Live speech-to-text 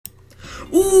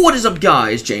What is up,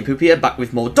 guys? Jane Poop here, back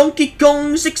with more Donkey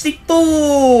Kong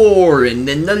 64! And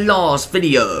in the last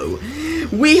video,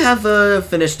 we have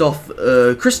finished off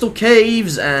Crystal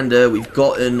Caves, and we've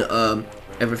gotten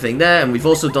everything there, and we've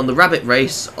also done the rabbit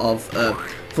race of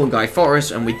Fungi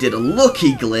Forest, and we did a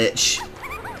lucky glitch,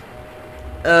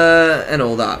 and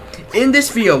all that. In this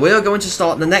video, we are going to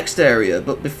start the next area,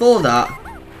 but before that,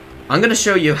 I'm going to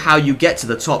show you how you get to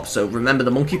the top. So remember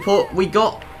the monkey port we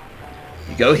got?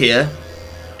 You go here.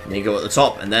 And then you go at the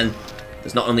top, and then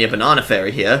there's not only a banana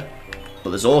fairy here, but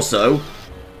there's also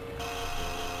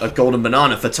a golden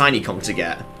banana for Tiny Kong to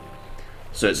get.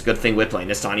 So it's a good thing we're playing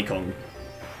as Tiny Kong.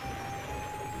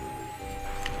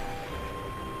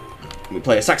 We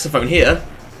play a saxophone here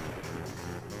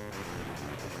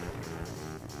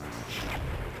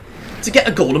to get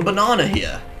a golden banana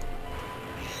here.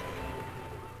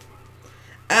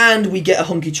 And we get a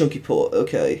hunky chunky port,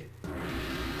 okay.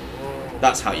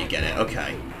 That's how you get it,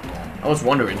 okay. I was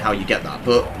wondering how you get that,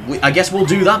 but I guess we'll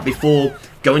do that before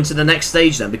going to the next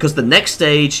stage then, because the next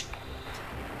stage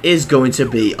is going to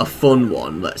be a fun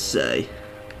one, let's say.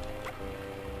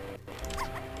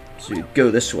 So you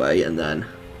go this way, and then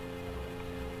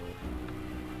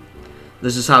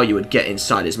this is how you would get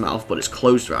inside his mouth, but it's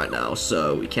closed right now,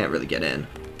 so we can't really get in.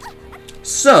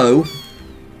 So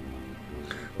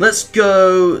let's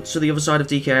go to the other side of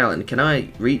DK Island. Can I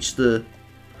reach the...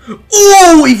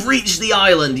 Oh, we've reached the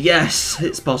island! Yes,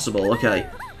 it's possible, okay.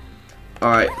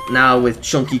 Alright, now with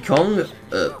Chunky Kong...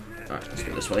 Alright, let's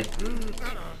go this way.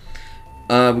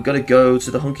 We've got to go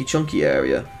to the Hunky Chunky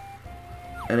area.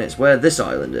 And it's where this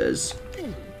island is.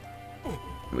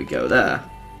 We go there.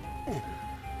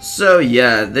 So,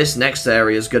 yeah, this next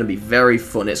area is going to be very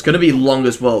fun. It's going to be long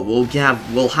as well. We'll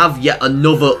have yet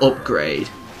another upgrade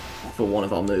for one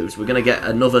of our moves. We're going to get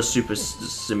another Super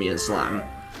Simian Slam.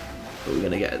 But we're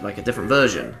going to get, like, a different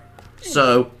version.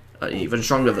 So, an even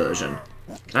stronger version.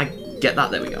 Can I get that?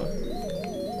 There we go.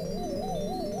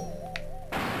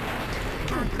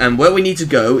 And where we need to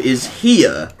go is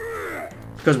here.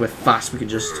 Because we're fast, we can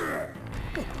just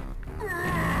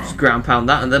ground pound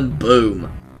that, and then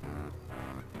boom.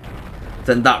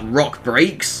 Then that rock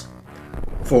breaks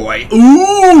for a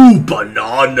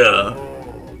banana.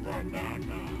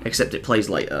 Except it plays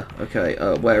later. Okay,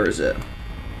 where is it?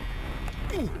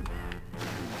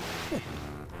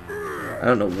 I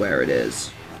don't know where it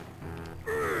is.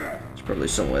 It's probably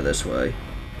somewhere this way.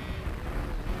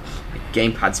 My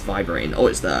gamepad's vibrating. Oh,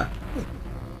 it's there.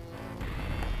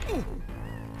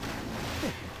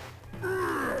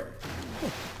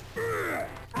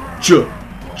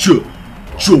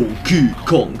 Donkey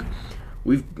Kong.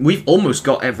 We've almost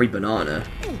got every banana.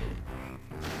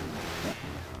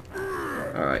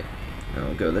 Alright. Now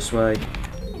we'll go this way.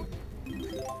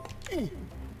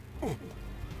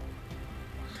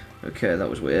 Okay, that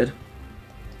was weird.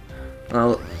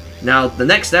 Well, now the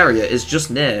next area is just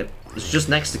next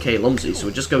to K Lumsy, so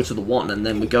we just go to the one, and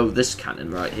then we go this cannon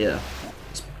right here.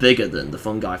 It's bigger than the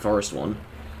Fungi Forest one.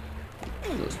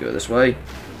 Let's go this way.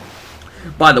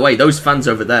 By the way, those fans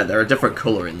over there, they're a different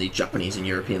colour in the Japanese and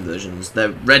European versions. They're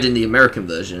red in the American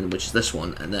version, which is this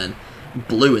one, and then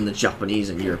blue in the Japanese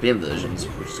and European versions,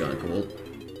 which is kind of cool.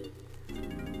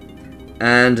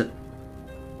 And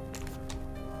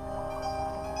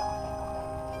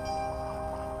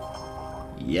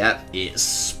yep, it's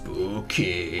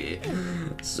spooky.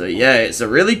 So yeah, it's a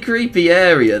really creepy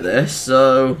area, this,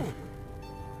 so...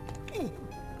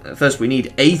 First we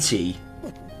need 80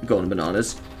 golden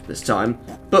bananas this time.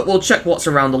 But we'll check what's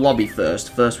around the lobby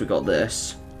first. First we got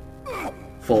this.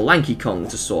 For Lanky Kong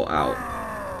to sort out.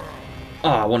 Oh,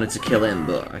 I wanted to kill him,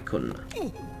 but I couldn't.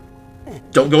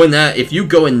 Don't go in there. If you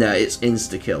go in there, it's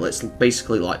insta-kill. It's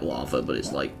basically like lava, but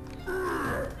it's like...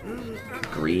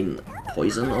 green...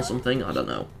 poison or something? I don't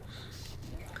know.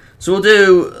 So we'll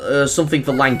do something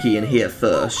for Lanky in here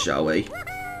first, shall we?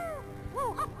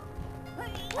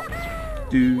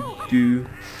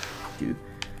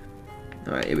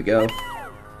 Alright, here we go.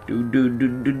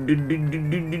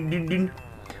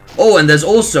 Oh, and there's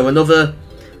also another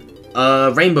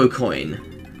rainbow coin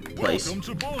place.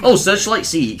 Oh, Searchlight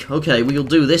Seek. Okay, we'll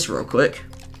do this real quick.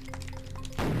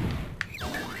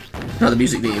 Oh, the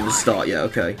music didn't even start yet,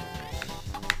 okay.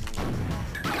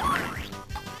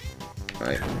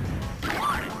 Right.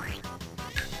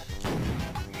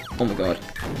 Oh my god.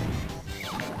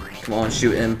 Come on,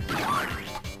 shoot him.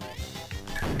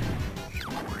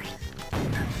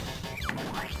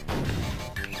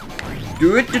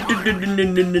 Do it.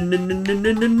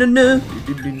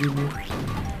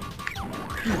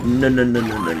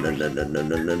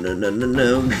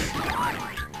 No.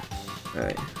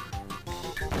 Alright.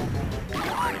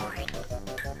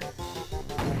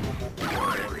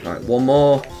 Alright, one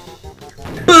more.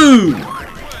 Boom!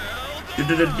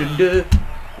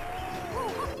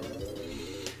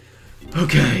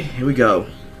 Okay, here we go.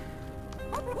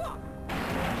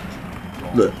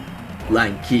 Look,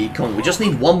 Lanky Kong. We just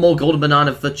need one more golden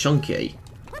banana for Chunky.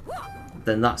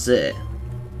 Then that's it.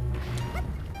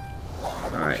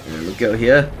 Alright, and then we'll go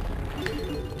here.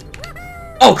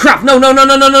 Oh crap! No, no, no,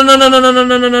 no, no, no, no, no, no, no, no,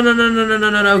 no, no, no, no, no, no, no,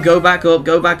 no, no, go back up,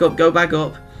 go back up, go back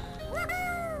up.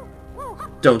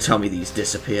 Don't tell me these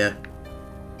disappear.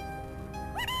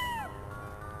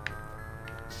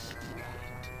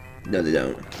 No, they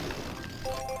don't.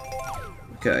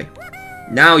 Okay.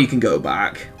 Now you can go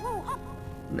back.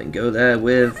 And then go there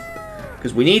with...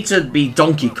 Because we need to be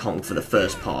Donkey Kong for the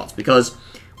first part. Because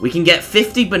we can get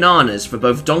 50 bananas for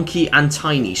both Donkey and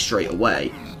Tiny straight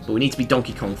away. But we need to be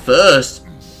Donkey Kong first.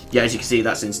 Yeah, as you can see,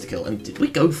 that's insta-kill. And did we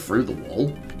go through the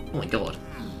wall? Oh my god.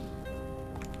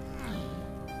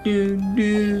 Do,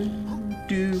 do,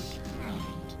 do.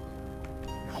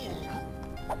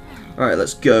 Alright,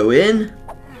 let's go in.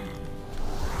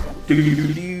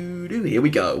 Here we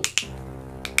go.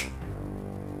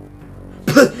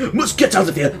 Must get out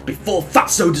of here before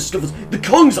Fatso discovers the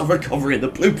Kongs are recovering the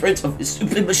blueprint of his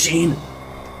stupid machine.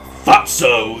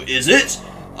 Fatso, is it?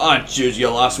 I'd choose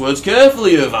your last words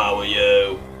carefully if I were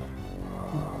you.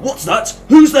 What's that?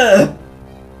 Who's there?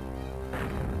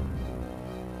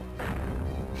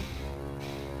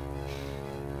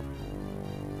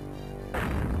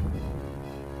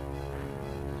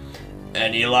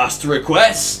 Any last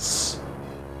requests?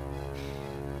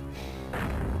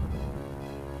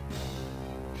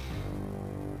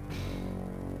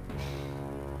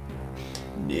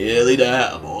 Nearly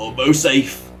there, I'm almost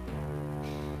safe.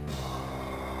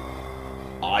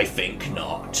 I think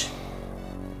not.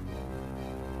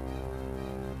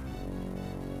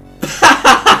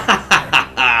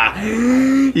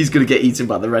 He's gonna get eaten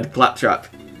by the red claptrap.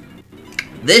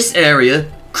 This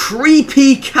area,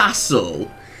 creepy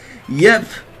castle. Yep,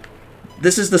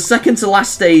 this is the second to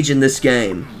last stage in this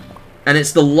game. And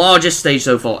it's the largest stage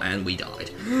so far, and we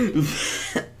died.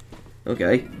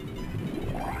 Okay.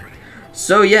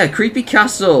 So yeah, creepy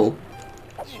castle.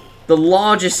 The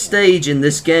largest stage in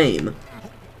this game.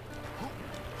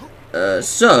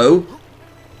 So,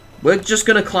 we're just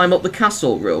gonna climb up the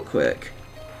castle real quick.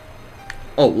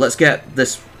 Oh, let's get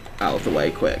this out of the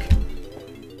way quick.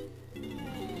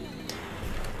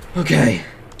 Okay.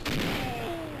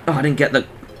 Oh, I didn't get the...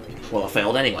 Well, I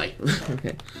failed anyway.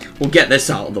 Okay. We'll get this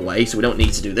out of the way, so we don't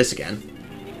need to do this again.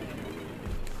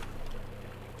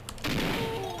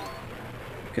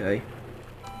 Okay.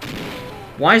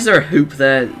 Why is there a hoop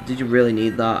there? Did you really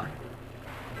need that?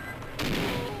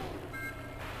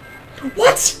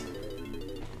 What?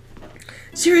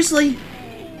 Seriously?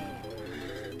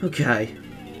 Okay.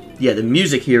 Yeah, the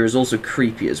music here is also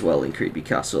creepy as well in Creepy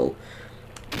Castle.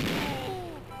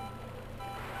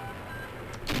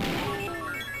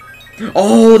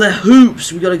 Oh, they're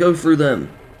hoops! We gotta go through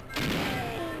them.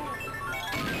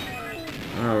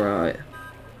 Alright.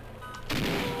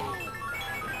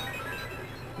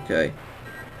 Okay.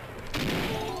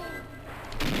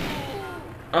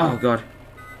 Oh, God.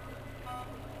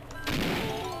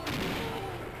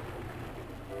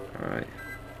 Alright.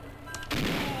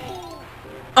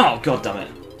 Oh, God damn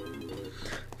it.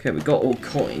 Okay, we got all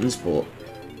coins, but...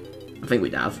 I think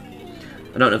we'd have.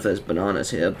 I don't know if there's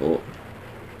bananas here, but...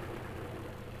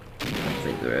 I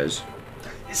think there is.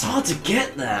 It's hard to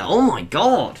get there! Oh my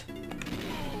god!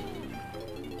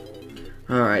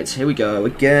 Alright, here we go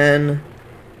again.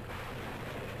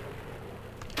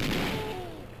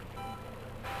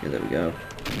 Yeah, there we go.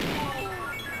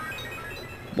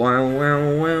 Wow,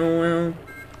 wow, wow, wow.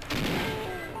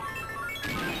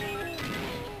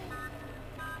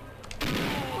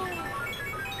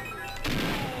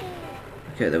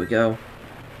 Okay, there we go.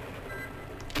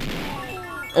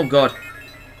 Oh god.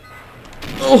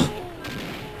 Oh!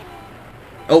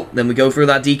 Oh, then we go through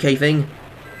that DK thing.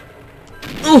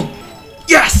 Oh!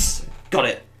 Yes! Got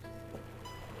it!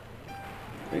 There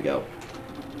we go.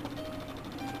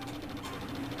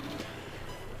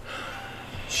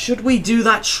 Should we do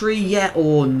that tree yet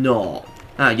or not?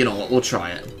 You know what, we'll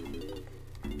try it.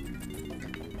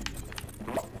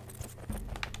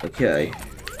 Okay.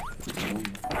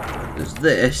 There's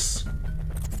this.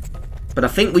 But I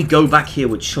think we go back here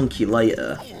with Chunky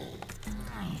later.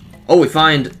 Oh, we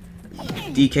find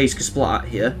DK's Kasplat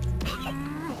here.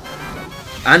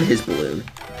 And his balloon.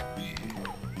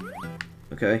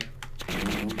 Okay.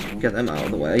 Get them out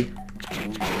of the way.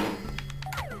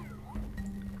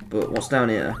 But what's down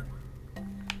here?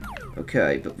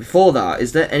 Okay, but before that,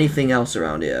 is there anything else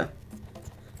around here?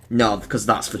 No, because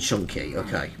that's for Chunky.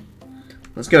 Okay.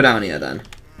 Let's go down here then.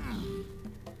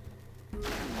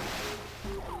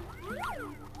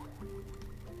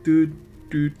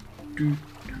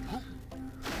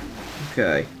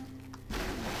 Okay.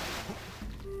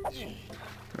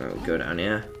 Oh, we'll go down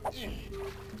here.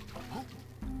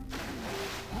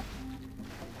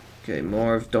 Okay,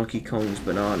 more of Donkey Kong's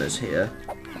bananas here.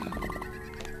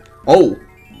 Oh!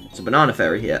 It's a banana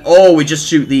fairy here. Oh, we just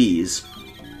shoot these.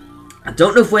 I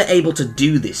don't know if we're able to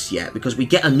do this yet, because we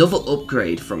get another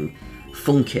upgrade from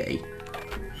Funky.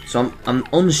 So I'm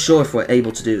unsure if we're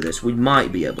able to do this. We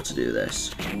might be able to do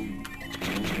this.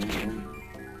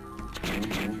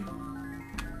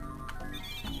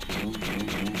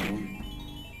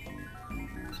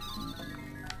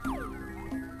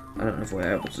 I don't know if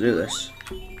we're able to do this.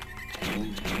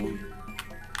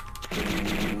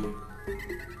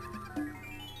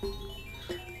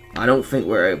 I don't think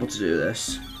we're able to do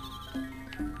this.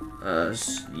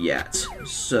 Yet.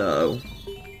 So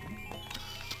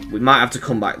we might have to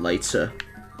come back later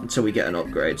until we get an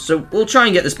upgrade. So we'll try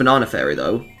and get this banana fairy,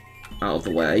 though, out of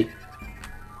the way.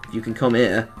 You can come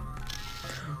here.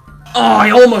 Oh,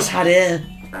 I almost had it!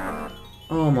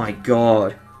 Oh my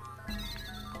god.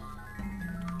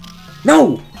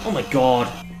 No! Oh my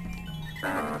god.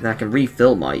 And I can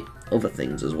refill my other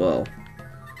things as well.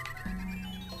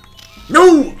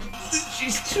 No!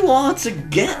 She's too hard to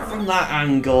get from that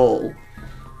angle.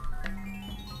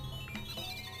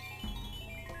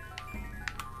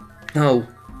 No.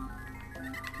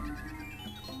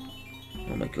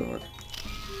 Oh my god.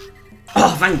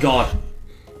 Oh, thank god.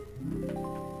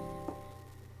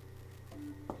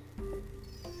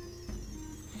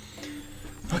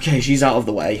 Okay, she's out of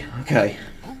the way. Okay.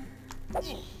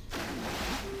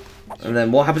 And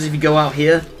then what happens if you go out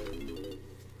here?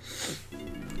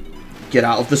 Get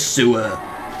out of the sewer.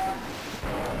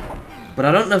 But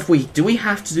I don't know if we... Do we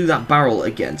have to do that barrel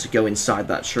again to go inside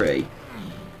that tree?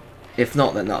 If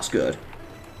not, then that's good.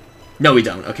 No, we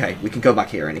don't. Okay, we can go back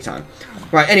here anytime.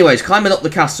 Right, anyways, climbing up the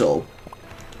castle.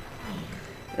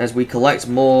 As we collect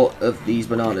more of these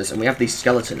bananas. And we have these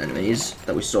skeleton enemies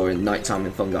that we saw in Nighttime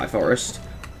in Fungi Forest.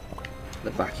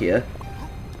 They're back here.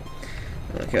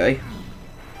 Okay.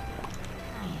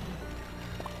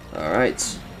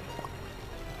 Alright.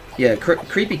 Yeah,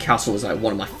 Creepy Castle is like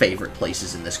one of my favourite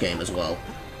places in this game as well.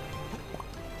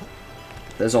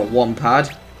 There's our one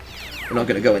pad. We're not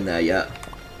going to go in there yet.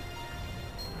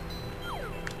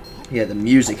 Yeah, the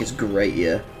music is great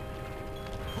here.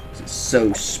 It's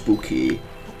so spooky.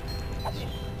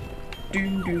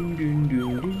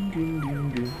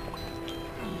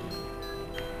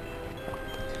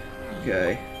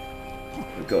 Okay.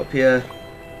 We'll go up here.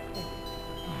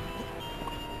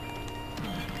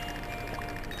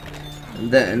 And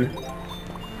then...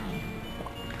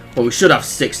 Well, we should have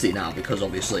 60 now, because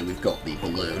obviously we've got the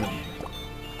balloon.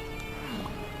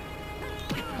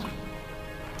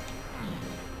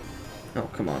 Oh,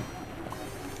 come on.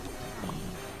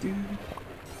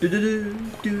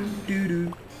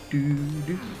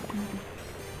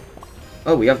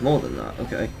 Oh, we have more than that.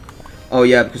 Okay. Oh,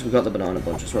 yeah, because we've got the banana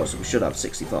bunch as well, so we should have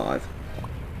 65.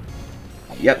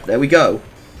 Yep, there we go.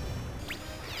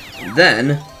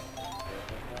 Then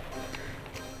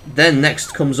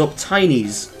next comes up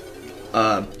Tiny's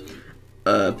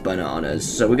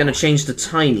bananas. So we're going to change to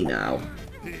Tiny now.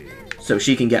 So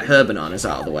she can get her bananas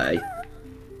out of the way.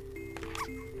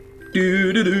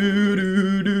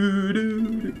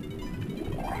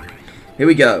 Here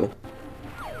we go.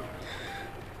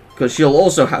 Because she'll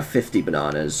also have 50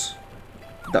 bananas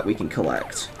that we can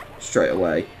collect straight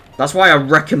away. That's why I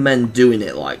recommend doing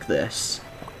it like this.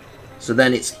 So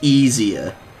then it's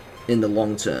easier in the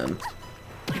long term.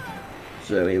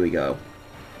 So here we go.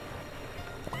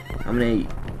 How many?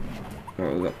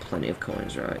 Oh, we've got plenty of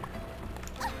coins, right?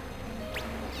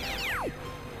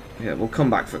 Yeah, we'll come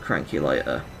back for Cranky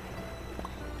later.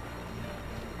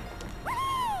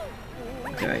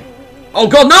 Okay. Oh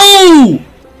god, no!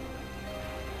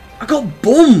 I got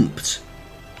bumped!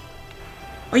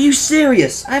 Are you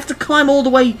serious? I have to climb all the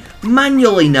way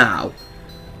manually now.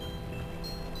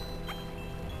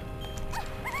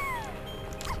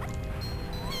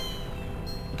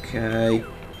 Okay.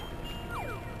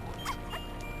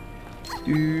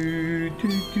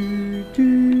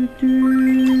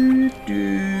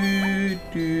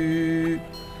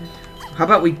 How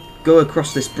about we go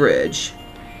across this bridge?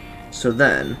 So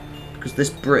then, because this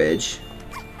bridge...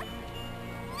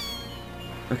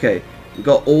 Okay, we've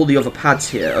got all the other pads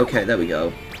here. Okay, there we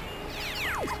go.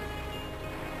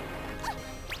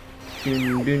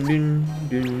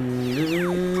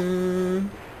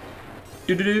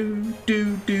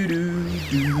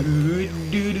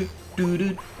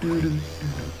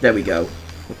 There we go.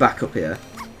 We're back up here.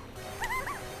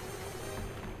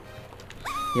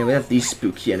 Yeah, we have these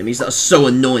spooky enemies that are so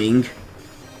annoying.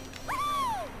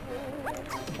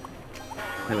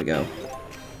 There we go.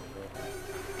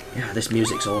 Yeah, this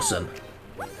music's awesome.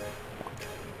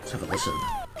 Let's have a listen.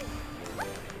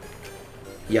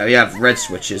 Yeah, we have red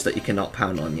switches that you cannot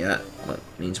pound on yet. That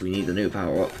means we need the new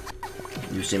power-up.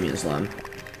 New Simeon Slam.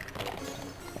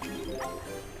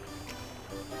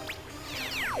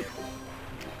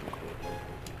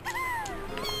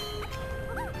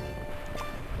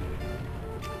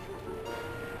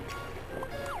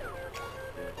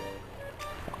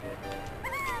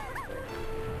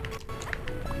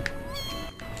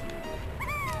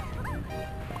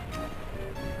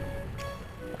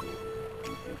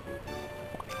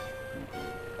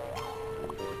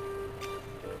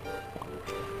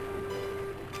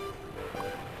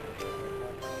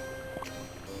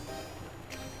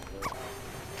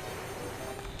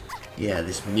 Yeah,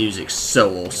 this music's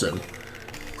so awesome.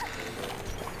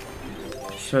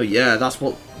 So yeah, that's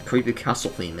what Creepy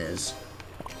Castle theme is.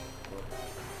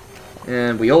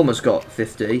 And we almost got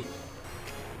 50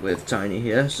 with Tiny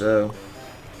here, so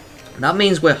that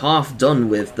means we're half done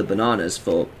with the bananas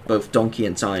for both Donkey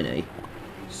and Tiny.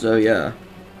 So yeah,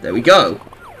 there we go.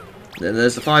 Then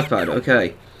there's the 5-pad,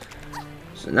 okay.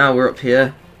 So now we're up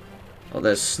here. Oh,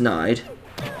 there's Snide.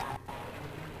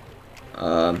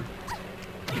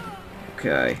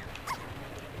 Okay.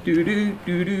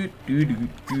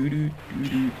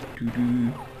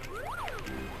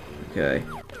 Okay.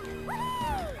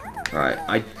 Alright,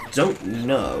 I don't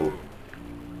know.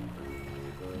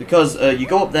 Because you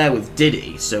go up there with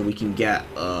Diddy, so we can get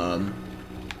a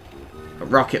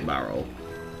rocket barrel.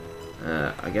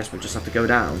 I guess we'll just have to go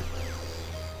down.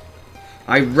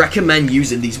 I recommend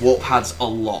using these warp pads a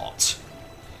lot.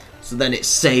 So then it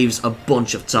saves a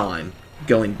bunch of time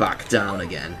going back down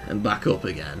again and back up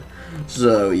again.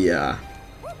 So yeah,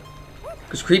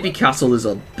 because Creepy Castle is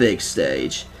a big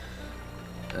stage.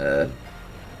 Oh,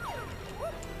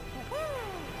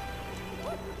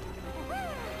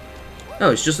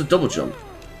 it's just a double jump.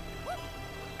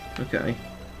 Okay.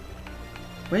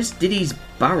 Where's Diddy's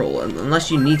barrel? Unless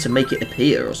you need to make it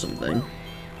appear or something.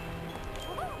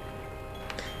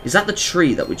 Is that the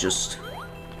tree that we just...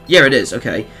 Yeah, it is.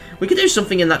 Okay. We could do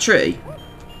something in that tree.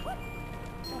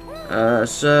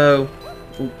 So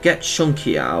we'll get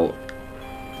Chunky out.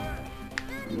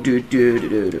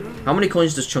 How many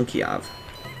coins does Chunky have?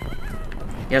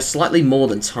 He has slightly more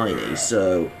than Tiny,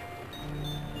 so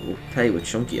we'll pay with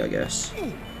Chunky, I guess.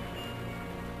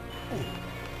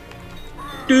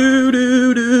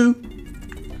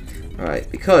 Alright,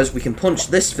 because we can punch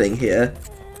this thing here.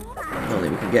 Only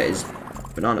we can get his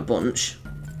banana bunch.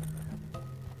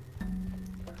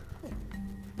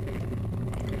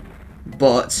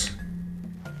 But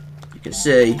you can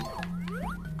see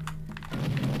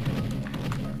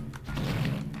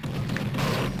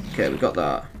okay, we got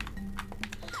that.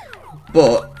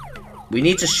 But we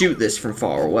need to shoot this from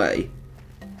far away.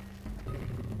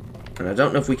 And I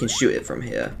don't know if we can shoot it from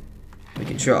here. We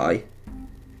can try.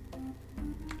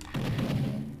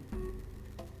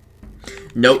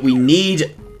 No, we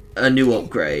need a new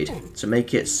upgrade to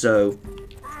make it so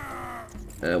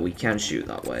we can shoot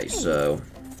that way, so...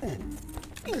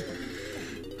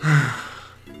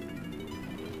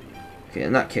 Okay,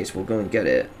 in that case, we'll go and get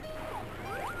it.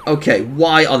 Okay,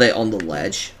 why are they on the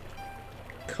ledge?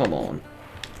 Come on.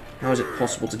 How is it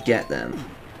possible to get them?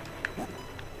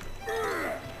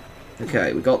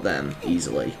 Okay, we got them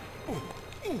easily.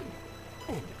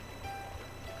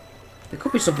 There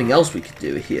could be something else we could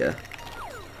do here.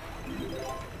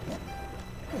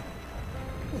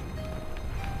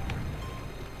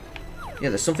 Yeah,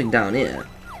 there's something down here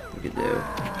we could do.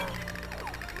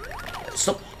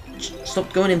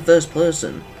 Stop going in first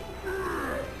person.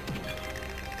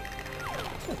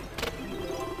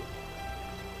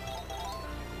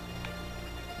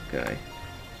 Okay.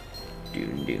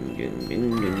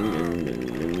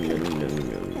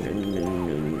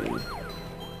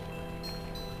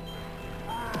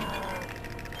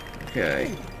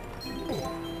 Okay.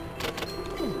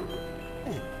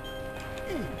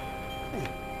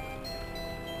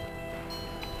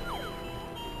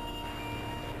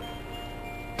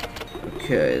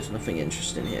 Okay, there's nothing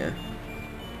interesting here.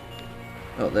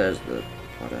 Oh, there's the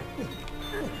ladder.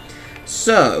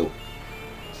 So,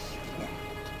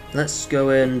 let's go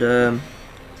and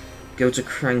go to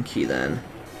Cranky then,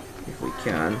 if we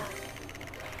can.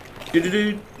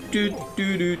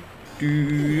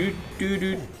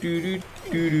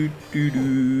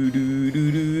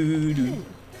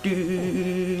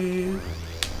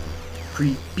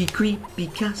 Creepy, creepy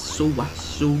castle,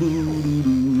 wastle.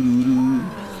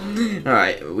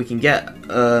 Alright, we can get,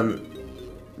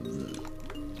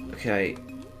 okay.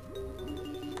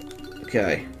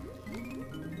 Okay.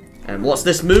 And what's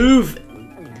this move?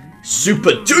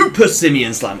 Super duper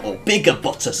Simian Slam, or Bigger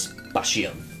Butter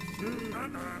Spashium.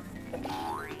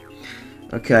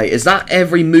 Okay, is that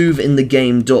every move in the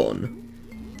game done?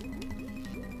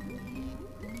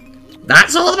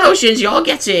 That's all the potions you're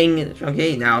getting!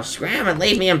 Okay, now scram and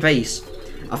leave me in peace.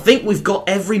 I think we've got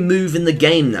every move in the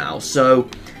game now, so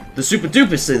the Super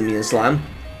Duper Simian Slam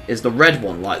is the red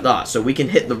one, like that, so we can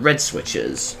hit the red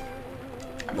switches.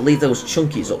 I believe there was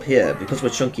Chunkies up here. Because we're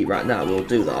chunky right now, we'll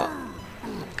do that.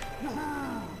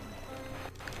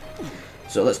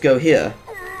 So let's go here.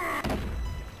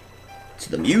 To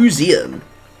the museum.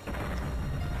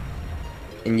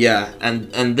 And yeah,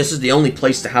 and this is the only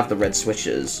place to have the red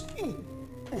switches.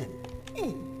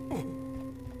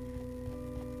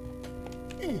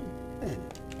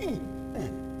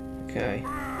 Okay.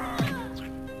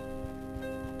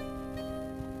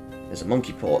 There's a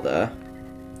monkey port there.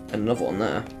 And another one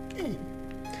there.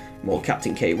 More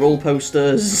Captain K. Rool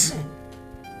posters.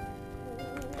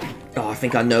 Oh, I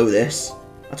think I know this.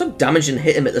 I took damage and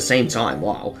hit him at the same time.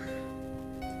 Wow.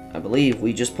 I believe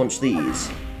we just punched these.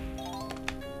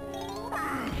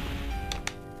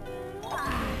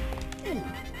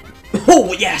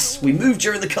 Oh, yes! We moved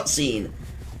during the cutscene.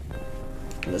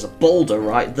 And there's a boulder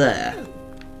right there.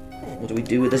 What do we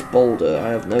do with this boulder? I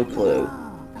have no clue.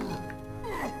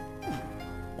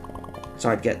 So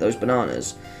I'd get those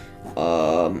bananas.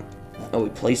 Oh, we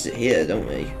place it here, don't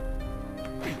we?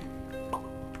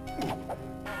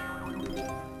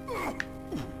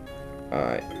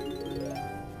 Alright.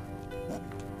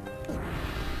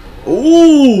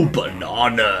 Ooh,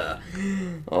 banana!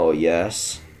 Oh,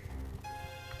 yes.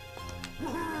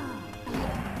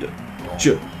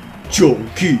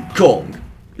 Chunky Kong.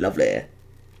 Lovely.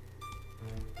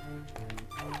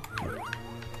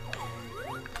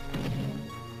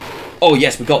 Oh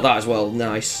yes, we got that as well.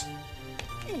 Nice.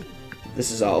 This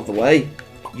is out of the way.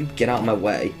 You get out of my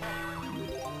way.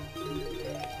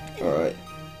 Alright.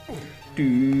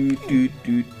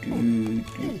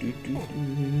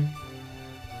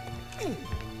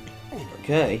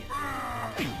 Okay.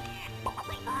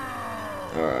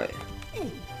 Alright. Alright.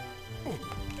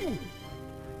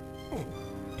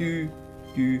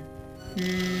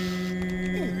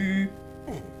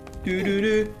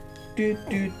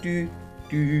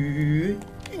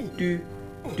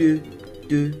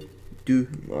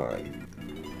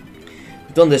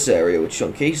 We've done this area with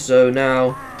Chunky, so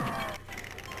now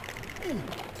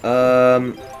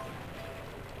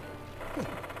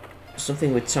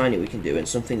something with Tiny we can do, and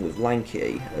something with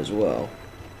Lanky as well.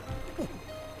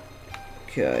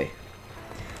 Okay.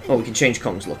 Oh, we can change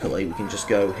Kongs, luckily. We can just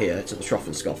go here to the Trough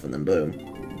and Scoff and then boom.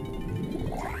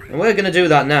 And we're gonna do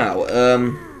that now.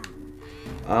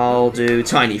 I'll do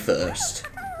Tiny first.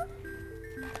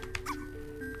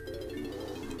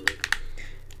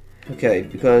 Okay,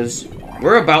 because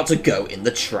we're about to go in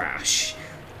the trash.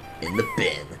 In the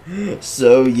bin.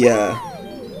 So, yeah.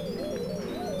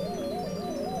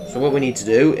 So what we need to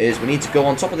do is we need to go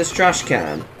on top of this trash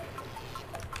can.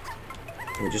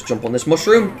 And we just jump on this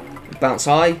mushroom. Bounce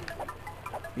high.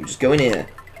 You just go in here.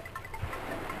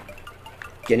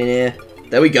 Get in here.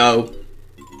 There we go.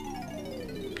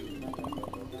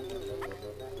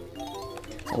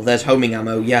 Oh, there's homing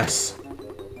ammo, yes.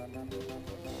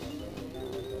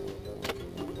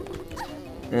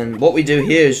 And what we do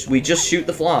here is we just shoot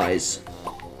the flies.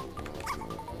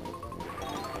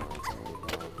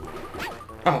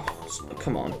 Oh,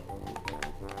 come on.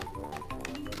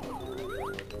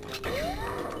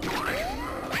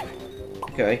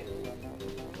 Okay.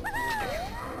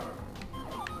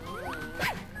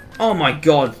 Oh my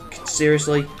god,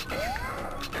 seriously?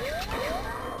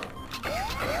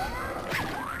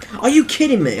 Are you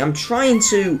kidding me? I'm trying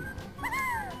to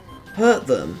hurt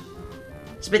them.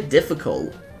 It's a bit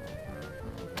difficult.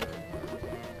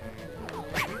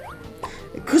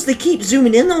 Because they keep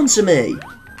zooming in onto me.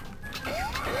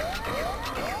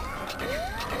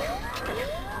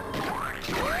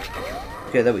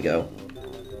 Okay, there we go.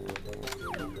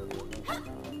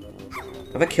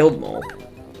 Have I killed them all?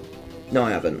 No,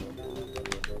 I haven't.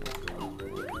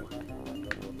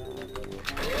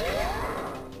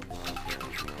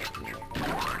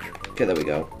 Okay, there we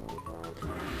go.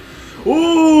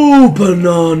 Ooh,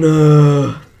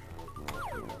 banana!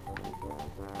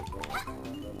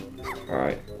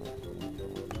 Alright.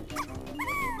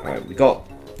 Alright, we got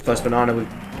the first banana with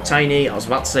Tiny. I was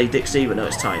about to say Dixie, but no,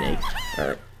 it's Tiny.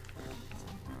 Alright.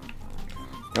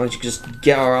 Now we should just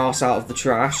get our ass out of the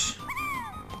trash.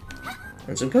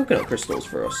 And some coconut crystals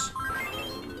for us.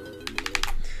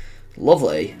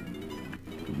 Lovely.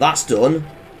 That's done.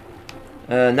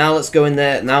 Now let's go in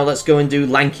there. Now let's go and do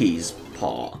Lanky's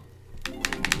part.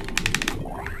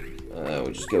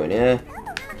 We'll just go in here.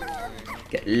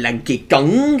 Get Lanky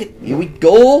Kong. Here we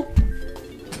go.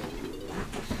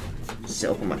 Sit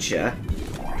up on my chair.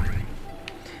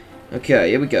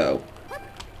 Okay, here we go.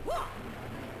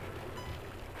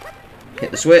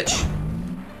 Hit the switch.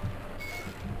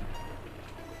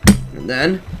 And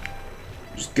then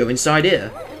just go inside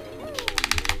here.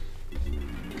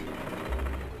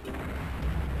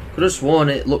 Could have sworn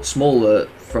it looked smaller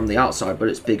from the outside, but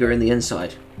it's bigger in the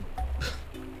inside.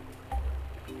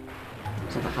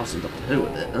 It's not the house and nothing to do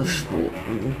with it.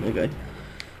 Okay.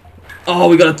 Oh,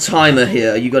 we got a timer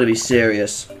here. You got to be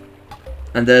serious.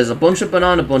 And there's a bunch of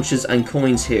banana bunches and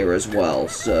coins here as well.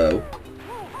 So,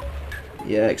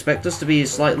 yeah, expect us to be a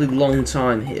slightly long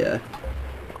time here.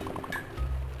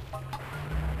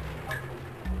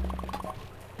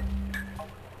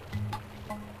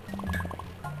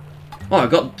 Oh, I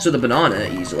got to the banana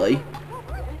easily.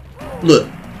 Look,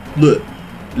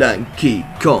 Lanky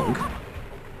Kong.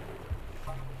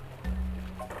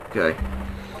 Okay.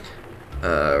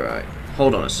 Right.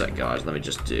 Hold on a sec, guys. Let me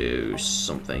just do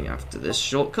something after this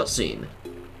short cutscene.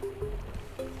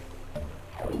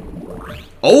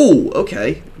 Oh,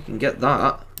 okay. You can get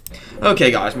that.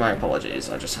 Okay, guys, my apologies.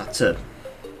 I just had to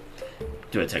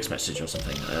do a text message or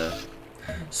something.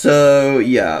 So,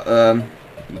 yeah,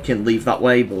 you can leave that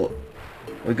way, but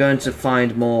we're going to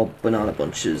find more banana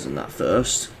bunches and that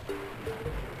first.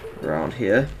 Around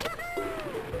here.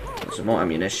 There's some more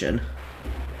ammunition.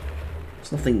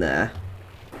 There's nothing there.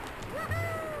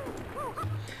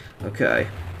 Okay.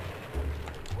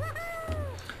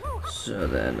 So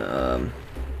then,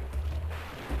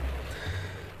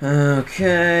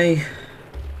 okay.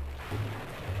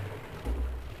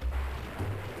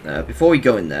 Before we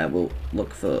go in there, we'll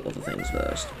look for other things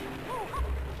first.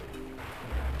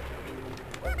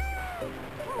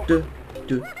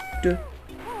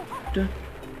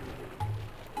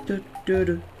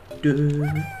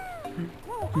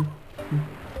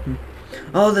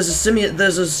 Oh,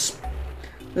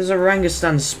 there's a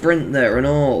orangutan sprint there and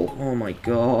all. Oh my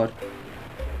god.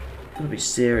 Gotta be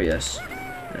serious.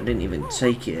 I didn't even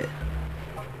take it.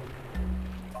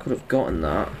 Could have gotten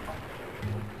that.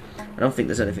 I don't think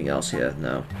there's anything else here,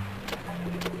 no.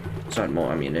 Aside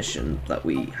more ammunition that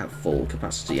we have full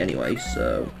capacity anyway,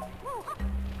 so.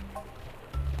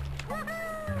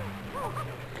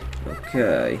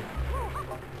 Okay.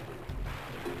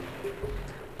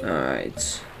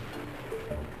 Alright.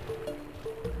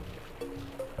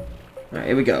 Alright,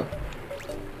 here we go.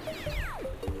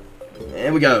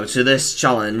 Here we go to this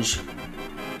challenge.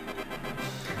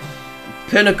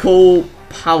 Pinnacle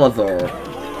Palaver.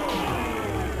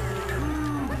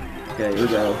 Okay, here we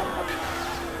go.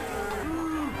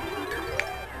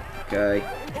 Okay.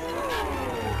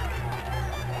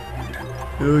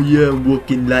 Oh yeah, I'm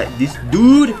walking like this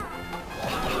dude.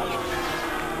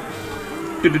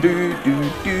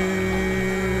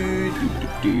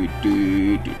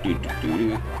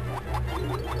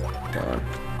 Come on.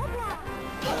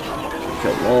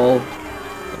 Kill them all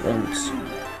at once.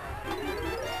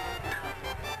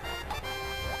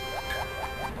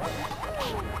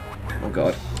 Oh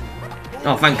god.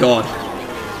 Oh, thank god.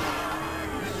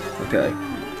 Okay.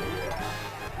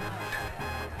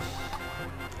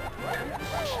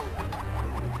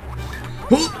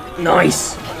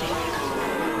 Nice.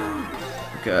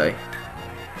 Okay.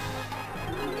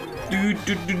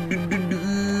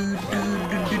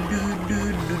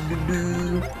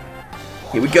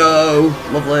 Here we go.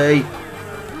 Lovely.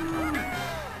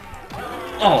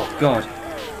 Oh god.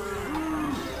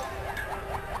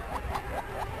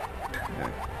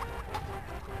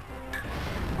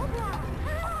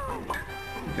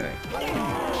 Okay.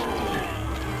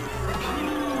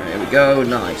 Here we go.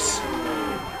 Nice.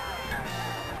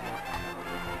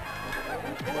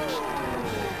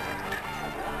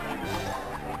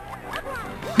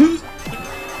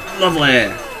 Lovely.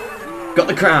 Got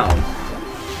the crown.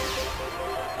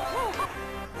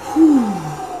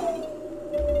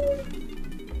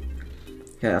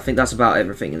 Okay, I think that's about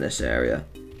everything in this area.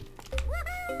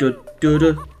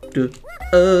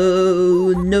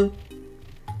 Oh no,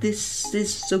 this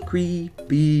is so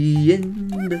creepy in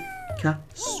the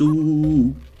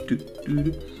castle.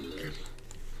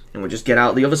 And we'll just get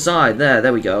out the other side.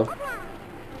 There we go.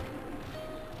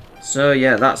 So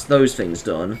yeah, that's those things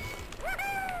done.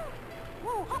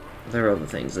 There are other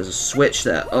things. There's a switch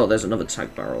there. Oh, there's another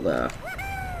tag barrel there.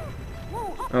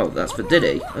 Oh, that's for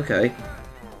Diddy. Okay.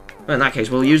 Well, in that case,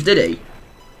 we'll use Diddy.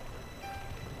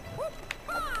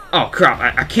 Oh, crap.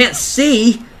 I can't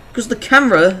see because the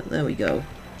camera... There we go.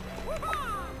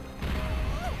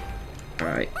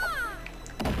 Alright.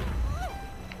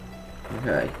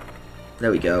 Okay.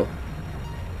 There we go.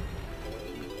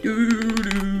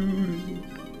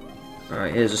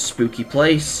 Alright, here's a spooky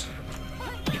place.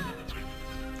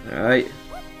 Alright.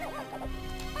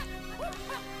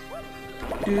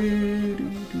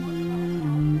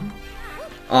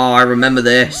 Oh, I remember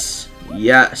this.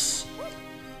 Yes.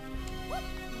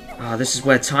 Ah, this is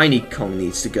where Tiny Kong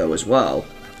needs to go as well.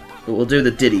 But we'll do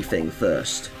the Diddy thing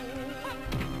first.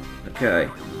 Okay.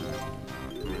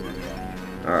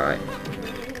 Alright.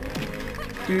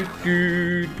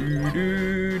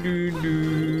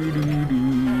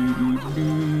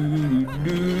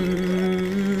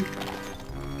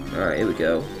 Alright, here we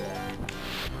go.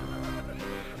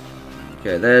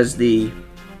 Okay, there's the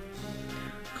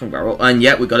Kong barrel. And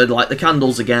yeah, we gotta light the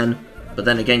candles again. But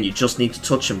then again, you just need to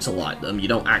touch them to light them. You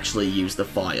don't actually use the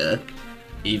fire.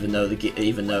 Even though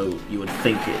you would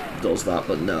think it does that,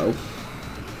 but no.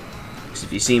 Because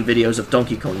if you've seen videos of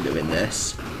Donkey Kong doing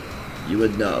this, you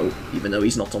would know, even though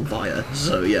he's not on fire.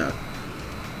 So yeah.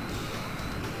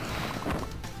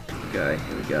 Okay,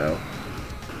 here we go.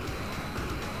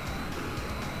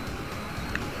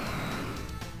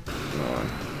 Come on.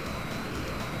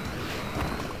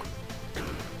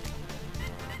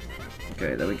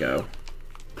 Okay, there we go.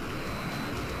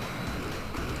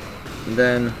 And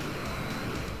then...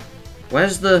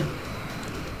 Where's the...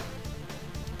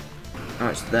 Oh,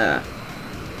 it's there.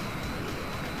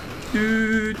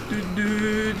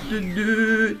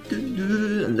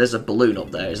 And there's a balloon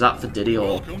up there. Is that for Diddy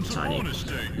or Tiny?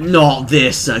 Not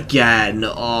this again!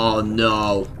 Oh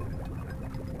no.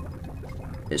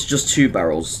 It's just 2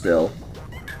 barrels still.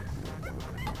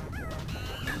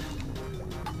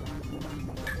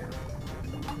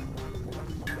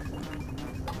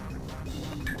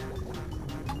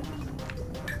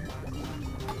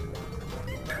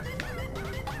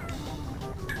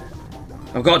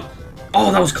 Oh god! Oh,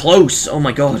 that was close! Oh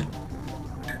my god!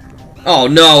 Oh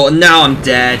no! Now I'm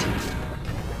dead!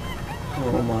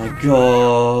 Oh my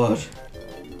god!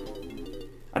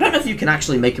 I don't know if you can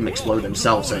actually make them explode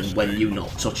themselves and when you're not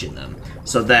touching them.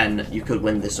 So then you could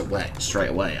win this away straight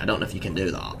away. I don't know if you can do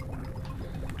that.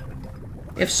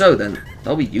 If so, then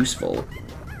that'll be useful.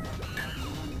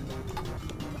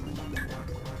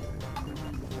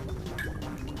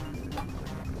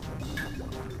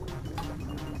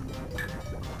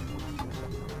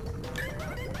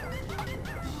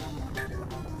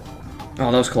 Oh,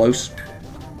 that was close.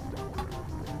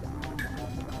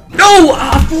 No!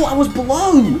 I thought I was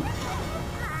below!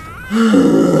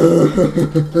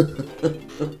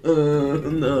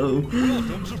 No.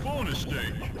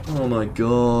 Oh my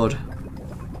god.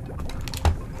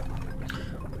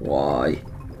 Why?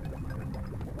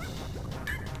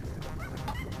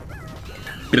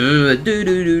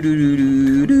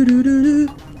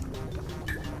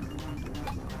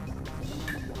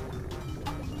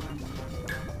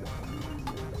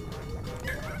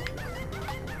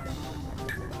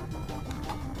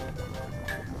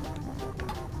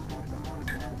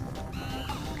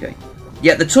 Okay.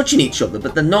 Yeah, they're touching each other,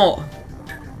 but they're not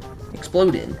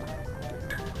exploding.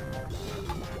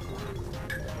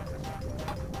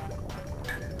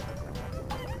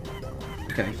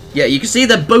 Okay. Yeah, you can see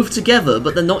they're both together,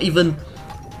 but they're not even...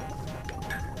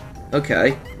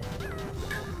 Okay.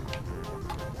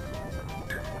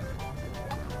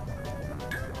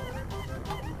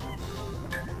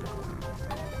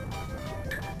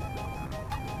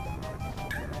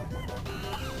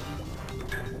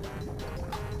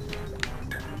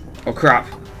 Oh crap.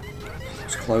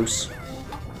 It's close.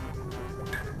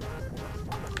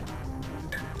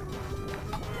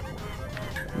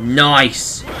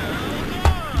 Nice!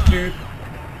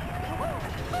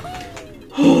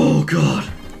 Oh god.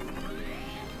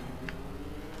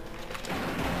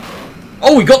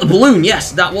 Oh, we got the balloon!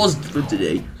 Yes, that was good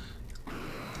today.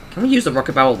 Can we use the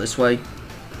rocket barrel this way?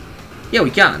 Yeah,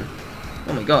 we can.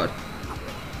 Oh my god.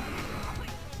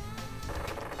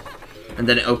 And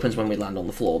then it opens when we land on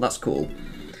the floor. That's cool.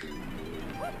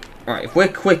 Alright, if we're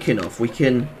quick enough, we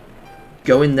can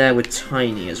go in there with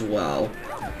Tiny as well.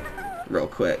 Real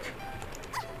quick.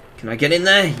 Can I get in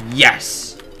there?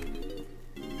 Yes!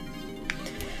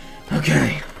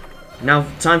 Okay. Now,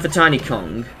 time for Tiny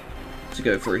Kong to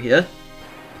go through here.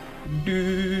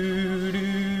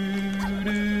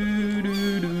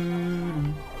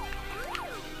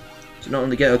 So not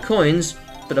only get her coins,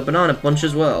 but a banana bunch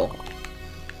as well.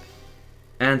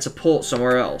 And to port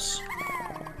somewhere else.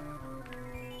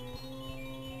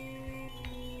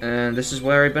 And this is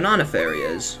where a banana fairy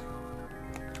is.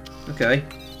 Okay.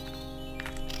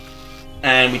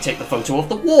 And we take the photo off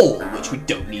the wall, which we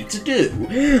don't need to do.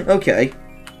 Okay.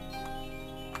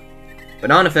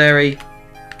 Banana Fairy.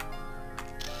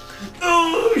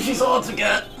 Oh, she's hard to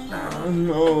get. Oh,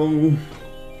 no.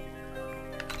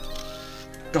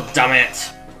 God damn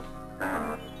it.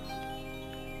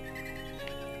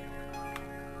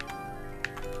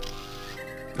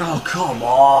 Oh, come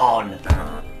on.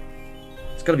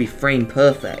 It's got to be frame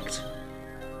perfect.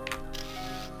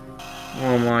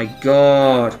 Oh my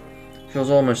god. She was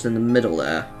almost in the middle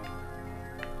there.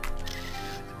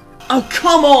 Oh,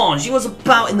 come on! She was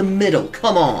about in the middle.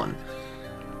 Come on.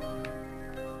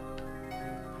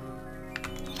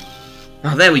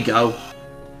 Oh, there we go.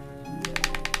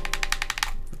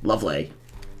 Lovely.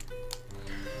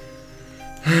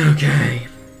 Okay.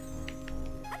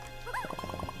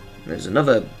 There's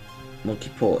another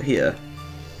monkey port here.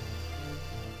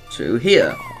 To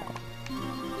here.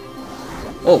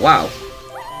 Oh, wow.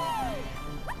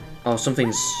 Oh,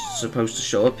 something's supposed to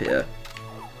show up here.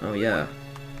 Oh, yeah.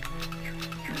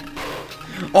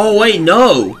 Oh, wait,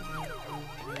 no!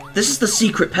 This is the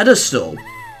secret pedestal.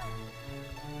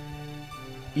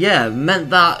 Yeah, meant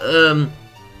that,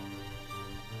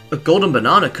 a golden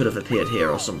banana could have appeared here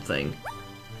or something.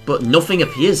 But nothing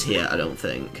appears here, I don't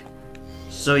think.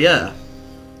 So, yeah.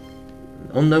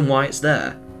 Unknown why it's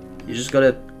there. You just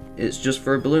gotta... It's just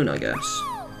for a balloon, I guess.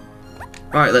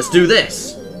 Alright, let's do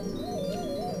this!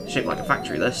 Shaped like a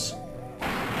factory, this.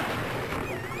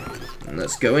 And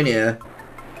let's go in here.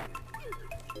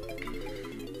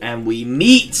 And we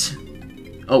meet...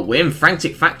 Oh, we're in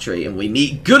Frantic Factory, and we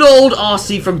meet good old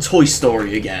RC from Toy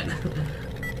Story again.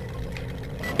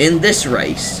 In this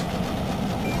race.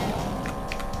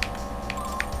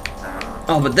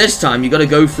 Oh, but this time you gotta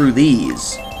go through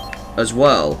these as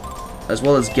well. As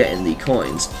well as getting the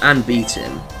coins and beat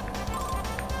him.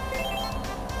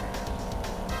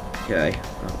 Okay.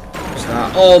 What's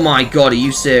that? Oh my god, are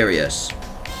you serious?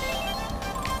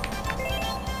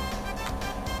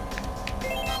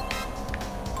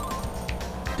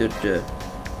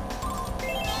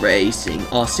 Racing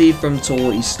RC from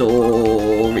Toy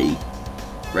Story.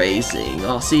 Racing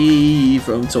RC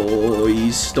from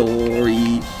Toy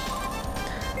Story.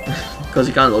 Because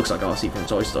he kind of looks like RC from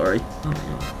Toy Story.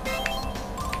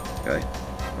 Okay.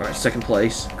 Alright, second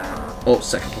place. Oh,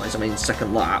 second place. I mean,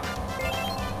 second lap.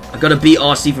 I gotta beat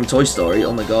RC from Toy Story.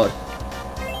 Oh my god.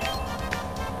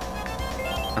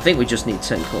 I think we just need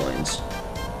 10 coins.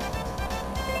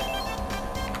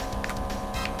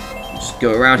 Just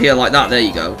go around here like that. There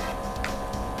you go.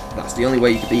 That's the only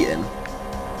way you can beat him.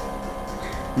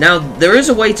 Now, there is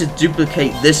a way to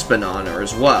duplicate this banana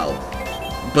as well.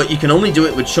 But you can only do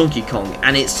it with Chunky Kong.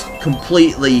 And it's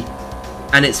completely...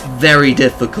 And it's very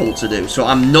difficult to do. So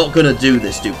I'm not going to do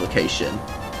this duplication.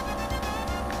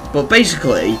 But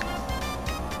basically,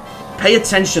 pay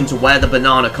attention to where the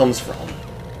banana comes from.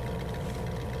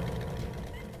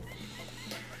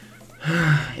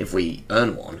 If we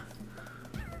earn one.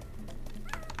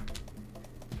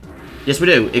 Yes, we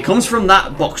do. It comes from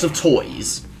that box of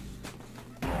toys.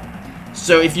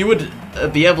 So if you would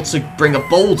be able to bring a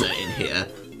boulder in here,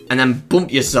 and then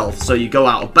bump yourself so you go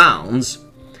out of bounds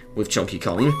with Chunky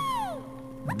Kong,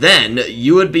 then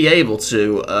you would be able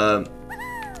to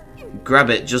grab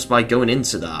it just by going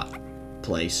into that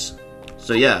place.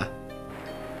 So yeah.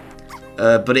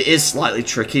 But it is slightly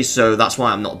tricky, so that's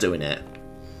why I'm not doing it.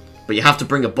 But you have to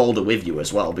bring a boulder with you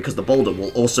as well, because the boulder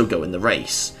will also go in the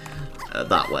race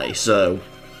that way, so...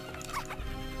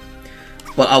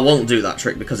 But I won't do that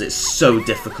trick because it's so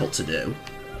difficult to do.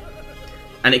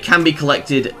 And it can be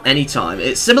collected anytime.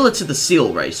 It's similar to the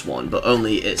seal race one, but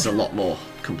only it's a lot more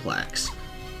complex.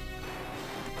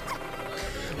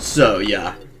 So,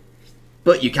 yeah.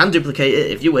 But you can duplicate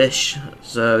it if you wish.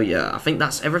 So, yeah, I think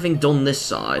that's everything done this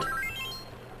side.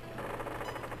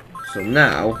 So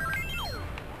now...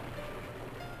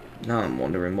 Now I'm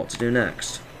wondering what to do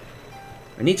next.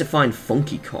 I need to find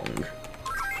Funky Kong.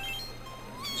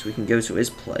 So we can go to his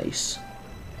place.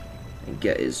 And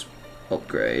get his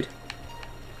upgrade.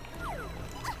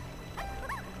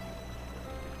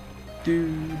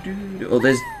 Oh,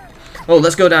 there's... Oh,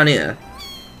 let's go down here.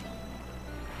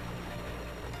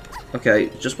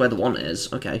 Okay, just where the one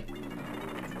is. Okay.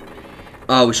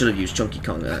 Oh, we should have used Chunky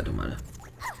Kong there. Don't matter.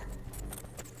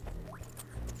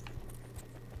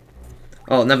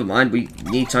 Oh, never mind. We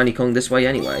need Tiny Kong this way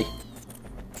anyway.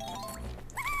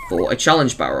 For a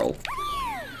challenge barrel.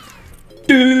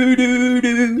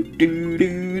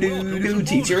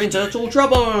 Teacher in Turtle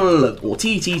Trouble! Or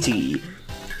TTT.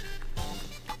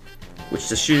 Which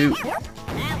to shoot.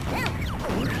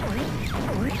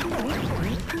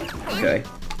 Okay.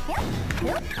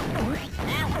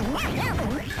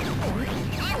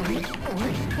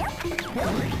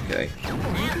 Okay.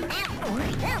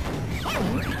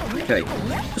 Okay.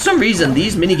 For some reason,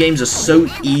 these minigames are so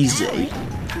easy.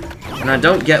 And I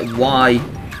don't get why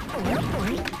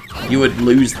you would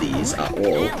lose these at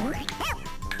all.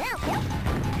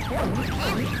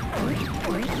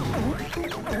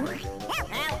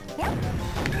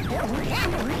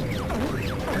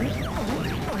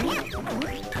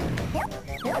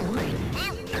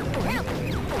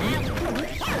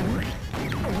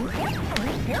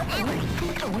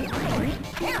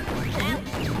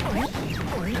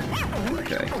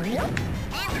 Okay.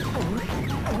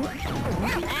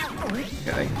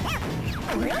 Okay.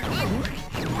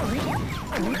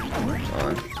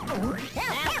 On.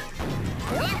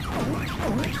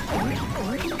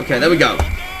 Okay, there we go.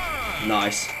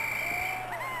 Nice.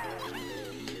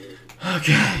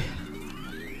 Okay.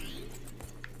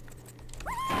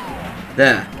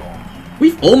 There.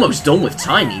 We've almost done with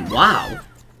Tiny. Wow.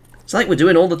 It's like we're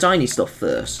doing all the Tiny stuff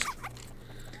first.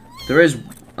 There is...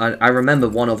 I remember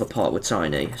one other part with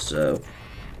Tiny, so...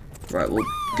 Right, we'll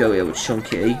go here with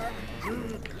Chunky.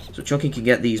 So Chunky can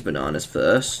get these bananas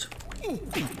first.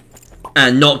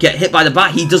 And not get hit by the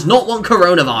bat. He does not want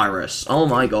coronavirus. Oh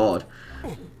my god.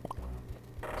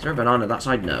 Is there a banana that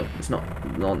side? No. It's not.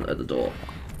 None at the door.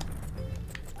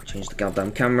 Change the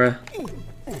goddamn camera.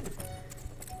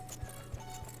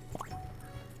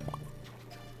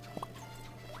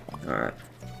 Alright.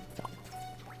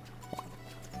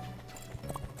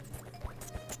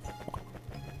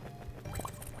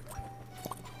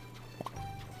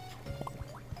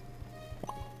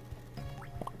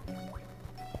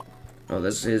 Oh,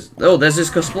 there's his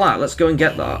Kasplat. Let's go and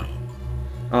get that.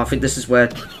 Oh, I think this is where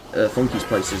Funky's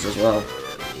place is as well.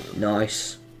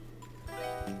 Nice.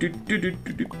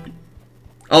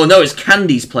 Oh no, it's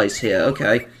Candy's place here.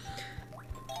 Okay.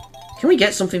 Can we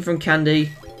get something from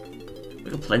Candy?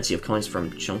 We've got plenty of coins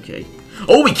from Chunky.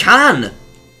 Oh, we can!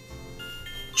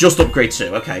 Just upgrade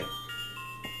 2. Okay.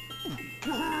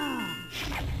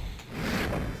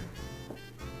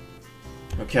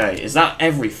 Okay, is that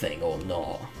everything or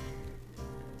not?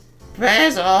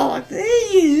 Press all.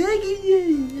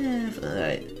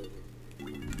 Alright.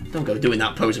 Don't go doing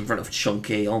that pose in front of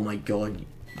Chunky. Oh my god.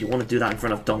 You want to do that in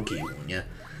front of Donkey, wouldn't you?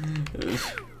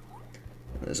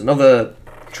 There's another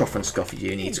Truff and Scuffy.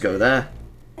 You need to go there.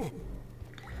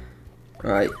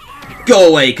 Alright. Go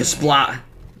away, Kasplat!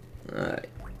 Alright.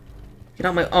 Get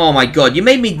out my... Oh my god, you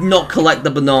made me not collect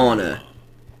the banana.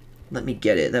 Let me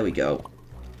get it. There we go.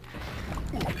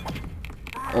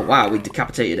 Oh wow, we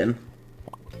decapitated him.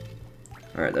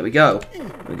 Alright, there we go.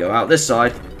 We go out this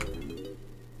side.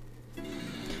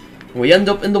 We end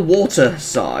up in the water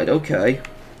side. Okay.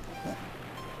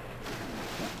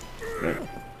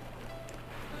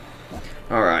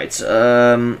 Alright,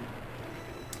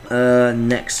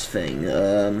 next thing,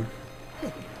 I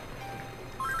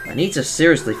need to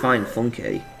seriously find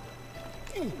Funky.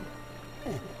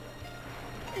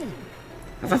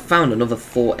 Have I found another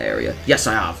fort area? Yes,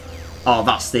 I have. Oh,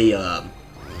 that's the,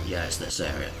 yeah, it's this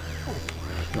area.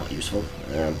 Not useful.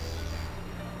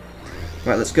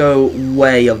 Right, let's go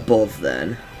way above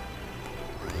then.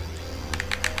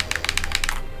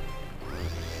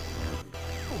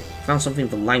 Found something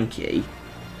for Lanky.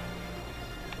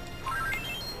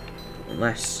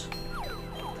 Unless...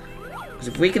 Because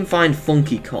if we can find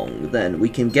Funky Kong, then we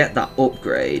can get that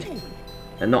upgrade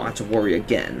and not have to worry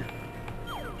again.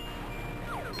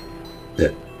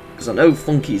 Because I know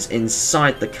Funky's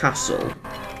inside the castle.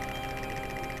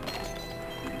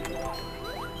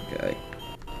 Okay.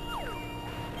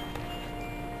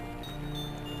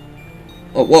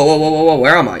 Oh, whoa,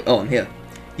 where am I? Oh, I'm here.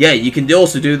 Yeah, you can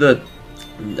also do the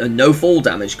no fall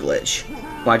damage glitch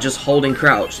by just holding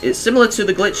crouch. It's similar to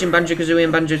the glitch in Banjo-Kazooie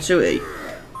and Banjo-Tooie,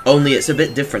 only it's a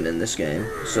bit different in this game,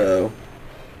 so...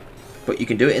 But you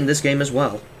can do it in this game as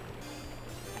well,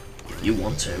 if you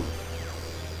want to.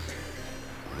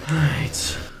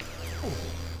 Right.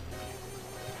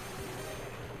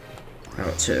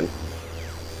 Route 2.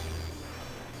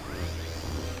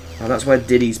 Oh, that's where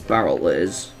Diddy's barrel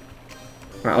is.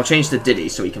 Right, I'll change to Diddy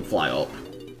so he can fly up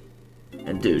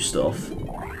and do stuff.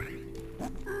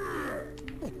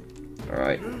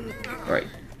 Alright. Alright.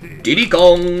 Diddy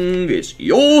Kong, it's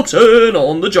your turn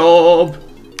on the job.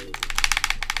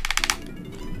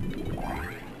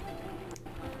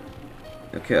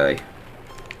 Okay.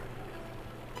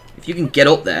 If you can get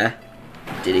up there,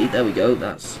 Diddy, there we go,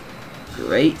 that's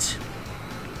great.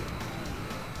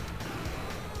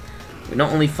 We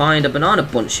not only find a banana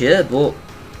bunch here, but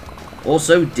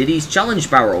also Diddy's challenge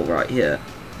barrel right here.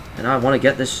 And I want to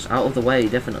get this out of the way,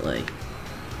 definitely.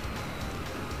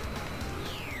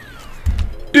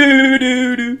 Do do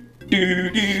do do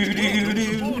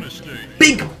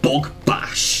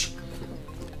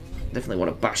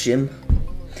bash him.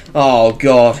 Oh,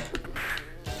 God.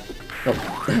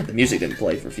 Oh, the music didn't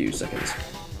play for a few seconds.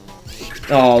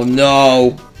 Oh,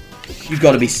 no. You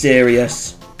gotta be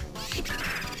serious.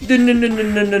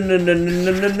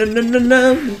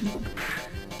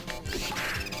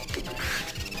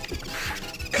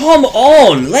 Come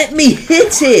on! Let me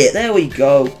hit it! There we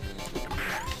go.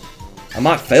 I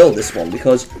might fail this one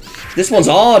because this one's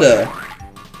harder.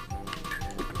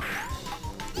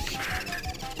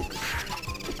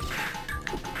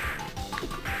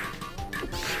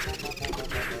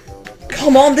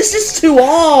 Come on, this is too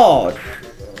hard!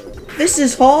 This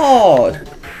is hard!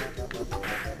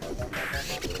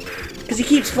 Because he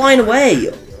keeps flying away!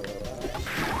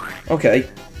 Okay.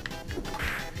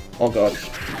 Oh god.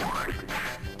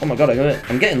 Oh my god,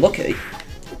 I'm getting lucky.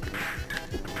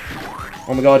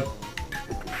 Oh my god.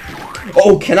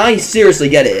 Oh, can I seriously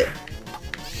get it?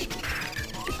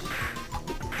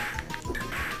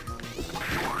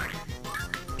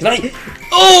 Can I?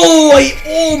 Oh, I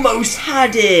almost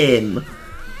had him!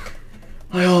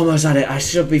 I almost had it. I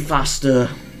should be faster.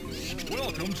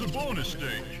 Welcome to bonus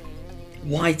stage.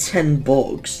 Why 10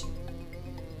 bugs?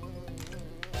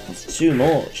 That's too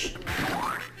much.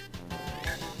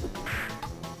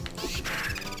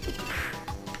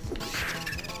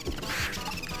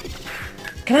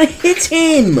 Can I hit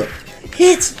him?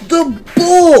 Hit the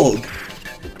bug!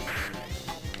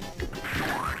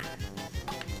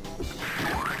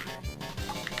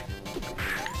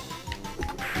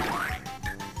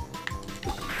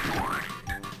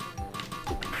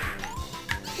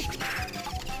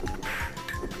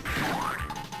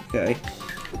 Okay.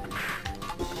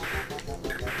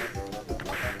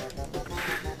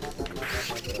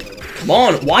 Come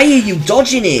on, why are you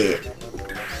dodging it?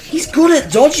 He's good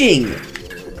at dodging!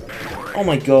 Oh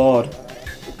my god.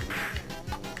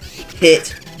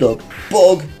 Hit the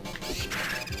bug!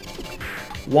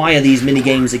 Why are these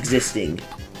minigames existing?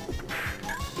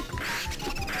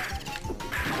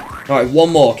 Alright, one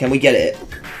more, can we get it?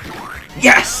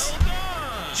 Yes!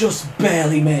 Just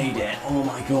barely made it, oh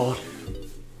my god.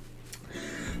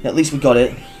 At least we got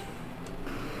it.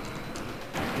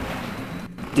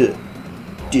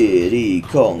 Diddy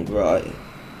Kong, right?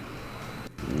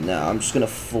 Now I'm just gonna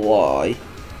fly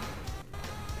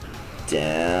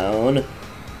down.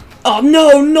 Oh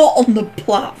no, not on the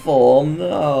platform,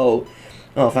 no.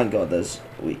 Oh, thank God,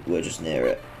 we're just near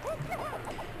it.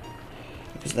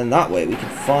 Because then that way we can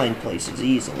find places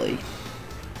easily.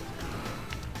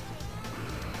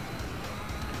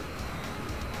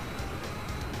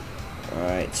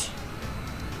 Alright.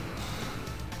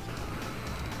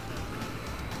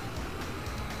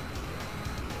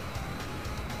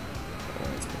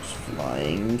 Alright, it's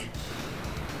flying.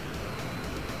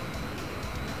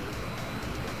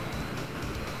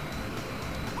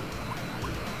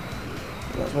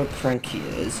 That's where Cranky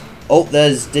is. Oh,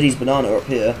 there's Diddy's banana up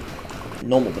here.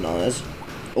 Normal bananas.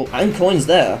 Oh, and coins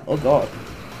there. Oh god.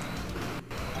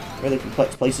 Really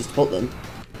complex places to put them.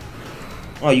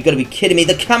 Oh, you gotta be kidding me.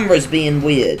 The camera's being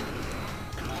weird.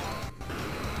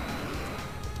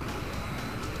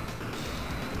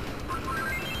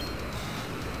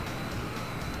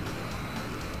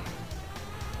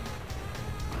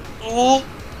 Oh,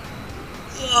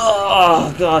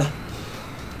 oh god.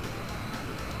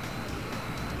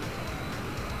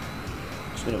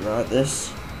 Just gonna ride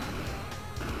this.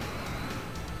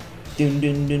 Dun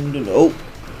dun dun dun. Oh!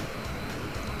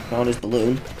 Found his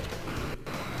balloon.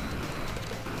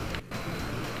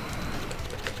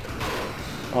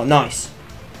 Oh, nice.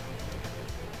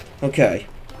 Okay.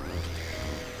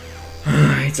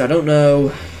 Alright, I don't know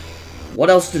what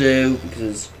else to do,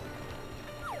 because...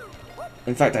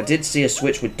 In fact, I did see a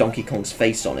switch with Donkey Kong's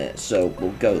face on it, so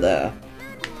we'll go there.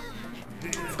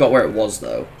 Forgot where it was,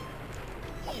 though.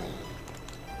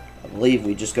 I believe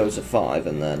we just go to 5,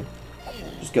 and then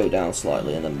just go down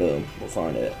slightly, and then boom, we'll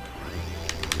find it.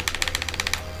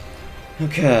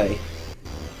 Okay.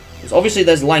 So obviously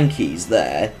there's Lankies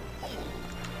there.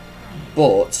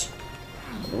 But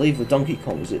I believe with Donkey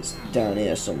Kong's it's down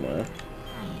here somewhere.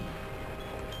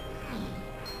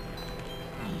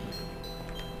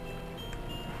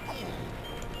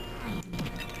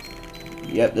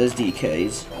 Yep, there's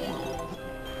DK's.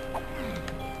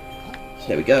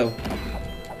 There we go.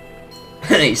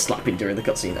 He's slapping during the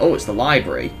cutscene. Oh, it's the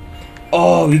library.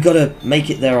 Oh, we gotta make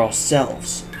it there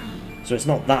ourselves. So it's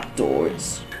not that door,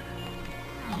 it's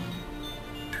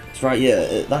right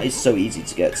here. That is so easy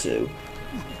to get to.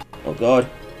 Oh god.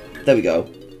 There we go.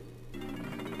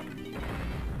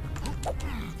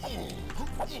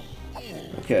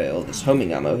 Okay, all this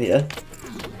homing ammo here.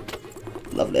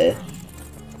 Lovely.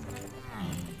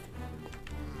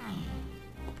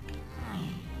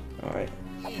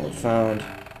 found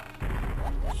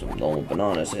some normal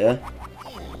bananas here.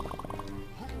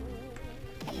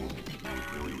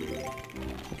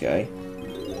 Okay.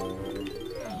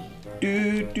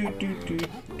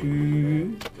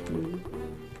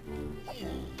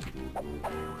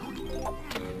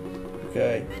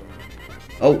 Okay.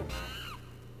 Oh.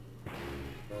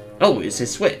 Oh, it's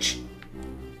his Switch.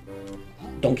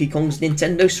 Donkey Kong's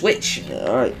Nintendo Switch.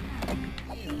 Alright.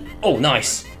 Oh,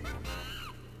 nice.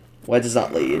 Where does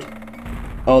that lead?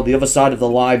 Oh, the other side of the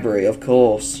library, of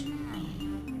course.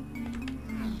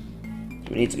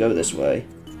 We need to go this way.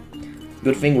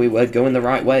 Good thing we were going the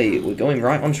right way. We're going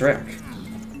right on track.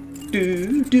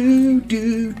 Do do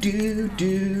do do do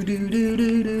do do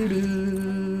do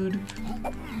do.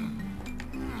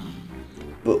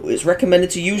 But it's recommended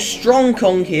to use Strong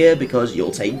Kong here because you'll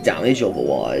take damage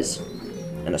otherwise.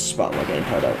 And a spot on my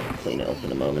gamepad. I'll clean it up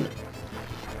in a moment.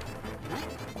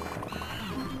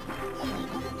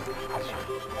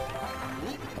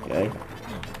 Okay.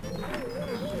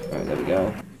 Alright, there we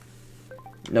go.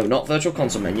 No, not Virtual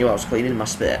Console menu, I was cleaning my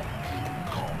spit.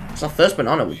 It's our first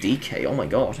banana with DK, oh my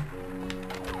god.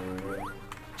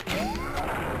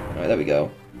 Alright, there we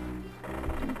go.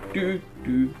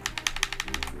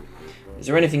 Is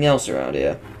there anything else around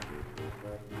here?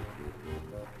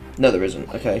 No, there isn't.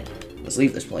 Okay, let's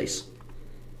leave this place.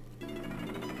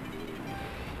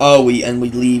 Oh, we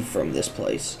leave from this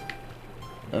place.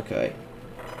 Okay.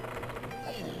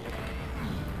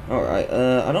 Alright,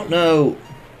 I don't know.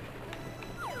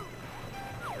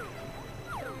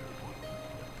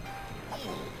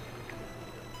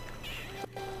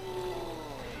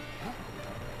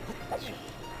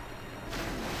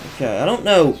 Okay, I don't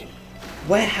know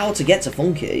how to get to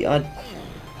Funky.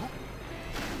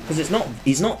 Because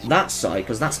he's not that side,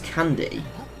 because that's Candy.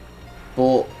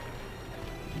 But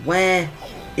where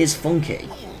is Funky?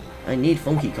 I need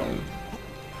Funky Kong.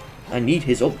 I need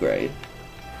his upgrade.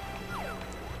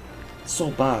 It's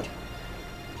so bad.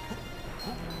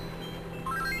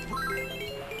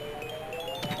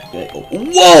 Okay. Oh,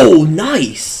 whoa!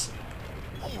 Nice!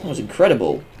 That was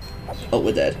incredible. Oh,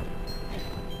 we're dead.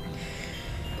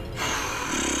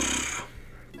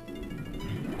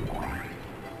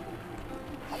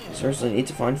 Seriously, I need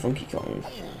to find Funky Kong.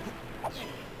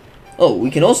 Oh,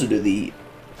 we can also do the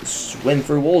swim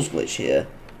through walls glitch here.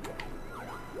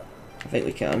 I think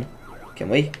we can. Can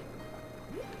we?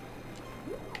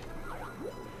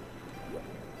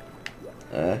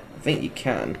 I think you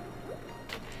can.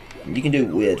 You can do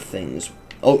weird things.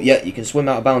 Oh, yeah, you can swim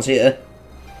out of bounds here.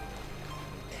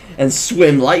 And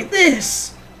swim like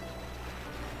this!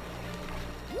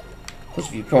 Plus,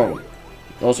 if you can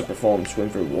also perform swim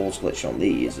through walls glitch on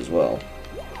these as well.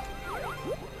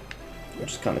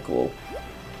 Which is kind of cool.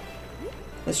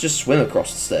 Let's just swim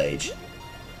across the stage.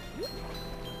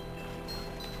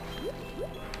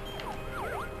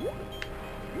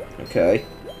 Okay.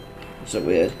 Is that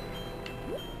weird?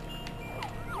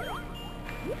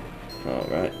 Oh,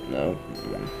 right. No.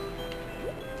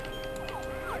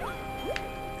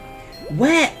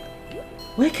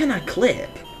 Where can I clip?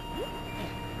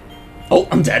 Oh,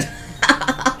 I'm dead.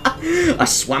 I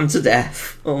swam to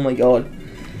death. Oh my god.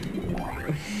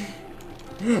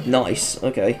 Nice.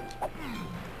 Okay.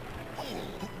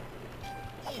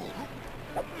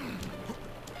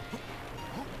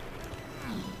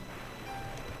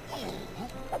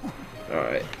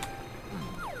 Alright.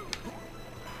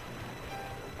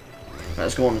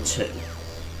 Let's go on to 2.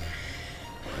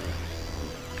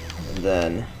 And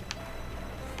then...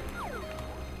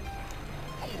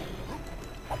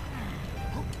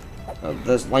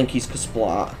 there's Lanky's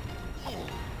Kasplat.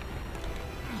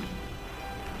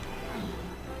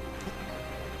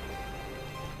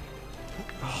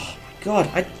 Oh my god,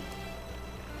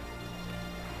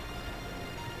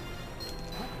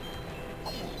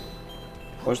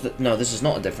 Where's the... No, this is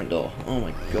not a different door. Oh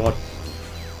my god.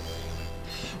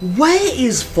 Where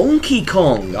is Funky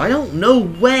Kong? I don't know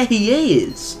where he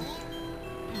is.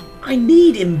 I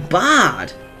need him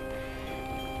bad.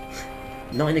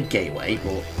 Not in a gateway,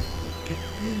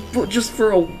 but just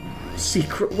for a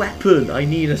secret weapon. I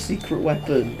need a secret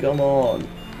weapon. Come on.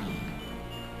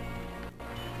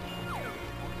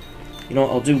 You know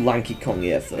what? I'll do Lanky Kong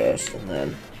here first, and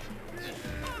then.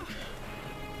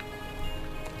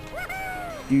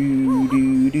 Do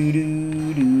do do do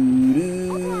do do do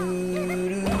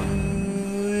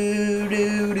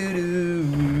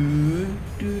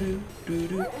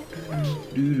do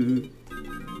do.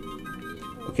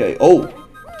 Okay. Oh.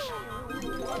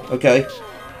 Okay.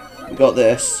 We got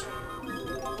this.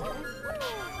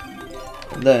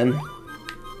 And then...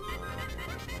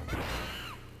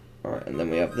 Alright, and then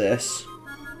we have this.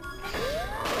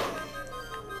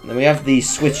 And then we have these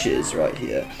switches right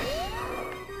here.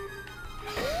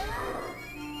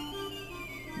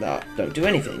 That don't do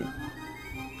anything.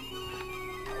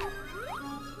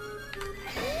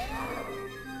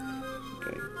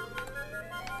 Okay.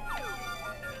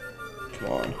 Come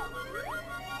on.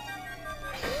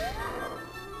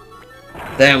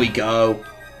 There we go.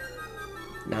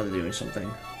 Now they're doing something.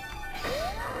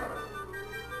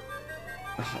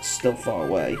 Oh, it's still far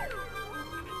away.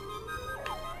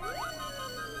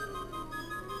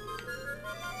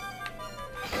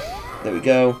 There we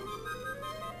go.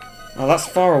 Oh, that's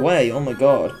far away. Oh my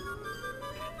god.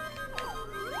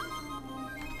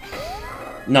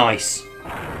 Nice.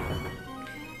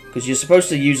 Because you're supposed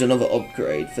to use another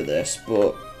upgrade for this,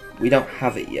 but we don't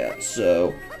have it yet,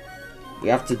 so we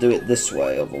have to do it this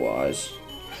way otherwise.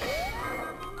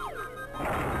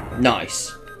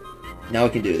 Nice. Now we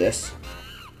can do this.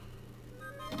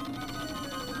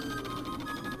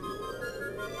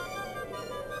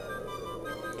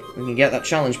 We can get that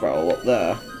challenge barrel up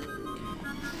there.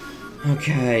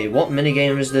 Okay, what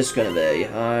minigame is this gonna be?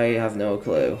 I have no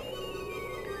clue.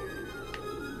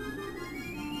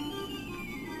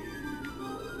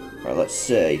 Right, let's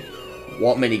see.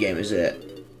 What minigame is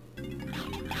it?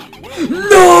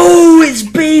 No! It's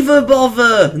Beaver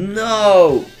Bother!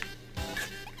 No!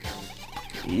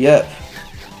 Yep.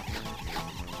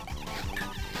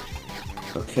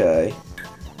 Okay.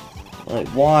 Like,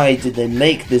 why did they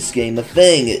make this game a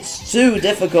thing? It's too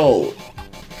difficult!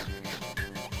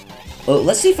 Well,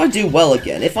 let's see if I do well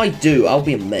again. If I do, I'll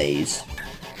be amazed.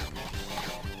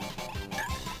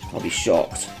 I'll be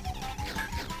shocked.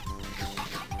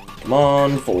 Come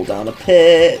on, fall down a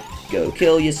pit. Go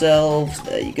kill yourselves.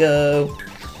 There you go.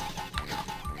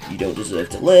 You don't deserve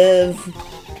to live.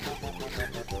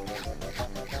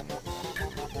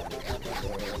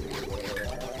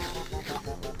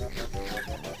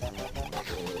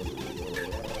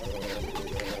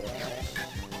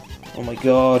 Oh my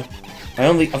god.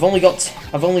 I've only got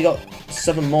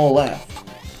 7 more left.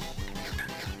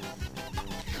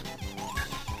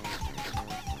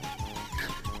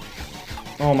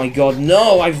 Oh my god,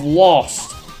 no, I've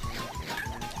lost.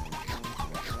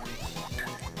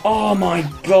 Oh my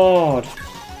god.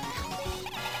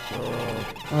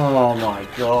 Oh my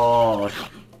god.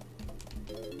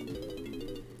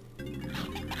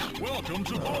 Welcome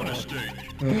to bonus stage.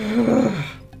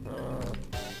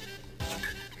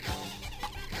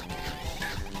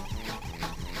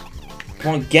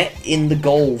 Come on, get in the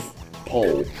goal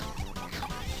pole.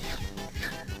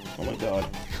 Oh my god.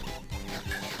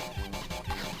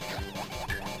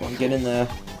 Come on, get in there.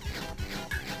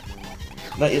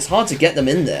 Like, it's hard to get them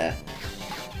in there.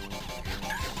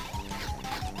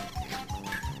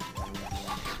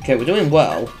 Okay, we're doing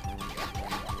well.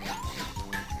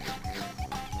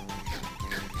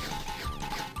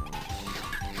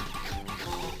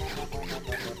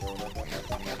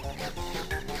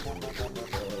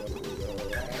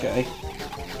 Okay.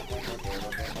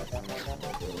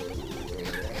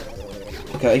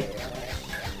 Okay.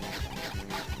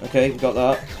 Okay, we got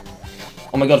that.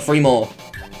 Oh my god, 3 more.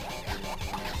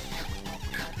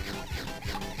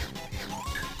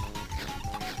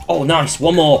 Oh, nice,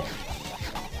 1 more.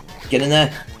 Get in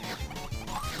there.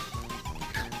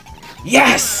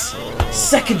 Yes!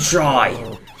 Second try.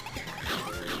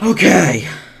 Okay.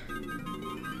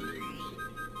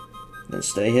 Let's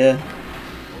stay here.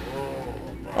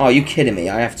 Oh, are you kidding me?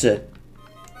 I have to...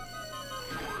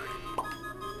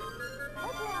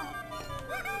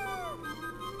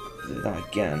 do that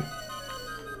again.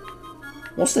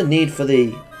 What's the need for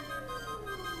the...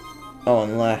 oh,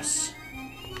 unless...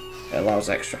 it allows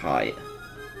extra height.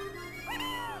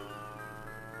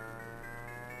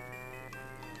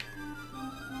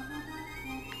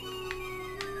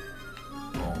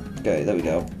 Okay, there we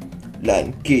go.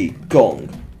 Lanky Kong.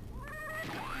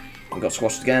 I got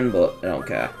squashed again, but I don't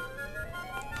care.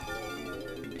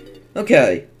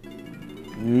 Okay.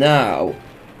 Now.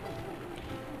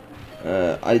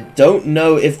 I don't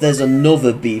know if there's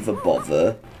another Beaver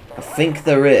Bother. I think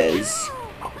there is.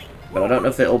 But I don't know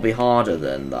if it'll be harder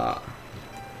than that.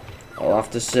 I'll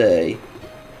have to see.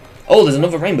 Oh, there's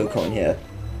another rainbow coin here.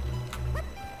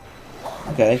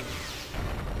 Okay.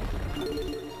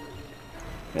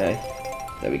 Okay.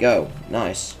 There we go.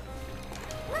 Nice.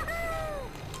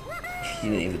 You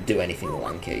didn't even do anything,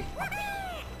 Lanky.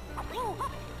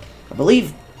 I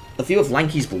believe a few of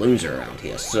Lanky's balloons are around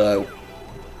here, so...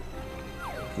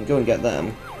 I can go and get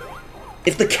them.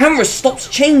 If the camera stops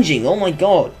changing! Oh my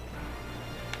god!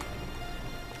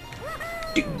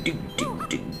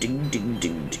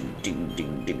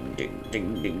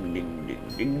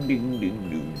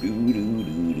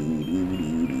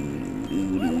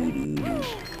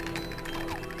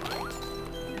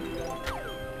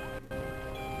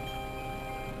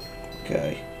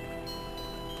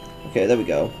 Okay, there we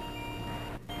go.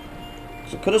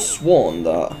 So I could have sworn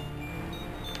that...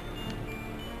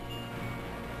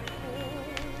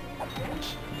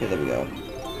 Okay, there we go.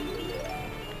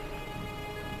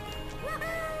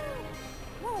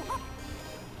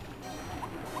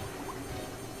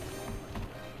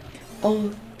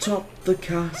 On top the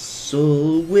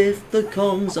castle with the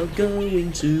Kongs are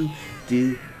going to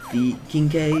defeat King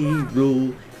K.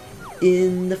 Rool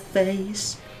in the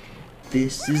face.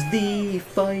 This is the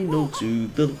final to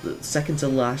the second to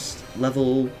last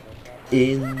level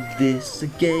in this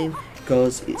game,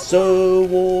 cause it's so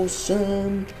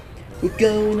awesome. We're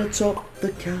gonna top the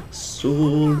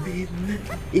castle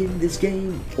in this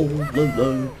game all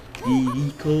alone,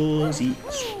 because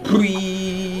it's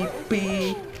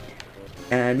creepy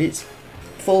and it's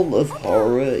full of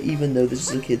horror, even though this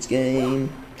is a kid's game.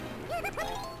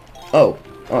 Oh,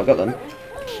 I got them.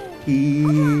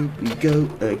 Here we go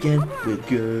again, we're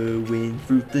going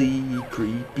through the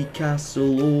creepy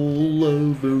castle all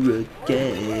over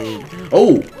again.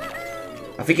 Oh!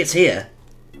 I think it's here.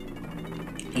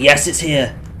 Yes, it's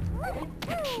here!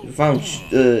 We found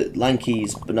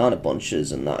Lanky's banana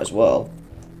bunches and that as well.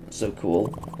 That's so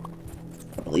cool.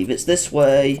 I believe it's this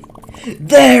way.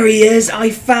 There he is! I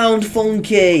found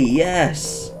Funky!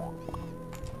 Yes!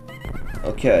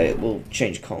 Okay, we'll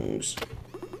change Kongs.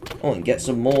 Oh, and get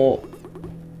some more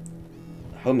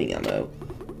homing ammo.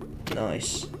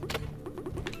 Nice.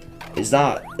 Is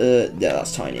that, yeah,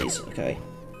 that's Tiny's, okay.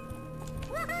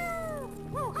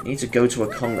 Need to go to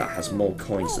a Kong that has more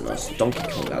coins than us. Donkey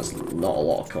Kong has not a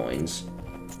lot of coins.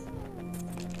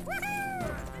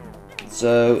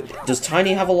 So, does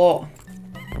Tiny have a lot?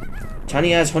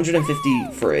 Tiny has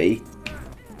 153.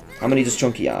 How many does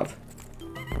Chunky have?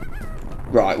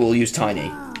 Right, we'll use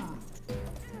Tiny.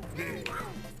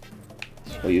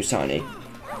 We'll use Tiny.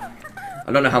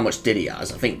 I don't know how much Diddy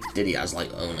has. I think Diddy has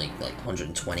like only like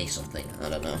 120 something. I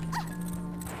don't know.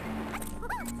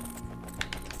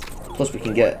 Plus we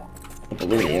can get a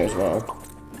balloon here as well.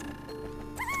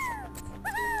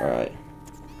 Alright.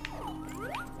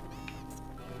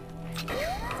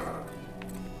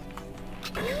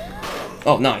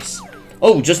 Oh, nice.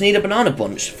 Oh, just need a banana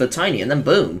bunch for Tiny and then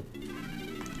boom.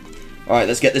 Alright,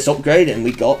 let's get this upgrade and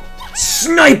we got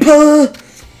Sniper!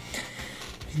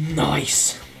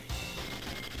 Nice.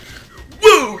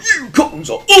 Whoa, you Kongs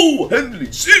are all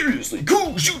handling seriously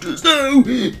cool shooters now.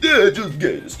 They're just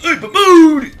getting sniper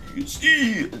mode. You can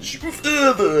see and shoot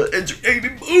further.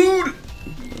 Entertaining mode.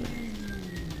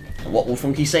 What will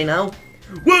Funky say now?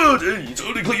 What? You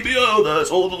totally clean me out. That's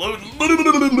all the load. I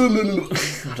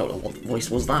don't know what voice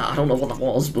was that. I don't know what that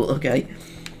was, but okay.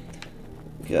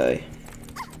 Okay.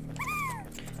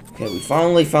 Okay, we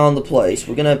finally found the place.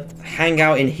 We're gonna hang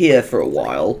out in here for a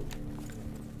while.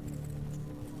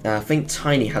 I think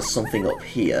Tiny has something up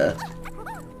here.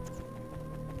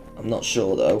 I'm not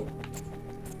sure though.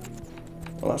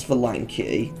 Well, that's for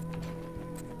Lanky.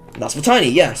 That's for Tiny,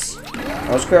 yes!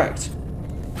 I was correct.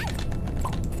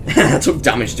 I took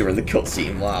damage during the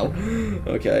cutscene, wow.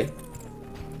 Okay.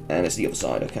 And it's the other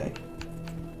side, okay.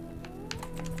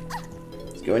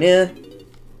 Let's go in here.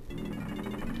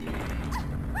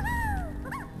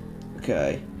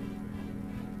 Okay.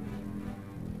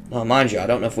 Now, mind you, I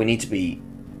don't know if we need to be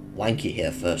Lanky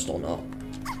here first or not.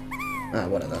 Ah,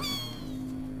 whatever.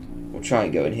 We'll try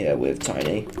and go in here with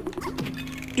Tiny.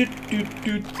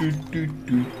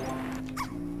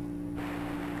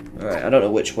 Alright, I don't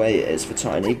know which way it is for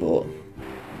Tiny, but...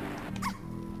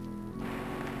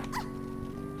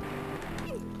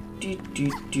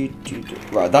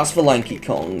 Right, that's for Lanky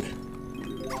Kong.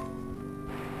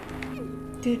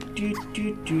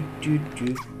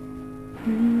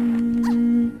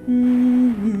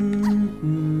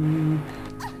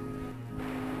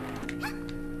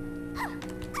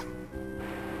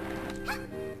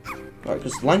 Right,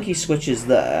 because Lanky switches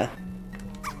there.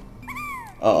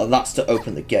 Oh, that's to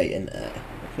open the gate in there.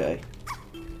 Okay.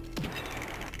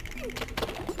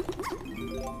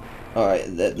 Alright,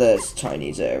 there's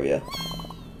Tiny's area.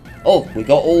 Oh, we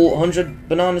got all 100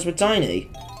 bananas with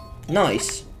Tiny.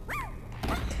 Nice.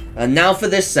 And now for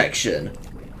this section.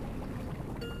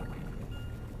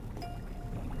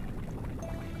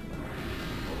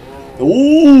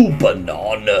 Ooh,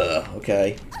 banana.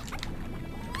 Okay.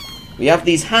 We have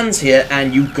these hands here,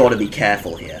 and you've got to be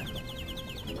careful here.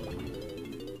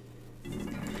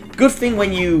 Good thing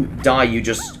when you die, you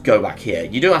just go back here.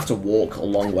 You do have to walk a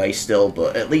long way still,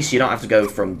 but at least you don't have to go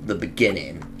from the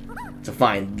beginning to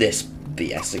find this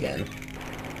BS again.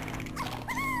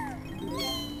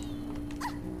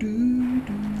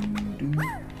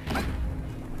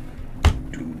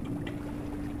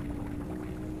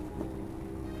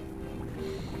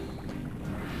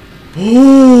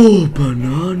 Oh,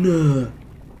 banana!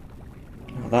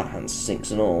 Oh, that hand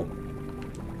sinks and all.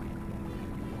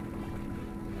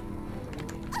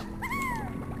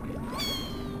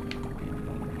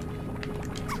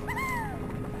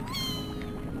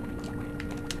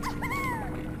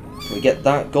 Can we get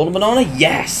that golden banana?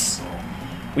 Yes!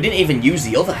 We didn't even use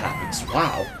the other hands.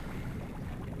 Wow.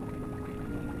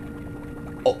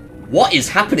 Oh, what is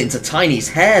happening to Tiny's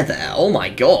hair there? Oh my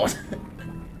god.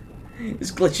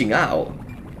 It's glitching out.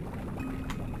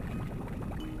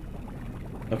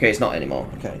 Okay, it's not anymore.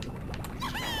 Okay.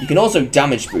 You can also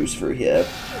damage boost through here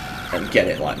and get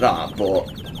it like that, but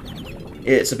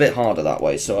it's a bit harder that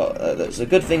way, so it's a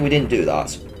good thing we didn't do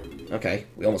that. Okay,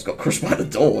 we almost got crushed by the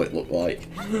door, it looked like.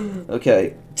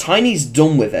 Okay, Tiny's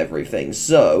done with everything,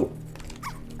 so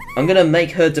I'm gonna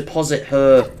make her deposit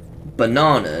her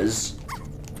bananas.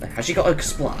 Has she got her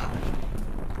splat?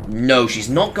 No, she's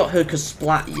not got her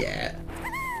splat yet.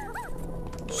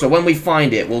 So when we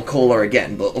find it, we'll call her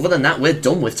again, but other than that, we're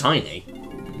done with Tiny.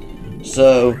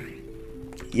 So,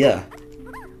 yeah.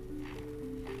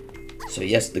 So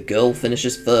yes, the girl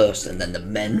finishes first, and then the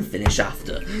men finish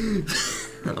after.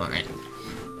 Alright.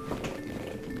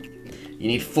 You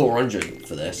need 400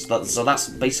 for this. So that's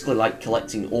basically like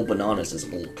collecting all bananas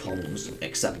as all comes,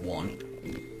 except one.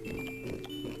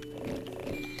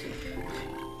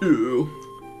 Ew.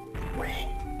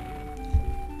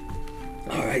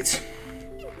 Alright.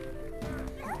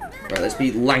 Right, let's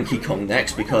beat Lanky Kong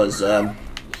next, because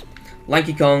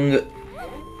Lanky Kong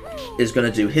is going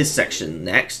to do his section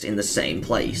next in the same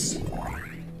place.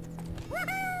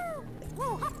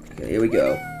 Okay, here we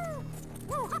go.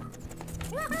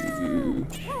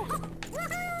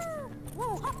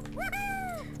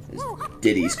 There's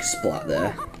Diddy's splat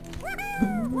there.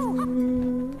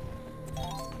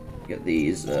 Get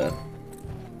these,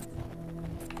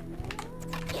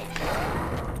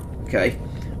 okay.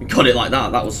 We got it like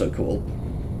that, that was so cool.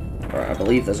 Alright, I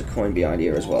believe there's a coin behind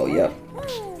here as well, yep.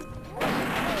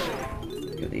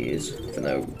 Get these, for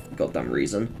no goddamn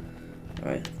reason.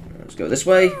 Alright, let's go this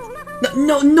way.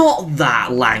 No, not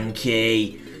that,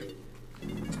 Lanky!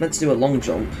 It's meant to do a long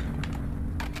jump.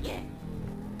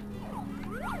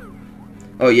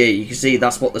 Oh yeah, you can see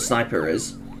that's what the sniper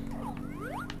is.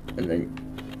 And then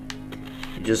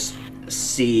you just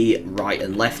see right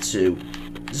and left to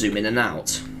zoom in and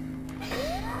out.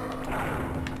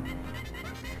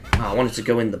 I wanted to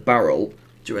go in the barrel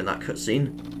during that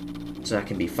cutscene, so I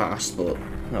can be fast, but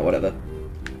no, whatever.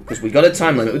 Because we got a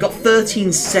time limit. We got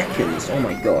 13 seconds. Oh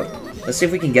my god. Let's see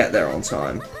if we can get there on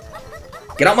time.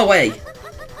 Get out my way!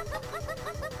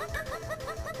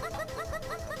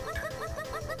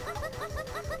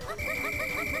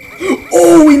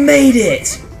 Oh, we made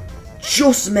it!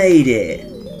 Just made it!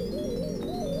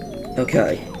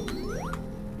 Okay.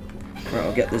 Right,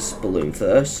 I'll get this balloon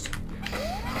first.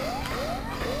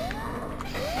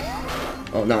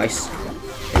 Oh, nice.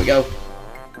 Here we go.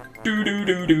 Do do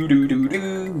do do do do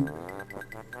do.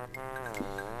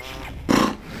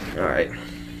 Alright.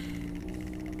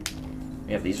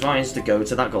 We have these vines to go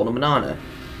to that golden banana.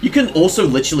 You can also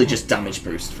literally just damage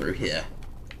boost through here.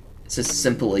 It's just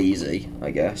simple, easy,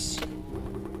 I guess.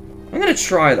 I'm gonna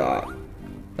try that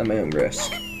at my own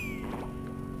risk.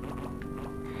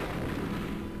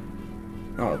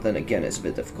 Oh, then again, it's a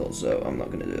bit difficult, so I'm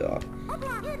not gonna do that.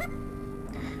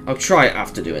 I'll try it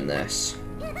after doing this,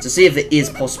 to see if it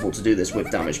is possible to do this with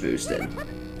damage boosting.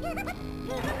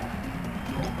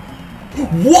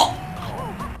 What?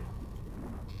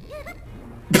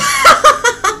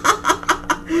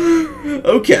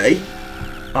 Okay.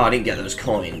 Oh, I didn't get those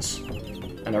coins,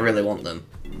 and I really want them.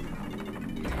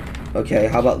 Okay,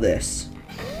 how about this?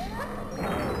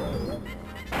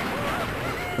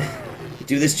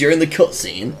 Do this during the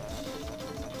cutscene,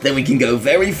 then we can go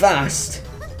very fast.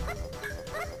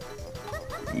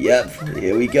 Yep,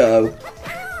 here we go.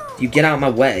 You get out of my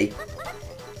way.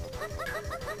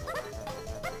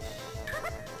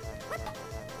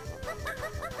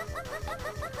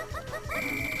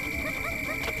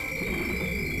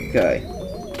 Okay.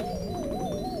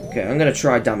 Okay, I'm gonna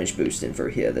try damage boosting for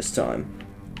here this time.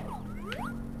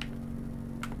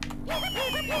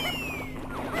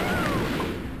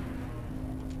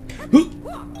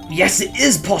 Yes, it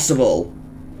is possible!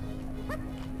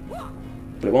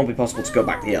 But it won't be possible to go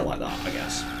back here like that, I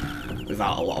guess.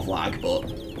 Without a lot of lag, but...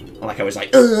 I like how he's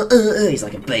like, he's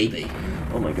like a baby.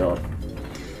 Oh my god.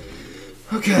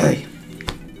 Okay.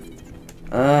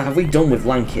 Have we done with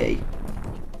Lanky?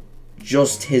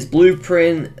 Just his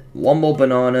blueprint, one more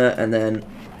banana, and then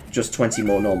just 20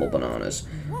 more normal bananas.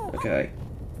 Okay.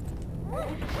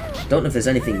 Don't know if there's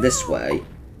anything this way.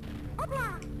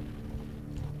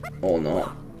 Or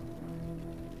not.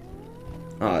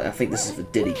 I think this is for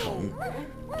Diddy Kong.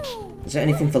 Is there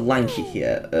anything for Lanky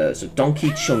here? So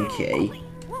Donkey Chunky.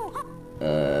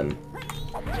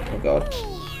 Oh god.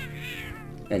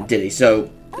 And Diddy. So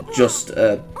just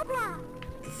the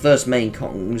first main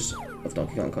Kongs of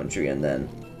Donkey Kong Country, and then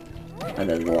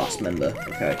the last member.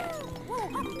 Okay.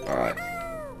 All right.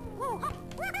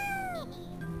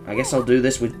 I guess I'll do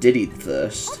this with Diddy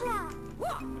first.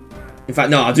 In fact,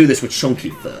 no, I'll do this with Chunky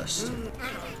first.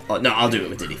 Oh no, I'll do it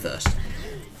with Diddy first.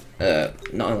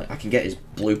 Not only I can get his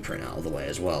blueprint out of the way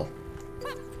as well.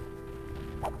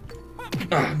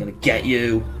 I'm gonna get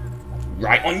you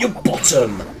right on your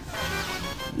bottom.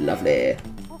 Lovely.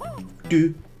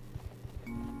 Do.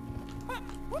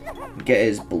 Get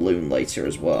his balloon later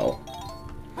as well.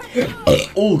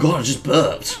 Oh god, I just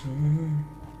burped.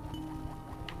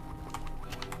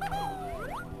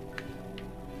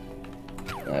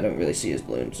 I don't really see his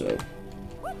balloon, so...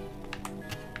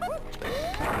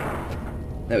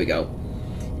 There we go.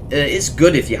 It's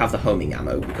good if you have the homing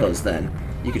ammo, because then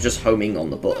you can just homing on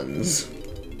the buttons.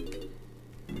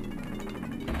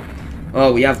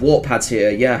 Oh, we have warp pads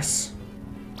here, yes.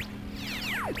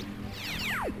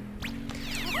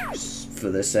 For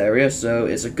this area, so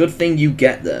it's a good thing you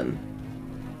get them.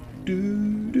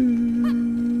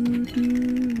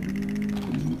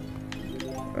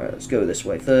 Alright, let's go this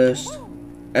way first.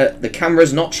 The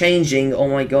camera's not changing, oh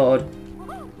my god.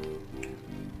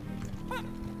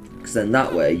 Because then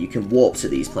that way you can warp to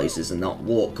these places and not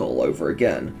walk all over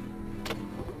again.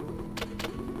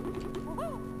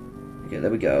 Okay,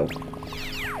 there we go.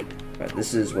 Right,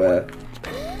 this is where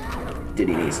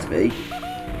Diddy needs to be.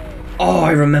 Oh,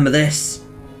 I remember this!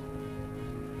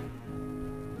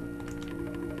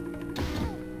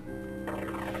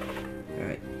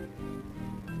 Alright.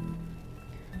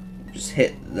 Just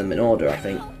hit them in order, I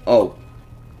think. Oh.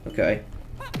 Okay.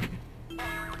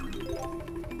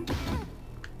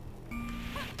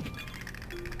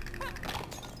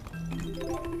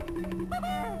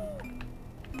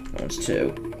 That one's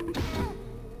 2.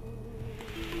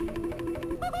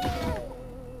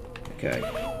 Okay.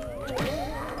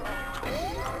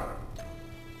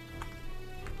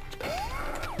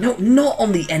 No, not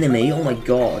on the enemy! Oh my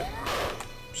god.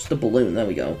 Just the balloon, there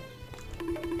we go.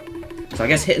 So I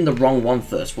guess hitting the wrong one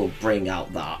first will bring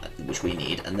out that, which we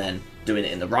need, and then doing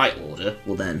it in the right order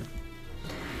will then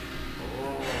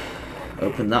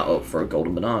open that up for a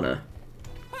golden banana.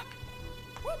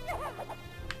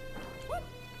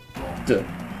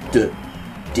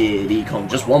 Diddy Kong.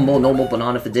 Just one more normal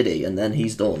banana for Diddy, and then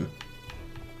he's done.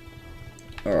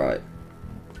 Alright.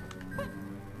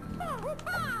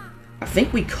 I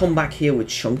think we come back here with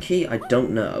Chunky. I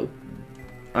don't know.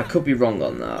 I could be wrong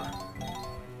on that.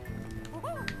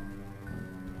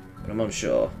 But I'm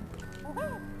unsure.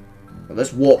 Well,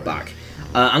 let's warp back.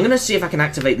 I'm gonna see if I can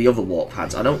activate the other warp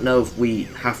pads. I don't know if we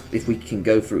can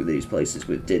go through these places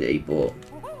with Diddy, but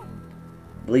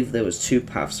I believe there was 2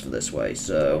 paths for this way,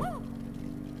 so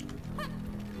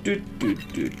so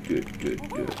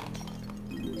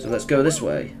let's go this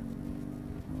way.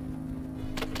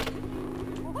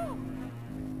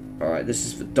 Alright, this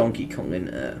is for Donkey Kong, isn't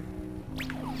it?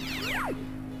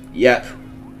 Yep.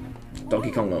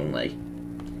 Donkey Kong only.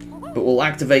 But we'll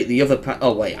activate the other path.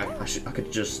 Oh wait, I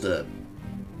could just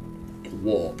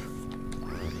warp.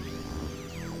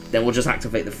 Then we'll just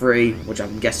activate the 3, which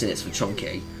I'm guessing it's for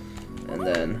Chunky. And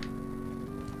then...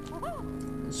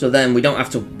 So then we don't have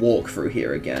to walk through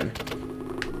here again.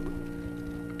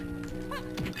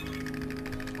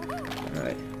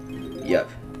 Alright. Yep.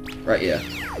 Right here.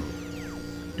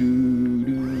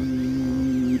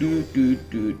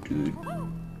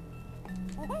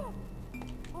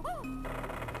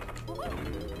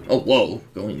 Oh, whoa.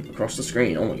 Going across the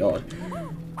screen. Oh my god.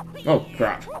 Oh,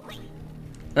 crap.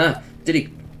 Ah, Diddy,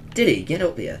 get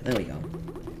up here. There we go.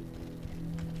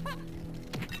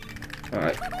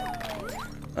 Alright.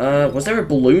 Was there a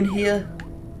balloon here?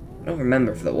 I don't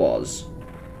remember if there was.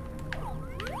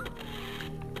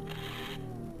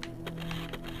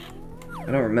 I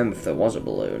don't remember if there was a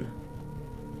balloon.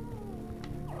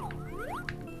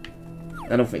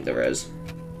 I don't think there is.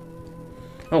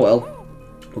 Oh well.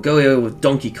 We'll go here with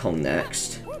Donkey Kong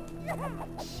next.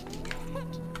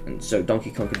 And so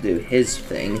Donkey Kong can do his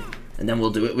thing, and then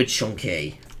we'll do it with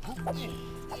Chunky.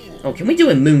 Oh, can we do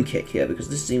a moon kick here? Because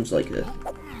this seems like a...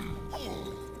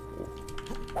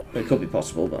 It could be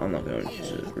possible, but I'm not going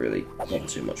to really bother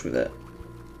too much with it.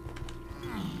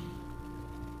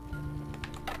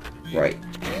 Right.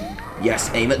 Yes,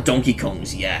 aim at Donkey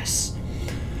Kong's, yes.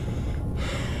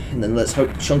 And then let's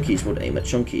hope Chunky's would aim at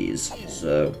Chunky's.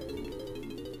 So...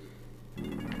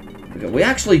 Okay, we're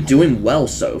actually doing well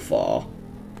so far.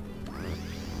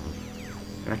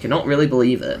 I cannot really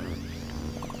believe it.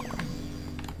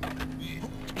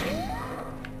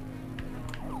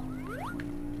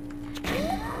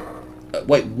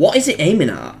 Wait, what is it aiming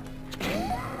at?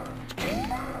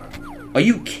 Are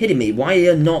you kidding me? Why are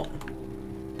you not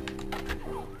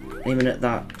aiming at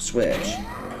that switch?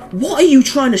 What are you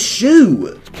trying to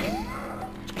shoot?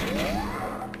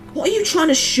 What are you trying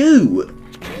to shoot?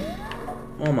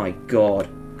 Oh my god.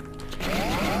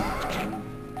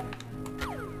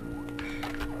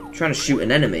 Trying to shoot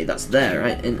an enemy that's there,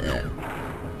 right? Isn't it?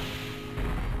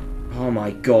 Oh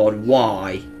my god,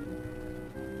 why?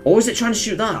 Or is it trying to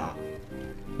shoot that?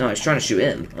 No, it's trying to shoot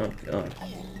him. Oh god.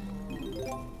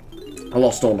 I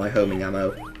lost all my homing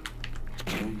ammo.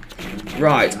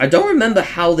 Right, I don't remember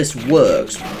how this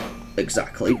works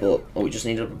exactly, but... Oh, we just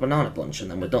need a banana bunch and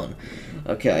then we're done.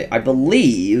 Okay, I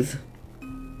believe...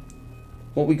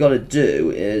 What we gotta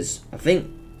do is... I think...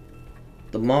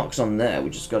 The marks on there, we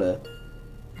just gotta...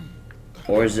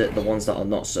 Or is it the ones that are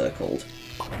not circled?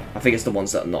 I think it's the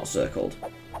ones that are not circled.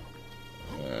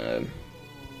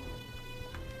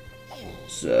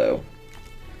 So...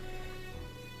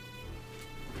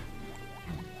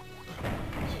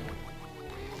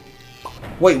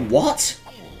 Wait, what?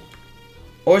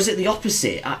 Or is it the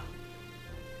opposite?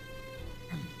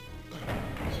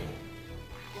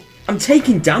 I'm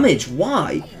taking damage.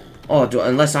 Why? Oh,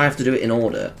 unless I have to do it in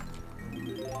order.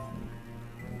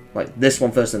 Like, this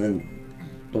one first and then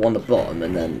the one at the bottom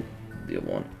and then the other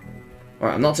one.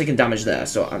 Alright, I'm not taking damage there,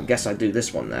 so I guess I do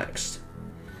this one next.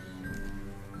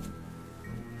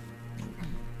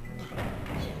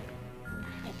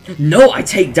 No, I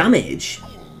take damage!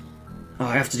 Oh,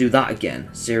 I have to do that again.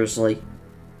 Seriously?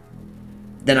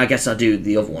 Then I guess I do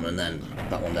the other one and then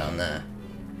that one down there.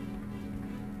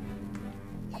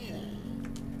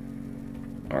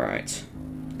 Alright.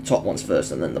 The top one's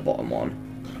first and then the bottom one.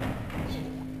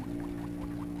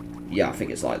 Yeah, I think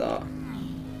it's like that.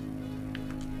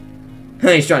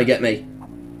 He's trying to get me.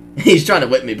 He's trying to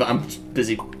whip me, but I'm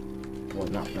busy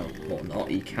pulling that. No, or not.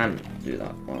 He can do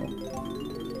that. Wow.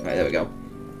 Right, there we go.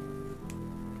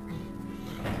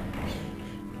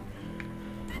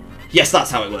 Yes,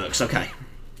 that's how it works. Okay.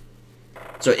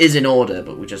 So it is in order,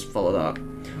 but we just follow that.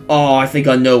 Oh, I think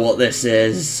I know what this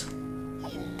is.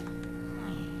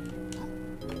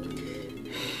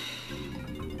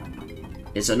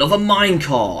 It's another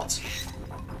minecart.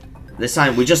 This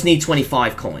time, we just need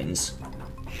 25 coins.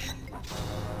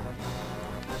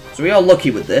 So we are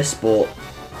lucky with this, but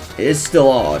it is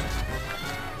still hard.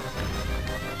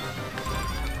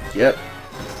 Yep.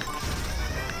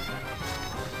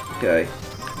 Okay.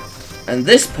 And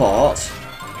this part...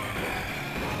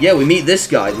 Yeah, we meet this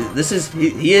guy. This is...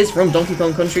 He is from Donkey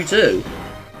Kong Country 2.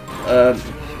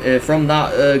 From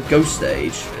that ghost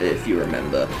stage, if you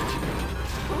remember.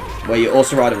 Where you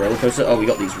also ride a roller coaster. Oh, we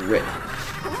got these rip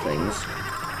things.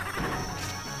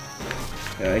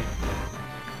 Okay.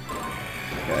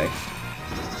 Okay.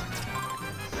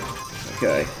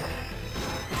 Okay.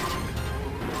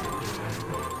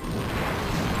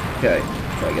 Okay.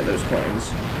 Try to get those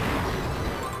coins.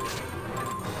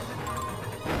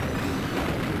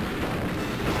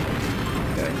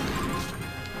 Okay.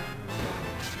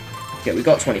 Okay, we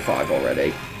got 25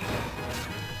 already.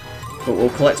 But we'll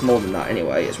collect more than that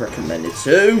anyway, it's recommended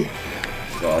to.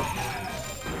 God.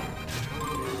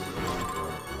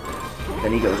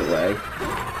 Then he goes away.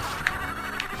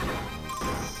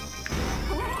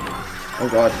 Oh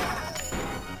god.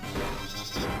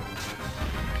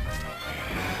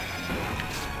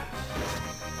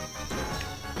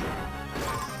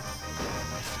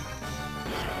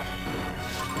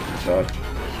 God.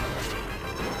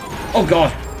 Oh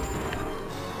god!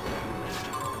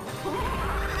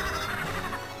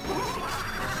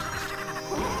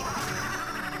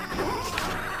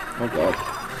 Oh god.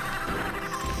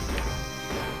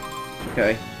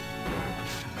 Okay.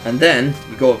 And then,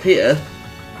 you go up here,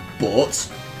 but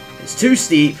it's too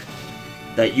steep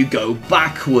that you go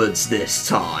backwards this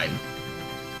time.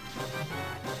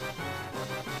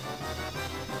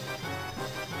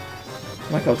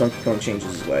 I like how Donkey Kong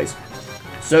changes his ways.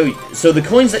 So the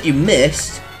coins that you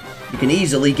missed, you can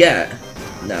easily get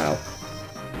now.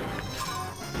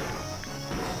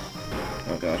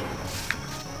 Oh god.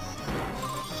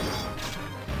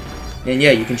 And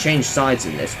yeah, you can change sides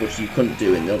in this, which you couldn't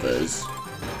do in the others.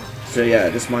 So yeah,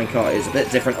 this minecart is a bit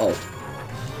different. Oh,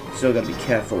 still gotta be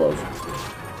careful of.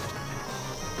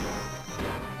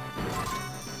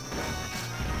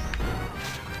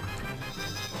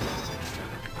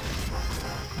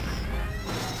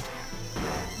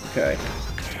 Okay.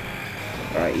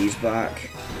 Alright, he's back.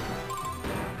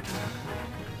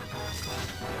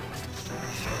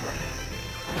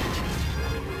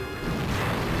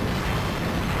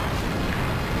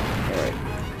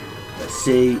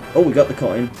 see. Oh, we got the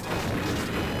coin.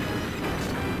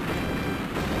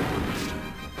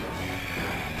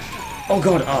 Oh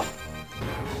god, ah.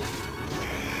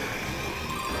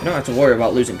 I don't have to worry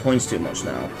about losing coins too much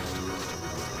now.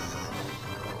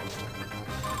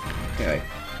 Okay.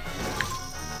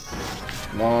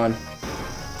 Come on. I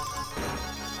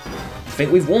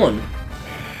think we've won.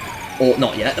 Or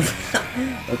not yet.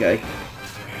 Okay.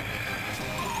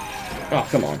 Oh,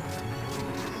 come on.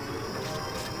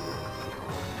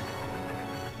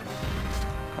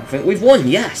 I think we've won,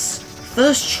 yes!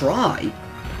 First try!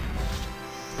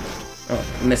 Oh,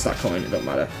 I missed that coin, it don't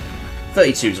matter.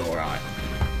 32's alright.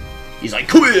 He's like,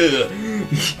 come here!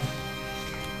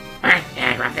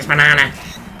 Yeah, grab this banana!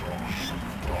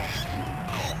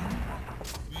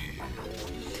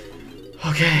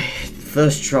 Okay,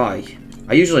 first try.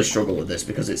 I usually struggle with this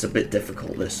because it's a bit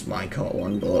difficult, this minecart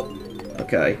one, but...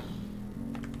 Okay.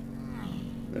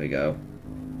 There we go.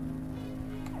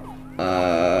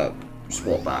 Just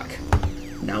walk back.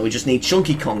 Now we just need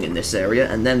Chunky Kong in this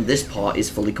area, and then this part is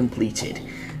fully completed.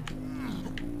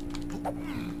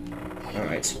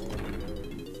 Alright.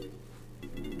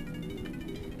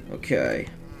 Okay.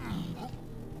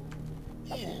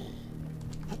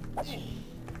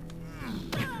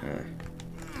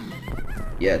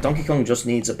 Yeah, Donkey Kong just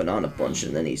needs a banana bunch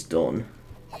and then he's done.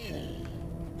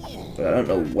 But I don't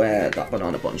know where that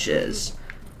banana bunch is.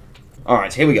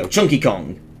 Alright, here we go. Chunky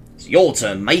Kong. It's your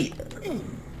turn, mate.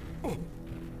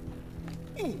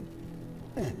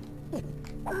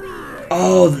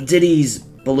 Oh, the Diddy's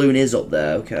balloon is up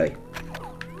there. Okay.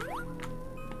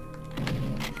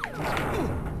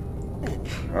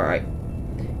 Alright.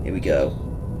 Here we go.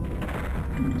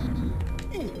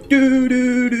 Do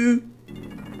do do.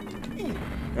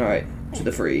 Alright, to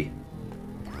the free.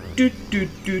 Do do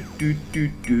do do do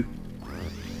do.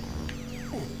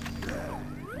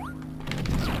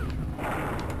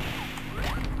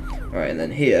 Alright, and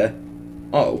then here.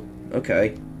 Oh,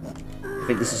 okay. I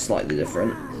think this is slightly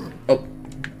different. Oh,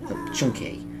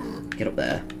 Chunky. Get up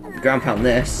there. Ground pound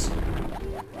this.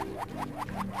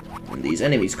 And these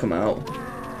enemies come out.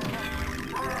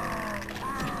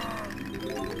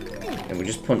 And we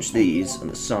just punch these on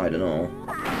the side and all.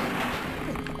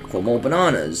 For more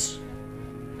bananas.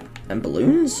 And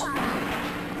balloons?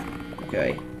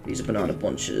 Okay. These are banana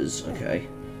bunches. Okay.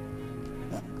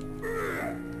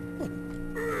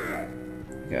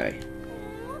 Okay.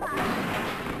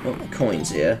 Oh,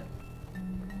 coins here.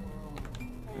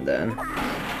 And then...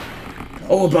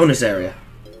 Oh, a bonus area!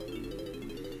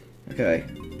 Okay.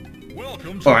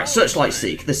 Alright, Searchlight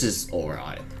Seek. This is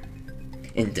alright.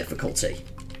 In difficulty.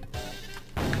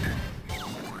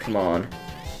 Come on.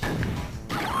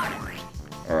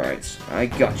 Alright, I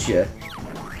gotcha.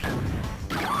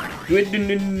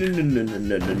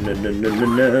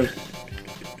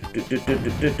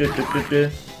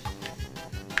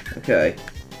 Okay.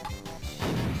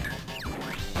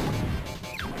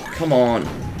 Come on.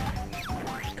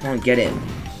 Come on, get in.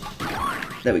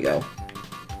 There we go.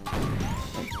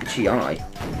 Itchy eye.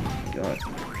 God.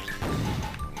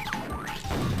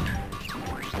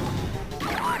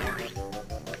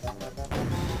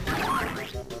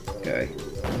 Okay.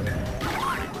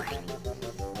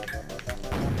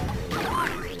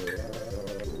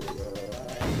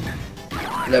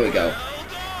 There we go.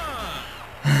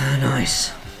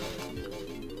 Nice.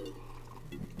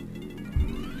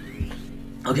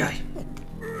 Okay.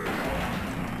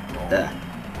 There.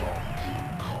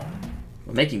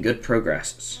 We're making good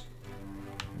progress.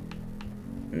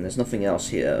 And there's nothing else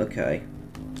here, okay.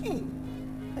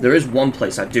 There is one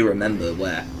place I do remember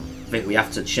where I think we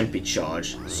have to chimpy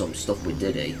charge some stuff with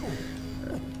Diddy.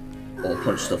 Or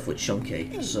punch stuff with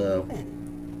Chunky, so...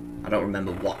 I don't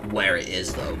remember where it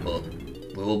is though, but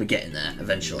we will be getting there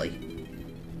eventually.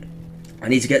 I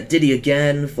need to get Diddy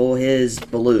again for his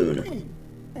balloon.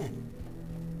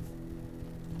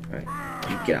 Alright,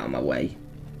 you get out of my way.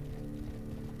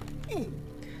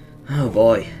 Oh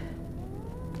boy.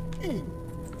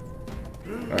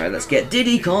 Alright, let's get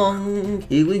Diddy Kong.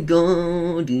 Here we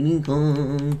go, Diddy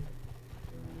Kong.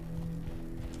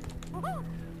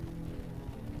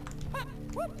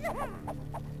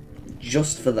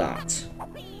 Just for that.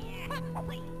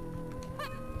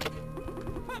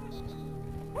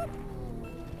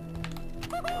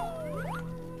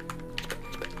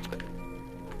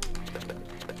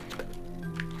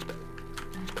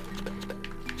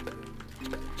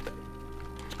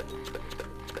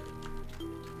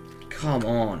 Come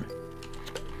on.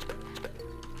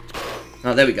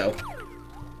 Oh, there we go.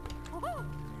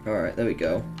 Alright, there we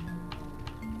go.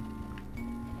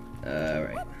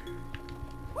 Alright.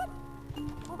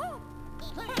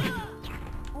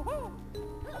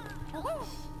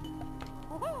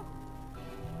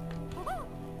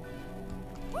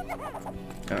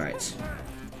 Alright.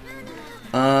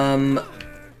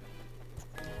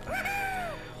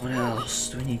 What else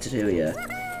do we need to do here?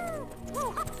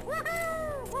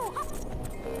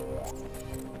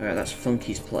 Alright, that's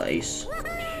Funky's place.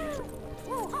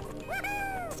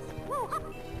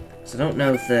 So I don't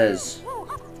know if there's...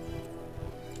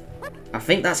 I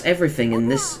think that's everything in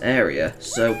this area,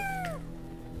 so...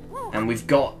 And we've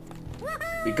got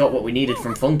what we needed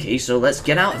from Funky, so let's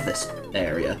get out of this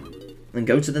area. And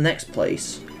go to the next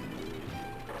place.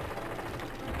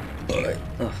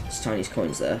 Oh, there's Tiny's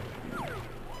coins there.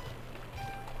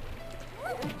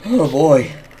 Oh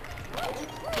boy.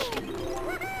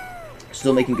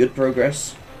 Still making good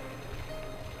progress.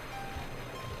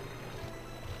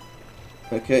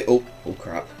 Okay, oh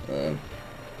crap.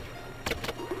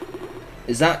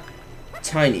 Is that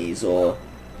Tiny's or...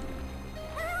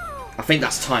 I think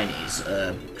that's Tiny's,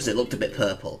 because it looked a bit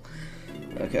purple.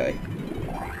 Okay.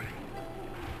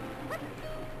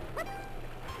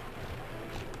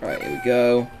 Right, here we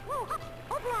go.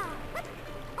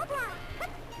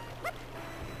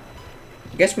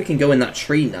 I guess we can go in that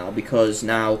tree now, because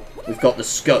now we've got the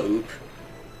scope.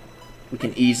 We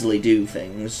can easily do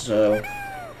things, so...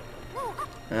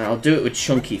 I'll do it with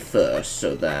Chunky first,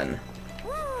 so then...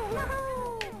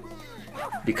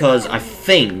 Because I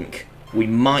think we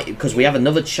might... Because we have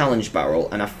another challenge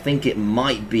barrel, and I think it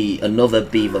might be another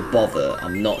Beaver Bother.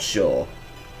 I'm not sure.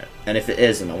 And if it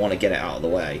isn't, I want to get it out of the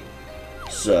way.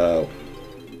 So...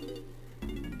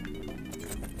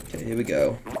 Okay, here we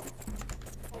go.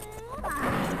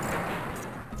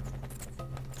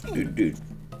 Dude.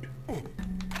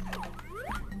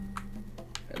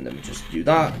 And then we just do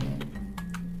that.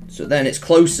 So then it's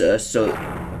closer, so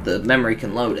the memory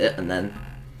can load it, and then...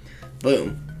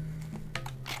 Boom.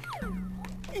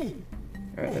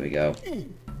 Alright, there we go.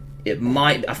 It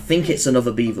might... I think it's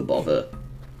another Beaver Bother.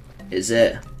 Is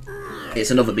it?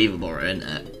 It's another Beaver Bother, isn't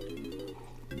it?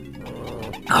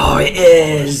 Oh, it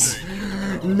is!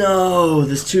 No!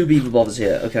 There's 2 Beaver Bothers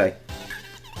here. Okay.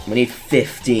 We need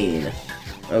 15.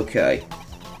 Okay.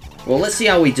 Well, let's see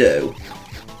how we do.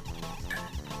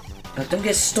 Don't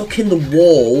get stuck in the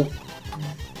wall.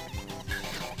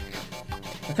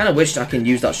 I kind of wish I can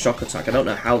use that shock attack. I don't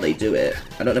know how they do it.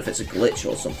 I don't know if it's a glitch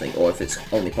or something, or if it's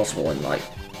only possible in, like,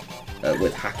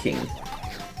 with hacking.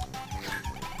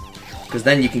 Because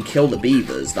then you can kill the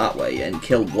beavers that way and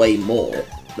kill way more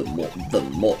than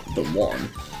one.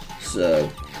 So,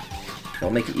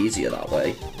 it'll make it easier that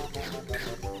way.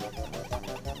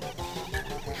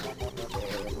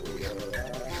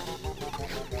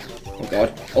 Oh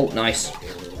god. Oh, nice.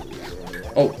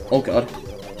 Oh god.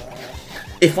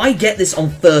 If I get this on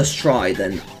first try,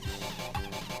 then...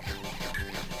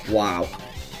 Wow.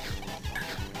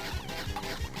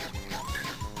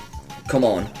 Come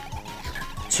on.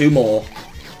 2 more.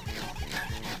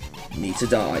 Need to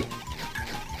die.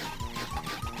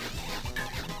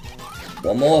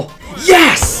 1 more.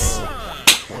 Yes!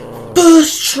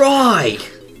 First try!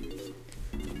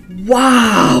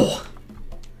 Wow!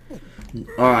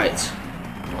 Alright.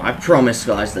 I promise,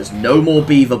 guys, there's no more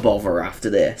Beaver Bother after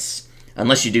this.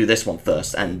 Unless you do this one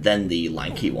first, and then the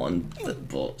lanky one,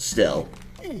 but still.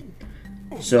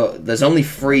 So, there's only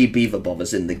 3 Beaver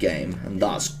Bothers in the game, and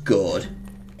that's good.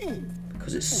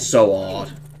 Because it's so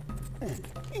hard.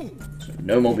 So,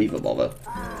 no more Beaver Bother.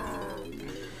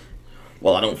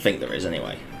 Well, I don't think there is,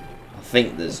 anyway. I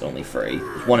think there's only 3.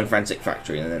 There's 1 in Frantic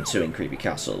Factory, and then 2 in Creepy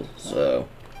Castle, so...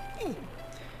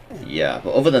 Yeah,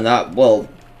 but other than that, well,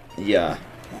 yeah.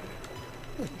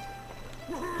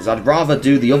 Because I'd rather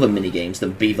do the other minigames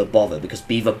than Beaver Bother, because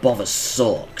Beaver Bother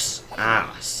sucks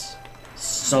ass.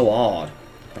 So hard.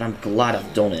 But I'm glad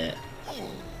I've done it.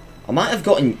 I might have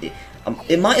gotten...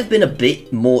 It might have been a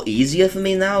bit more easier for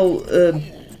me now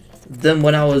than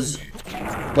when I was...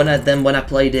 when I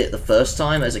played it the first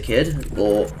time as a kid,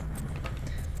 but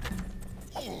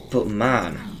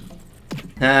man.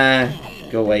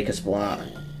 Go away, Kasplat.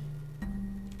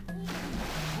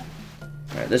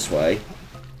 Alright, this way.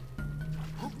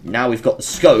 Now we've got the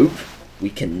scope. We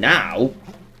can now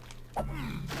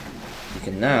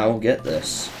get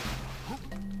this.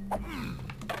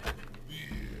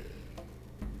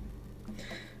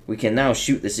 We can now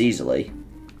shoot this easily.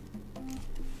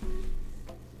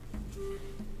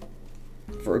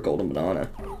 For a golden banana.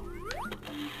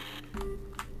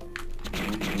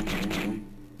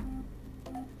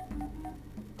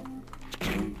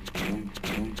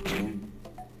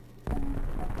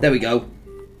 There we go.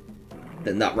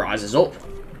 Then that rises up.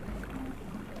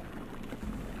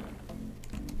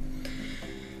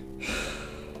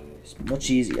 It's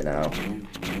much easier now.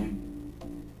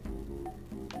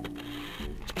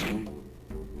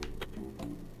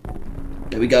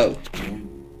 There we go.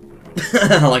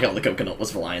 I like how the coconut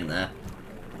was flying there.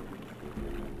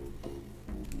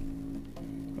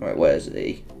 Alright, where's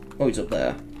he? Oh, he's up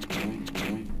there.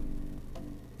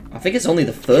 I think it's only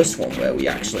the first one where we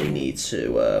actually need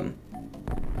to,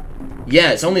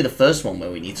 yeah, it's only the first one where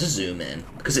we need to zoom in,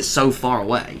 because it's so far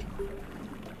away.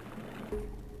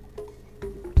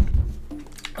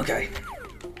 Okay.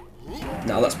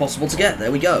 Now that's possible to get.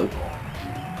 There we go.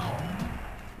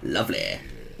 Lovely.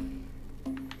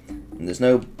 And there's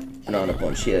no banana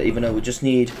bunch here, even though we just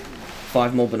need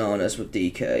 5 more bananas with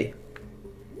DK.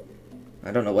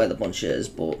 I don't know where the bunch is,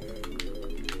 but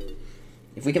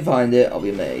if we can find it, I'll be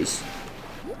amazed.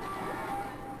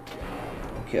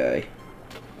 Okay.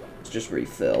 Let's just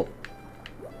refill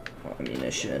our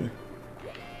ammunition.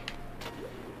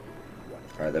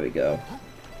 Alright, there we go.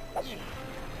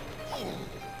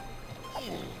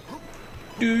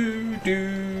 Do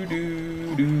do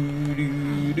do do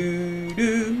do do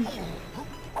do.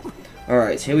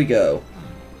 Alright, here we go.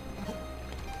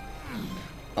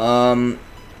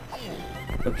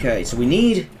 Okay, so we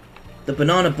need the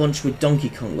banana bunch with Donkey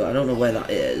Kong, but I don't know where that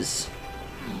is.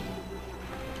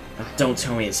 Don't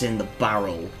tell me it's in the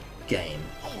barrel game,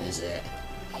 is it?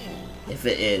 If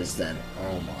it is, then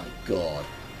oh my god.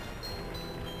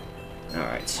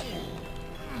 Alright.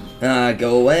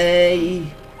 Go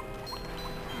away!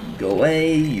 Go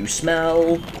away, you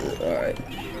smell! Alright.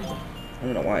 I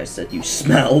don't know why I said you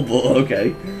smell, but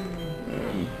okay.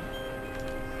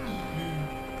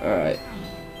 Alright.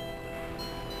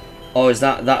 Oh, is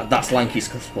that's Lanky's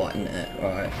spot, isn't it?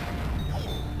 Alright.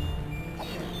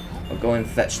 I'll go and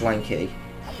fetch Lanky.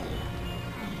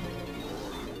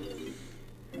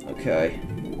 Okay.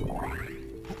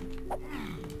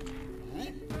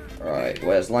 Alright,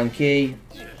 where's Lanky?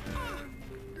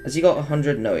 Has he got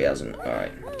 100? No, he hasn't.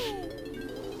 Alright.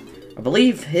 I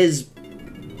believe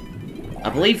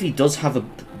he does have a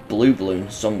blue balloon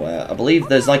somewhere. I believe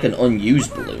there's like an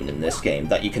unused balloon in this game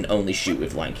that you can only shoot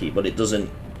with Lanky, but it doesn't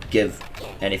give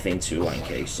anything to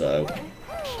Lanky, so...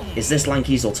 Is this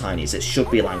Lanky's or Tiny's? It should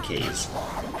be Lanky's.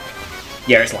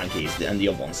 Yeah, it's Lanky's, and the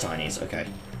other one's Tiny's. Okay.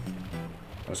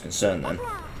 I was concerned then.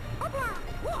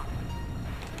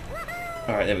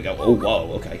 Alright, there we go. Oh,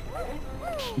 whoa, okay.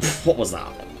 What was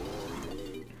that?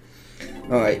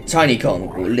 Alright, Tiny Kong,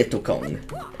 or Little Kong.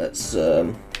 Let's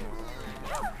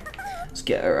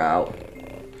get her out.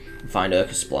 Find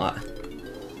Urka Splat.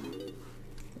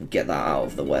 And get that out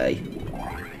of the way.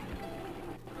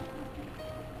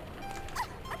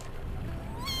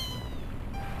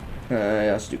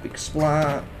 Let's do Big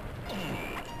Splat.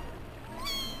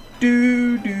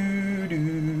 Do do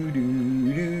do do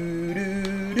do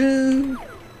do do.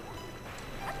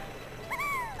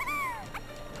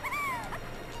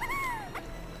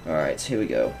 Alright, here we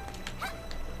go.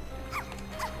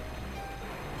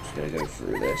 Just gotta go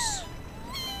through this.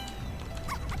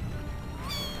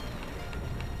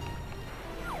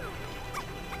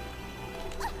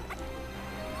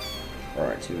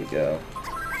 Alright, here we go.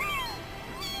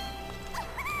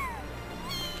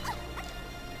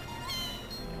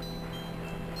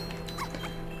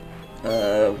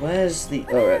 Where's the...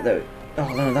 Oh, right, there.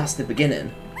 Oh, no, that's the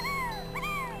beginning.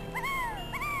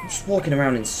 I'm just walking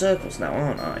around in circles now,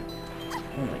 aren't I?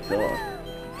 Oh my god.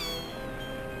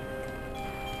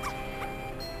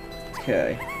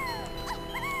 Okay.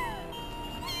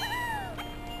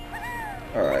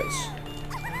 Alright.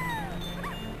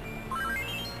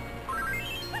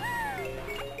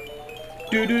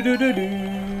 Do do do do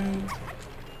do.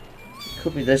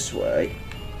 Could be this way.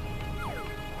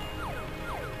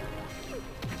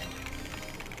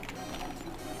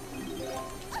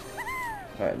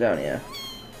 Alright, down here.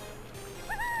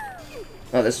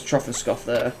 Oh, there's a trough and scoff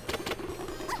there.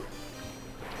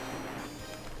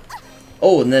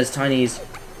 Oh, and there's Tiny's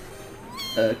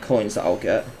coins that I'll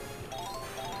get.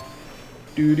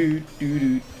 Do do do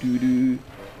do do do.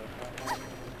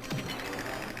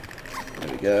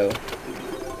 There we go.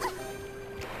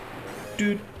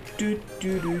 Do do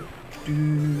do do do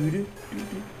do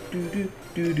do do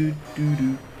do do do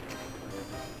do.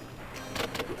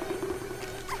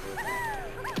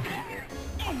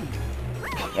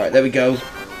 Right, there we go.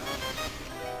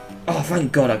 Oh,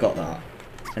 thank God I got that.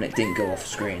 And it didn't go off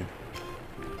screen.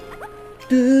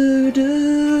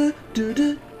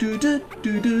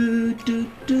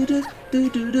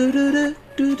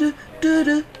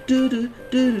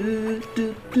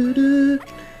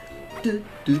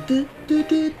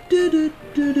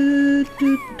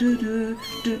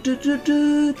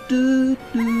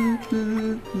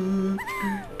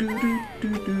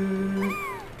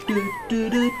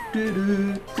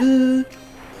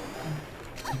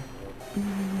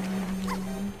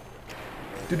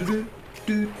 In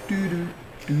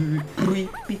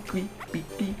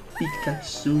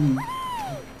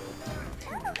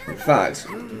fact,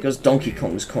 because Donkey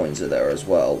Kong's coins are there as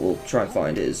well, we'll try and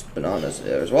find his bananas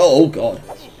there as well. Oh god.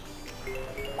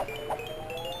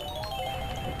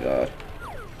 Oh god.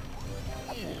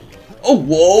 Oh,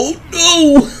 whoa!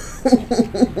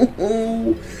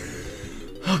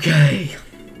 No! Okay.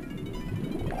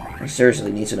 I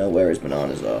seriously need to know where his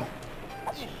bananas are.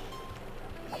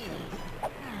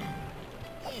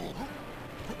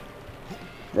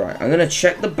 Right, I'm gonna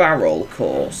check the barrel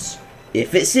course.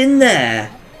 If it's in there,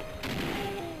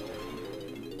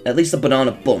 at least the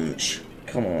banana bunch.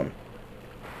 Come on.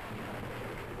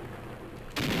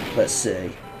 Let's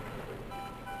see.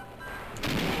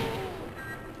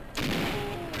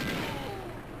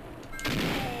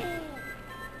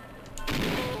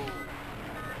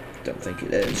 Don't think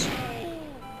it is.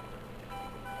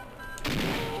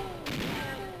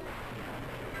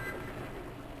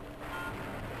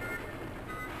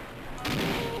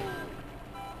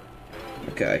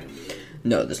 Okay.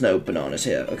 No, there's no bananas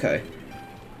here. Okay.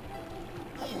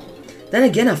 Then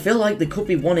again, I feel like there could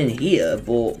be one in here,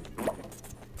 but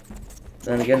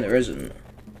then again, there isn't.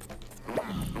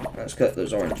 Let's cut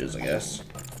those oranges, I guess.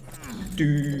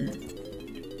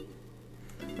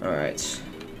 Alright.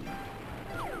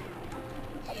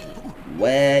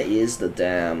 Where is the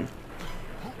damn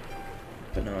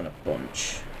banana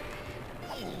bunch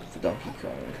for Donkey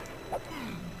Kong?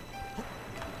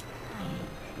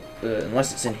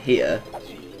 Unless it's in here,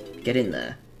 get in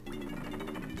there.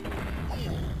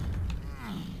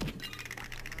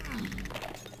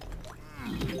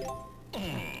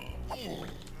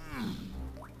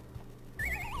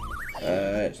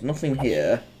 There's nothing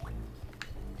here.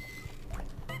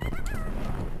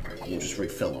 We'll just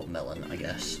refill our melon, I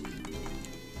guess.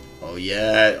 Oh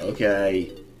yeah,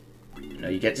 okay. No,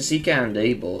 you get to see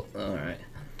candy, but alright.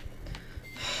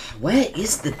 Where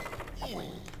is the...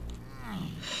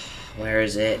 Where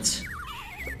is it?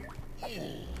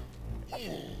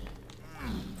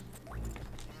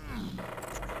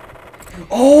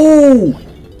 Oh!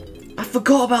 I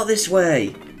forgot about this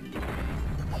way!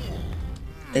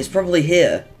 It's probably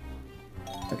here.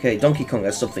 Okay, Donkey Kong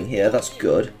has something here, that's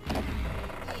good.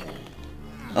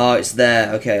 Oh, it's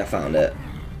there. Okay, I found it.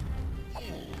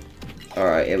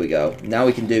 Alright, here we go. Now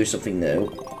we can do something new.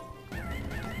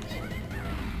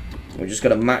 We're just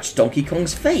gonna match Donkey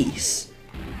Kong's face.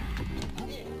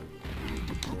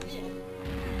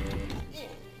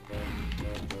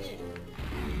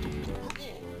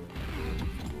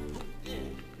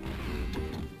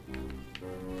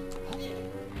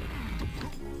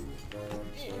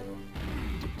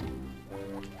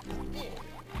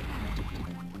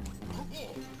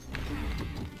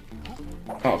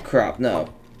 Oh crap, no.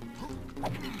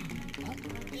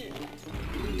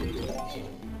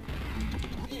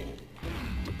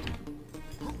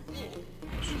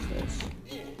 What's this?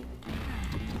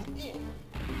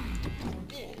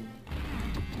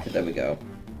 Okay, there we go.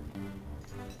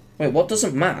 Wait, what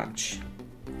doesn't match?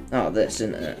 Oh, this,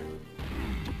 isn't it?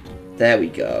 There we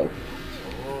go.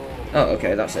 Oh,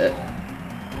 okay, that's it.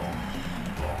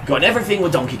 Got everything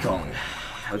with Donkey Kong.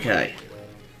 Okay.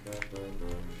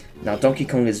 Now Donkey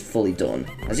Kong is fully done.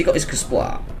 Has he got his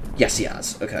Kasplat? Yes, he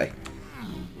has. Okay.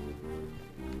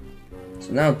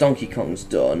 So now Donkey Kong's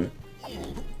done.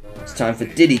 It's time for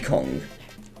Diddy Kong.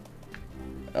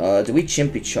 Do we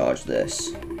Chimpy charge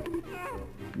this?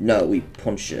 No, we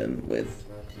punch him with...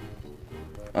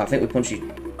 I think we punch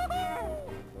you...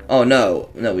 Oh, no.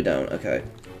 No, we don't. Okay.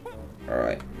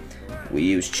 Alright. We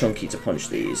use Chunky to punch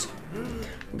these.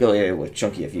 We'll go here with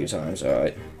Chunky a few times.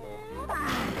 Alright.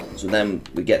 So then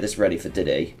we get this ready for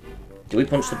Diddy. Do we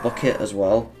punch the bucket as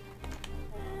well?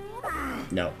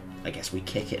 No. I guess we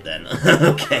kick it then.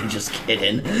 Okay, just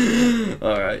kidding.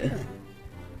 Alright.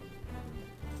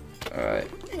 Alright.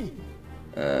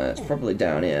 It's probably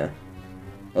down here.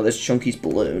 Oh, there's Chunky's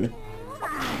balloon.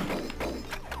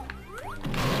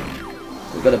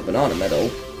 We've got a banana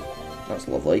medal. That's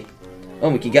lovely.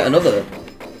 Oh, we can get another.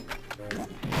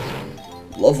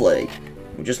 Lovely.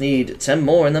 We just need 10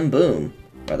 more and then boom.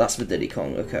 Right, that's for Diddy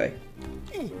Kong, okay.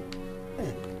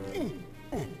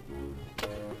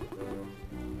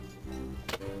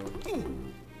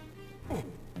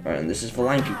 Alright, and this is for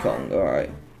Lanky Kong, alright.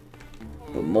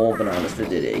 But more bananas for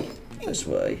Diddy. This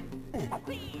way.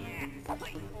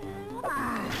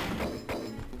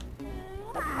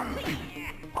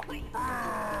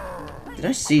 Did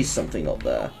I see something up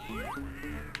there?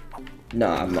 No,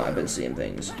 I might have been seeing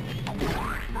things.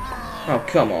 Oh,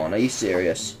 come on, are you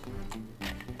serious?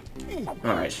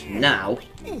 Alright, now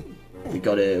we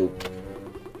got to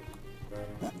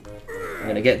I'm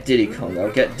gonna get Diddy Kong.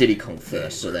 I'll get Diddy Kong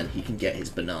first, so then he can get his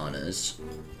bananas.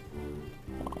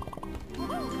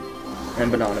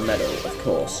 And Banana Medal, of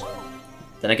course.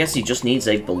 Then I guess he just needs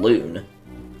a balloon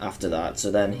after that, so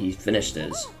then he finished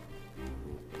his.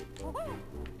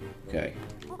 Okay.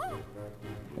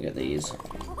 We'll get these.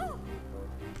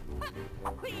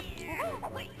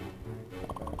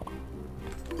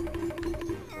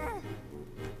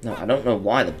 No, I don't know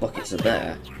why the buckets are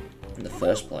there in the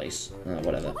first place.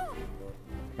 Whatever.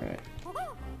 Alright.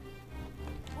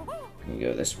 Can you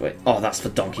go this way? Oh, that's for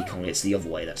Donkey Kong. It's the other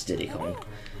way. That's Diddy Kong.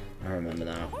 I remember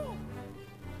now.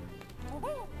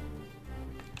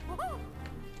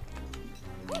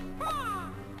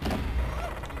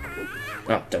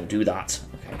 Oh, don't do that.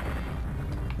 Okay.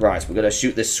 Right, we're gonna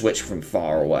shoot this switch from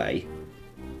far away.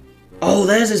 Oh,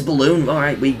 there's his balloon.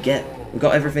 Alright, we got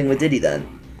everything with Diddy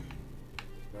then.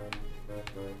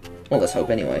 Well, let's hope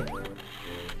anyway.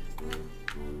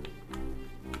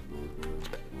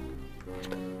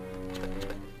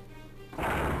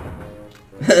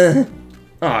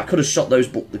 Oh, I could have shot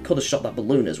that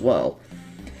balloon as well.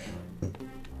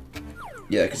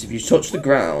 Yeah, because if you touch the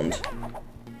ground,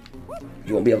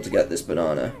 you won't be able to get this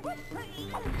banana.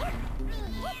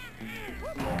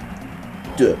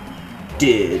 Duh.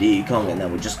 Diddy Kong, and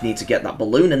then we just need to get that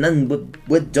balloon, and then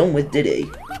we're done with Diddy.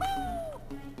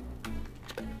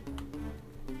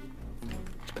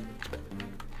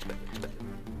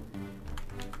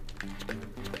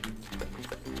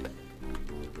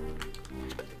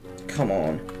 Come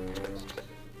on.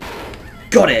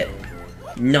 Got it!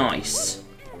 Nice.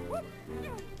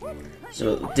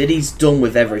 So, Diddy's done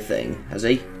with everything. Has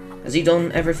he? Has he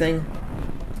done everything?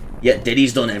 Yeah,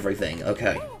 Diddy's done everything.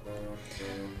 Okay.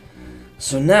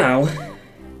 So now,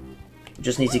 we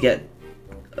just need to get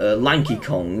Lanky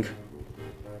Kong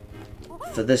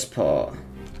for this part.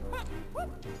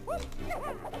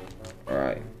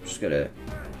 Alright, just gotta...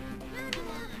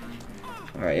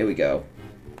 Alright, here we go.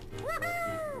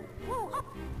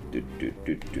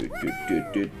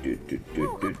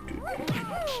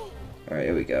 Alright,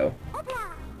 here we go.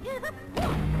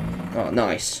 Oh,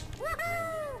 nice.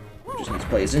 We just need to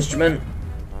play his instrument.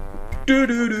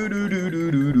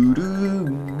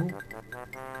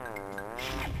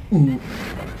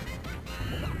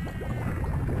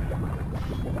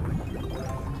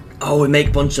 Oh, we make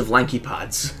a bunch of lanky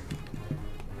pads.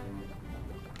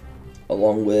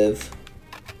 Along with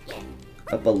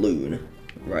a balloon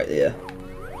right there.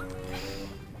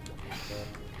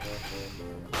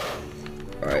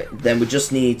 Alright, then we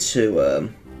just need to,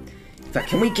 in fact,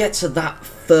 can we get to that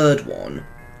third one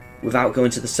without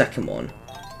going to the second one?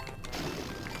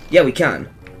 Yeah, we can.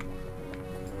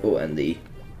 Oh, and the...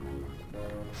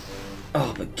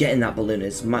 Oh, but getting that balloon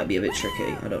might be a bit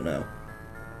tricky. I don't know.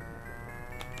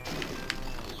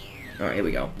 Alright, here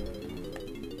we go.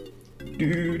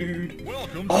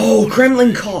 Oh,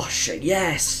 Kremlin Kosh!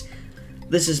 Yes!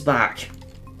 This is back.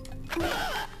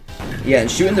 Yeah,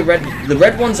 and shooting the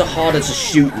red ones are harder to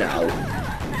shoot now.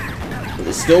 But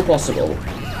it's still possible.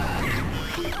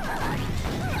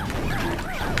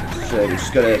 So we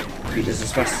just gotta beat this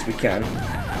as fast as we can.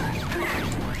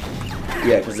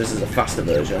 Yeah, because this is a faster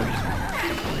version.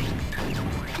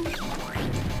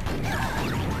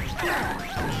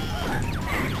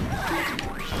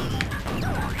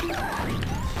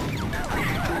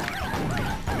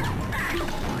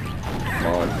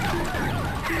 Come on.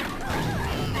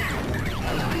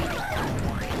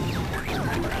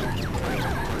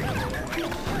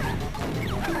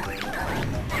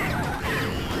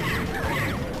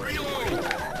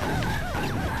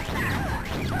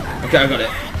 Okay, I got it.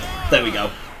 There we go.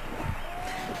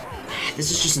 This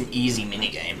is just an easy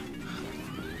minigame.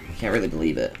 Can't really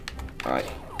believe it. Alright.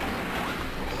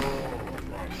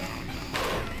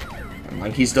 And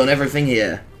Lanky's done everything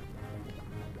here.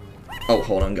 Oh,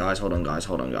 hold on, guys. Hold on, guys.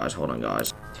 Hold on, guys. Hold on,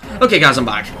 guys. Okay, guys, I'm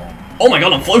back. Oh my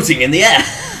god, I'm floating in the air.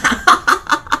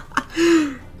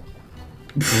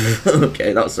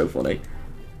 Okay, that was so funny.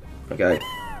 Okay,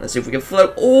 let's see if we can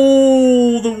float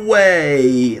all the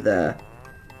way there.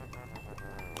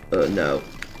 No.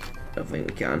 I don't think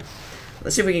we can.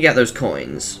 Let's see if we can get those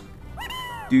coins.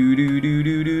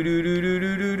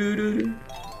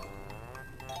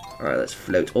 Alright, let's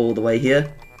float all the way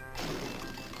here.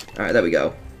 Alright, there we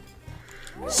go.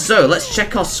 So, let's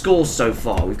check our scores so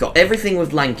far. We've got everything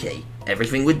with Lanky,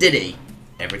 everything with Diddy,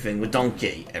 everything with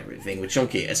Donkey, everything with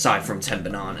Chunky, aside from 10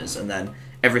 bananas, and then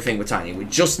everything with Tiny. We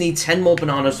just need 10 more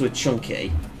bananas with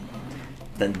Chunky.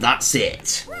 Then that's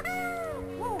it.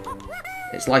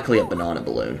 It's likely a banana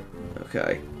balloon.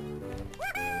 Okay.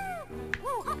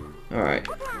 Alright.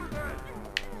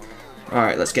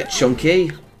 Alright, let's get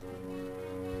Chunky.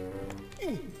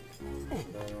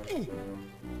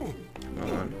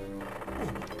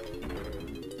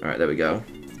 Alright, there we go.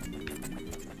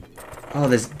 Oh,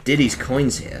 there's Diddy's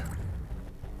coins here.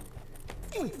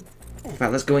 In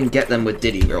fact, let's go and get them with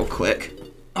Diddy real quick.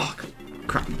 Oh,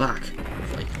 crap, I'm back.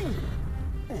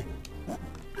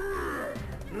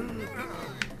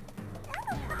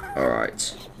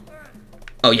 Alright.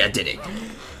 Oh yeah, Diddy.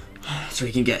 So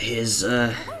we can get his,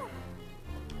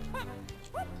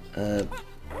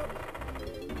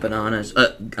 bananas.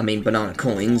 Banana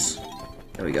coins.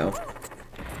 There we go.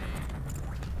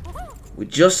 We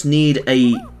just need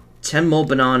 10 more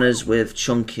bananas with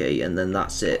Chunky, and then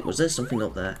that's it. Was there something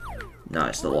up there? No,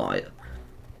 it's the light.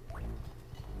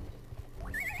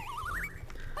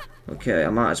 Okay, I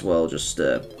might as well just,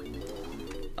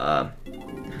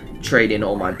 trade in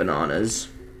all my bananas.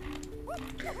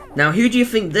 Now, who do you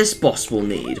think this boss will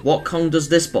need? What Kong does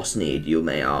this boss need, you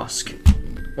may ask?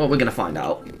 Well, we're gonna find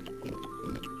out.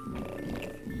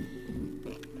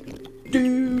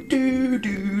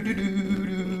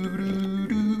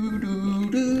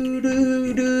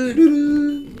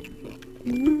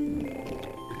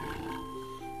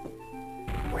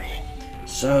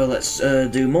 So, let's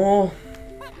do more.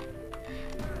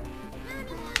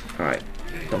 Alright,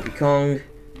 Donkey Kong.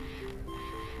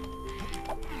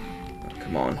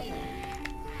 Come on.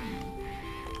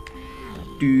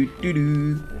 Do do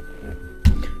do.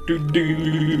 Do do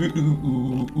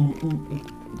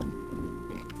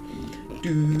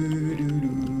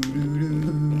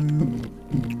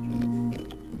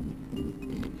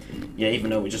yeah, even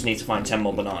though we just need to find 10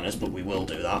 more bananas, but we will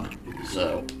do that.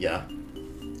 So, yeah.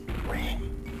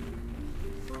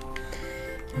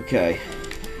 Okay.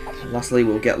 Lastly,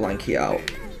 we'll get Lanky out.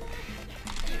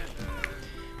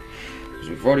 Because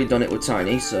we've already done it with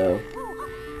Tiny, so...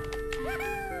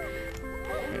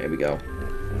 Here we go.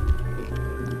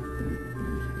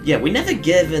 Yeah, we never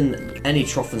given any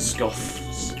Trough and Scoffs.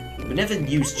 We never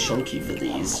used Chunky for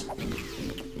these.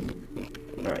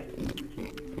 Alright.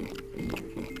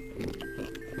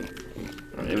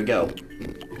 Alright, here we go.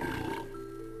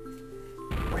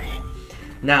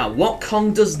 Now, what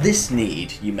Kong does this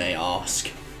need, you may ask?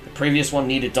 The previous one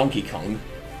needed Donkey Kong.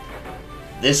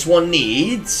 This one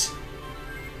needs...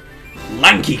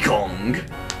 Lanky Kong!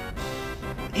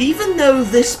 Even though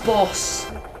this boss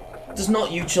does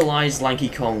not utilize Lanky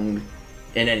Kong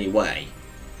in any way.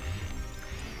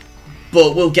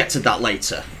 But we'll get to that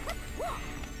later.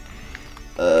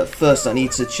 First I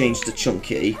need to change to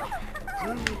Chunky.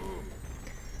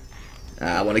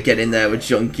 I want to get in there with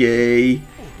Chunky.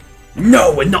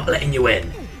 No, we're not letting you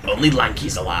in. Only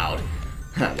Lanky's allowed.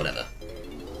 Whatever.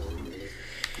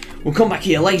 We'll come back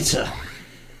here later.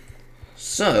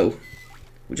 So,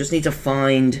 we just need to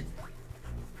find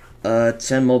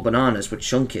 10 more bananas with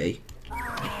Chunky.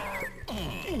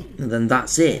 And then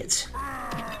that's it.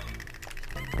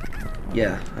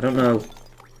 Yeah, I don't know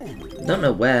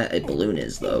where a balloon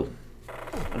is though.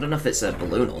 I don't know if it's a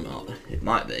balloon or not. It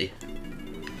might be.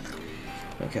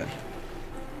 Okay.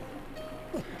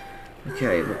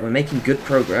 Okay, we're making good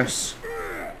progress. You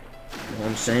know what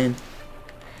I'm saying?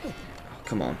 Oh,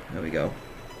 come on, there we go.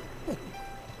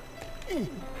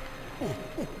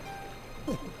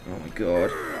 Oh my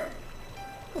god.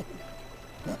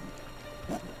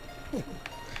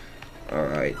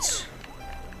 Alright.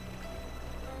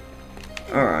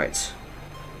 Alright.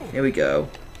 Here we go.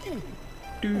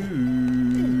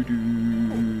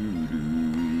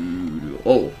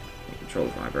 Oh, the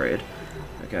controls vibrated.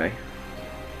 Okay.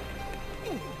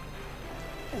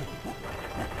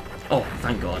 Oh,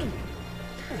 thank God.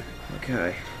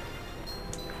 Okay.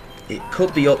 It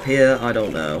could be up here, I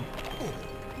don't know.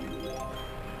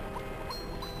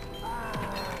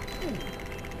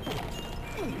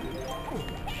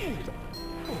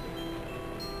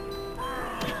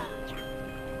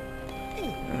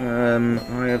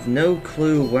 I have no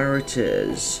clue where it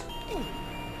is.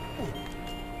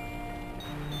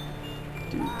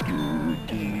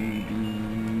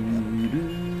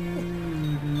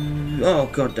 Oh,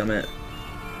 god damn it.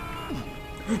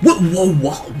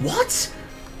 What?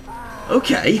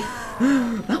 Okay.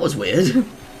 That was weird.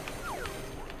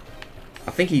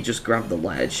 I think he just grabbed the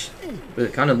ledge, but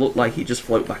it kind of looked like he just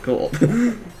floated back up. So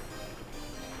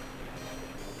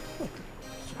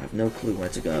I have no clue where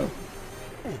to go.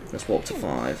 Let's walk to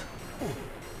 5.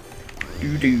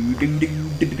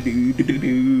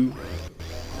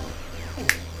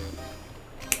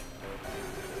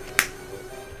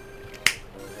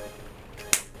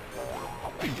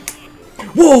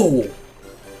 Whoa!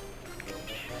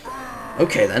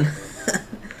 Okay then.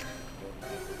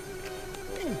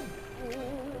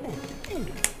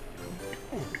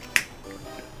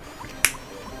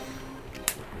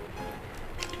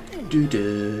 I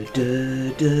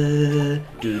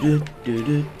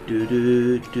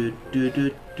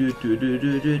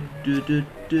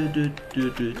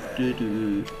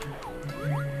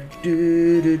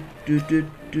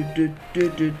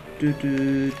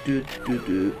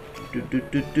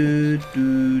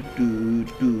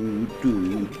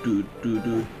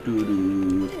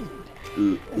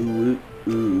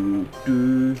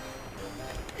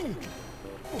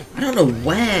don't know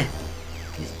where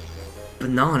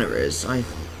banana is.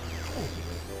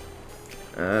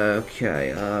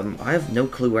 Okay, I have no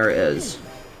clue where it is.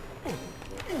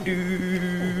 It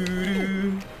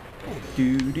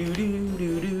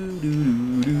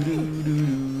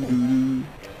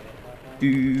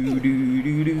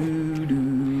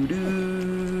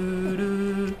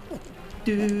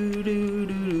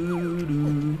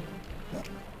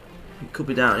could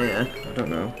be down here. I don't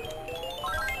know.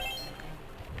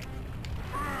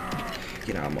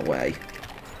 Get out of my way.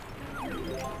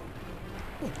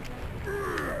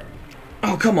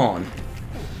 Oh, come on!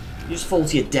 You just fall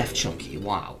to your death, Chunky.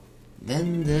 Wow.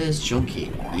 Then there's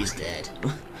Chunky. He's dead.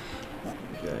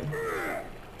 Okay.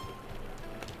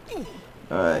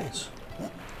 Alright.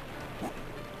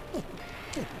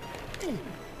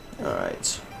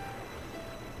 Alright.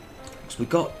 So we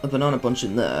got a banana bunch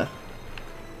in there.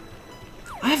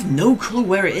 I have no clue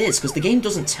where it is, because the game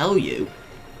doesn't tell you.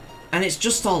 And it's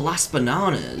just our last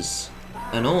bananas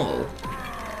and all.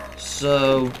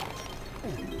 So...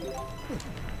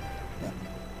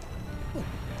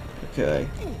 Okay.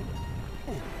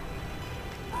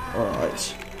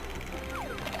 Alright.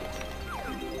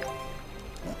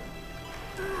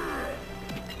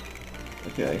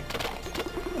 Okay.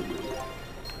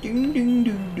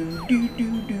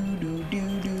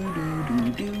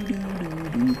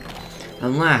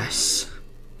 Unless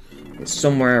it's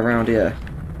somewhere around here.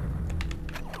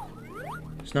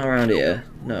 It's not around here.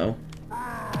 No.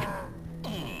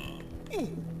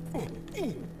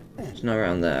 It's not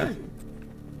around there.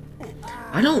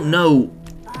 I don't know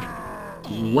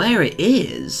where it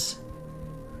is.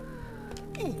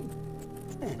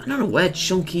 I don't know where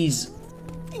Chunky's...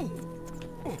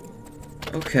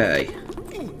 Okay.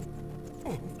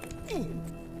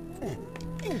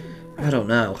 I don't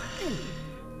know.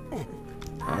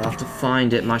 I'll have to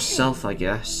find it myself, I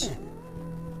guess.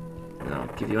 And I'll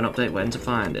give you an update when to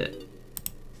find it.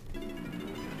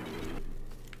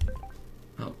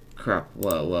 Oh, crap.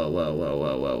 Whoa, whoa, whoa, whoa,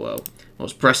 whoa, whoa, whoa. I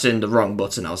was pressing the wrong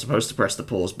button. I was supposed to press the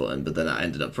pause button, but then I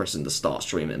ended up pressing the start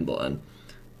streaming button.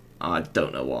 I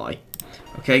don't know why.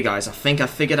 Okay, guys, I think I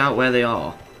figured out where they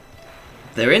are.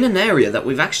 They're in an area that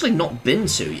we've actually not been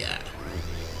to yet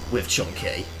with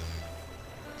Chunky.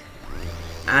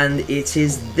 And it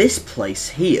is this place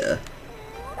here.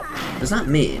 Does that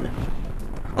mean...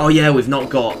 Oh yeah, we've not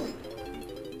got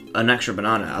an extra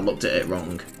banana. I looked at it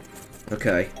wrong.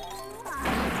 Okay.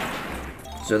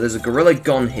 So there's a gorilla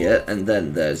gone here, and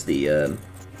then there's the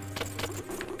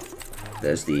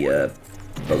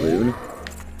balloon.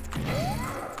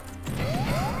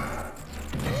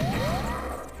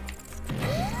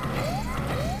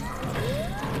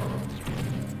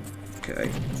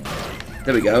 Okay.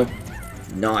 There we go.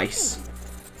 Nice.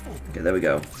 Okay, there we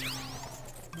go.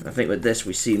 I think with this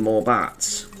we see more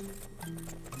bats.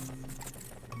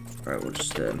 Right, we'll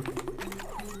just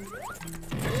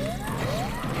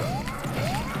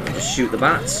shoot the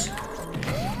bats.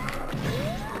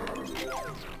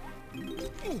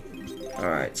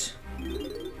 Alright.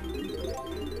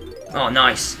 Oh,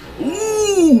 nice.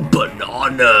 Ooh,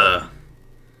 banana.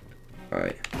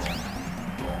 Alright.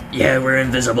 Yeah, we're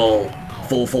invisible.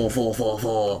 4, 4, 4, 4,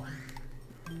 4.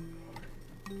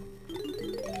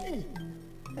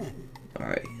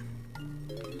 Alright.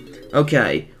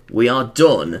 Okay, we are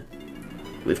done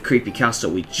with Creepy Castle.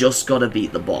 We just gotta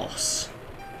beat the boss.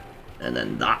 And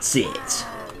then that's it.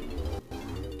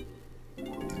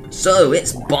 So,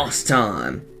 it's boss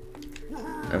time.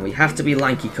 And we have to be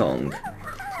Lanky Kong.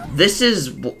 This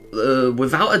is,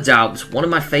 without a doubt, one of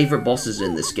my favourite bosses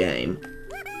in this game.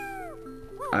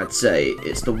 I'd say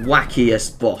it's the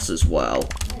wackiest boss as well.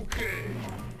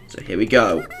 So here we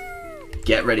go.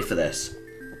 Get ready for this.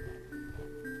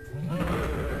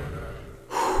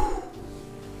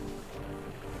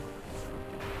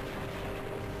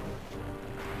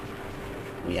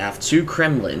 We have 2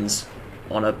 Kremlins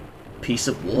on a piece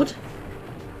of wood.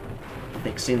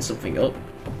 Mixing something up.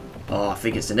 Oh, I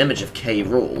think it's an image of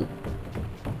Rool.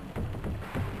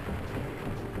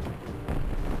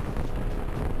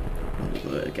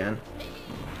 Do it again.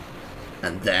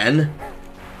 And then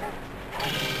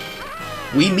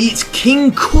we meet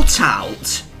King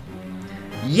Cutout.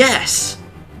 Yes,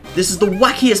 this is the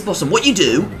wackiest boss. And what you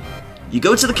do You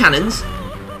go to the cannons,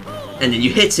 and then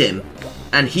you hit him,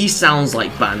 and he sounds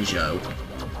like Banjo.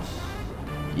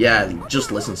 Yeah,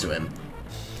 just listen to him.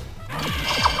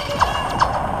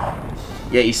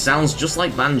 Yeah, he sounds just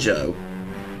like Banjo.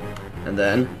 And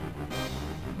then...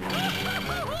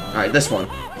 Alright, this one.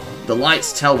 The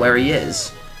lights tell where he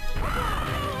is.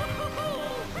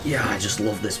 Yeah, I just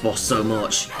love this boss so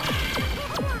much.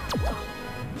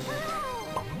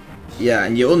 Yeah,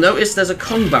 and you'll notice there's a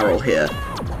Kong barrel here.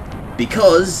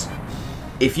 Because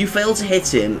if you fail to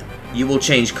hit him, you will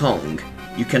change Kong.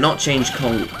 You cannot change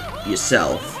Kong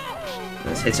yourself.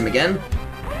 Let's hit him again.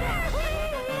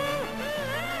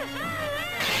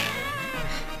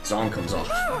 His arm comes off.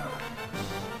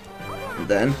 And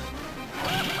then...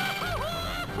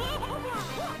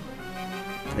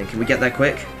 can we get there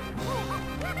quick?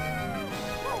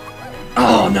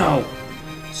 Oh no!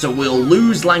 So we'll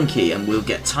lose Lanky and we'll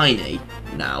get Tiny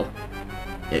now.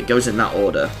 It goes in that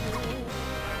order.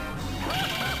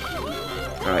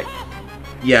 Alright.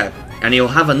 Yeah, and he'll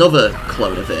have another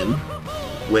clone of him,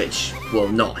 which will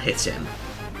not hit him.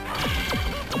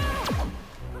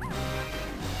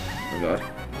 Oh god.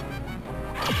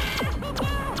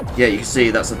 Yeah, you can see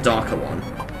that's a darker one,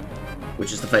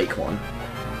 which is the fake one.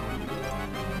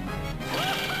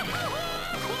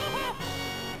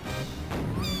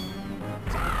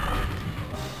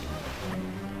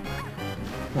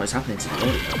 What is happening to the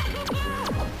audio?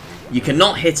 You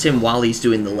cannot hit him while he's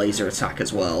doing the laser attack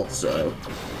as well, so...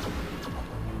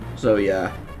 So,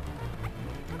 yeah.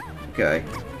 Okay.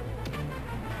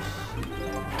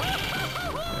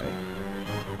 Okay.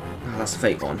 Oh, that's the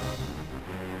fake one.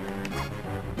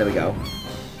 There we go.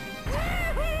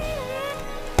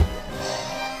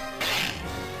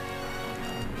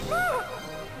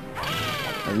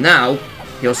 And now,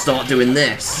 he'll start doing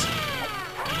this.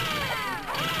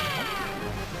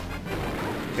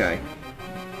 Okay.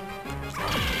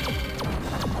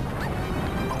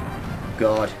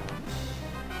 God.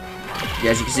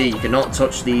 Yeah, as you can see, you cannot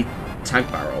touch the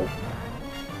tag barrel.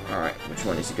 Alright, which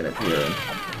one is he going to appear in?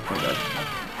 Oh, God.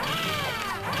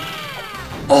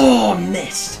 Oh,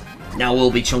 missed! Now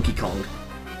we'll be Chunky Kong.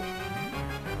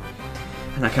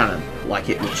 And I kind of like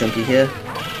it with Chunky here.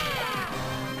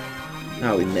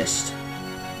 Oh, we missed.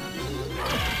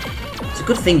 It's a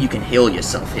good thing you can heal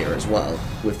yourself here as well,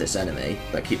 with this enemy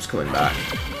that keeps coming back.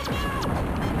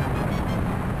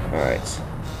 Alright.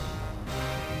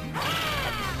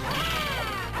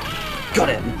 Got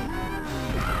him!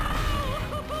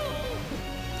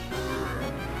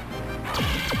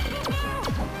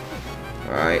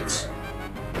 Alright.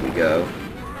 Here we go.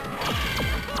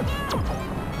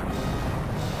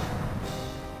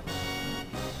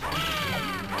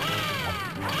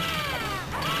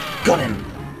 Got him!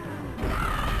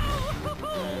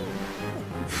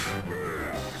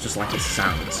 Just like it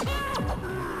sounds.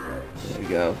 There we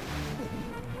go.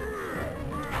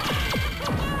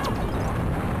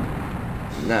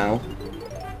 Now.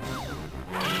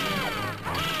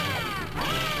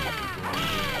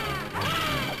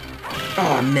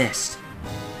 Oh, I missed.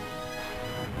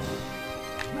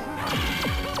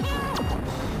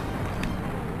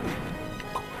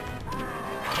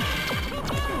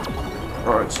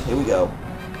 Alright, here we go.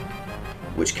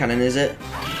 Which cannon is it?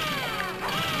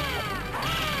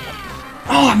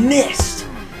 Oh, I missed!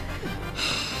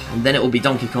 And then it will be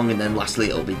Donkey Kong, and then lastly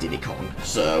it will be Diddy Kong.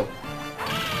 So...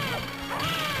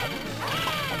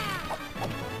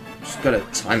 just gotta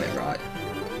time it right.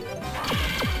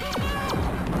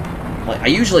 Like, I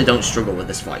usually don't struggle with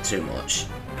this fight too much.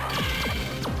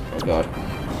 Oh god.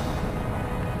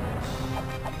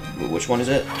 Which one is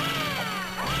it?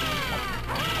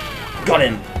 Got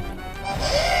him!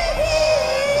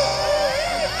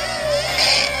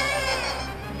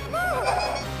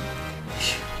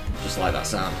 Just like that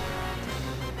sound.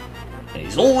 And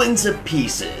he's all into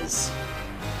pieces.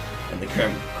 And the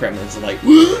Kremlins are like,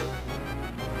 "What?"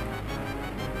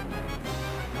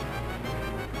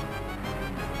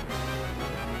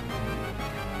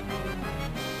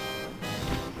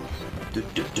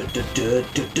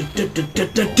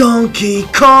 Donkey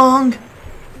Kong!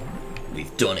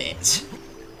 We've done it.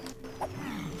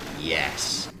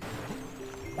 Yes.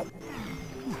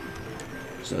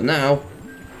 So now,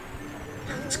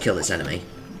 let's kill this enemy.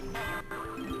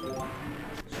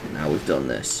 So now we've done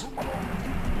this.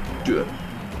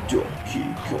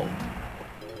 Donkey Kong.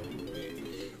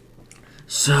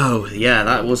 So, yeah,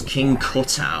 that was King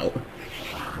Cutout.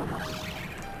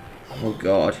 Oh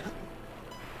god.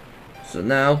 So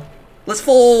now, let's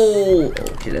fall!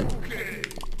 Oh, kidding.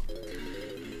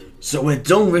 So we're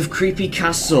done with Creepy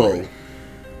Castle.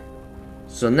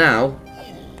 So now,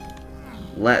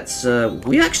 let's,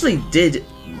 we actually did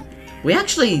We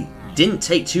actually didn't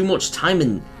take too much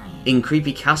time in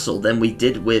Creepy Castle than we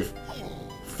did with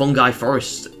Fungi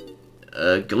Forest,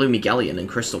 Gloomy Galleon, and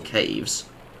Crystal Caves.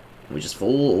 We just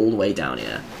fall all the way down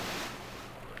here.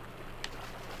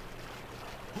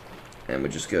 And we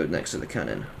just go next to the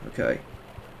cannon. Okay.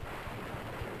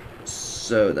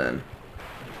 So then.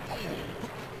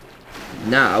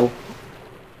 Now,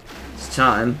 it's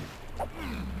time.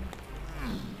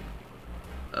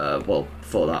 Well,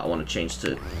 before that I want to change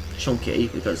to Chunky,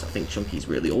 because I think Chunky's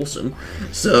really awesome.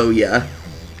 So, yeah.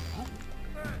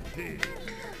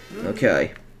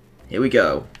 Okay. Here we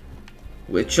go.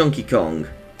 With Chunky Kong,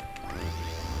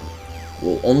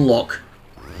 we'll unlock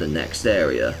the next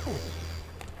area.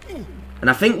 And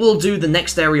I think we'll do the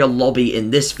next area lobby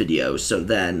in this video, so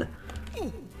then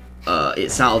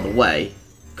it's out of the way,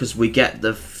 because we get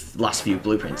the last few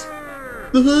blueprints.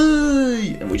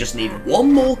 And we just need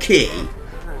one more key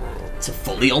to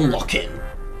fully unlock him.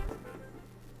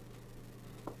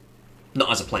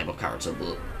 Not as a playable character,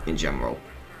 but in general.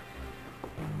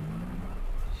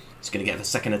 It's gonna get the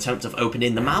second attempt of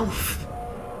opening the mouth.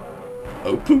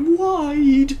 Open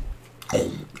wide.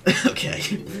 Okay,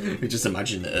 we just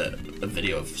imagine a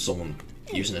video of someone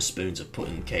using a spoon to put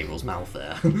in K-Rool's mouth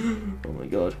there. Oh my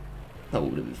god, that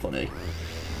would have been funny.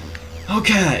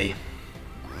 Okay,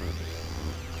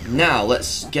 now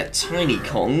let's get Tiny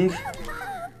Kong.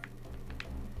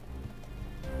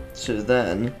 So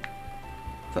then, in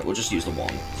fact, we'll just use the 1.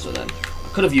 So then, I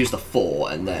could have used the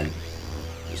 4 and then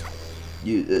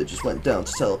just went down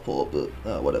to teleport,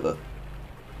 but whatever.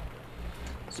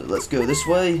 So let's go this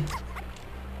way.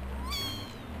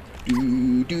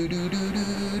 Alright,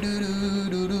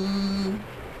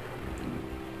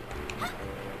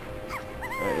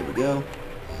 here we go.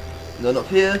 And then up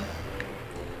here.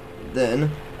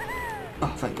 Then,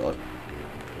 oh thank God.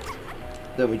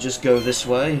 Then we just go this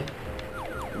way.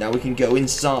 Now we can go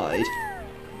inside.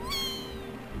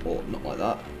 Or not like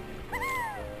that.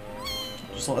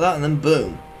 Just like that, and then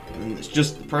boom. And it's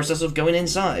just the process of going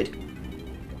inside.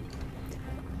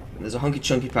 And there's a hunky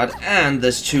chunky pad, and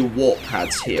there's 2 warp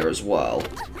pads here as well.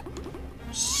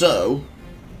 So,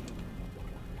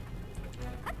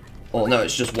 oh no,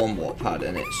 it's just 1 warp pad,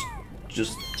 and it's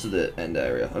just to the end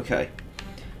area. Okay.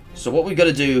 So what we got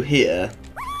to do here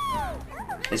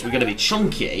is we're going to be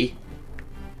Chunky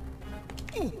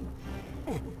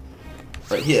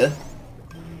right here,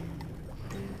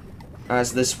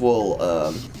 as this will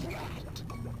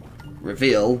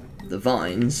reveal the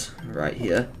vines right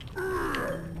here.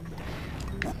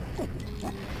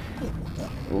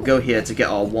 We'll go here to get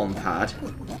our 1 pad,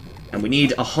 and we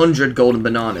need 100 golden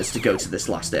bananas to go to this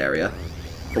last area,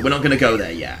 but we're not going to go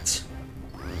there yet.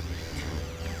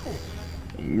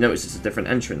 You notice it's a different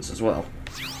entrance as well.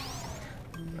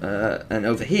 And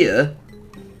over here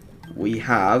we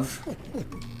have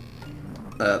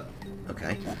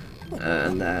okay,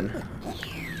 and then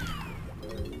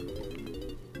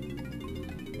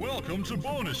welcome to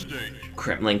bonus stage.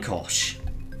 Kremlin Kosh.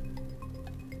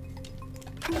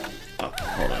 Oh,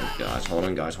 hold on, guys. Hold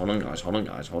on, guys. Hold on, guys. Hold on,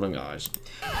 guys. Hold on, guys.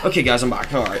 Okay, guys, I'm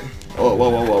back. All right. Oh, whoa,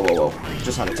 whoa, whoa, whoa, whoa.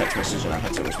 Just had a text message and I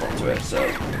had to respond to it. So,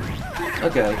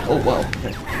 okay. Oh, well.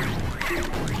 Okay.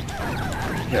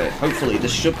 Okay. Hopefully,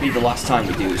 this should be the last time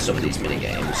we do some of these mini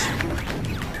games.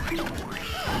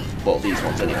 Well, these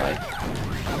ones anyway.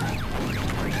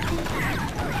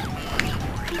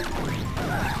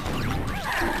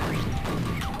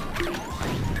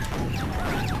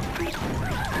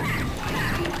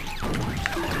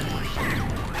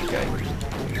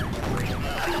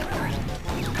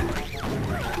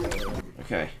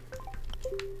 Okay.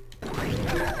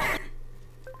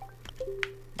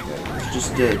 Let's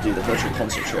just do the virtual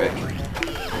concert trick.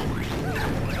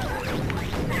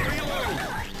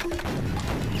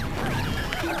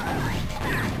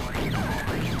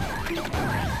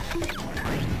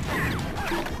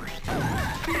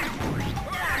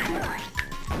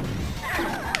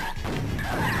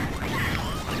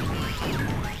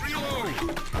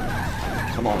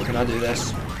 Come on, can I do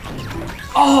this?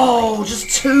 Oh, just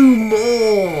 2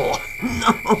 more!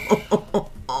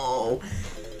 No!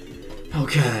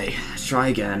 Okay, let's try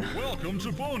again. Welcome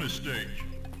to bonus stage.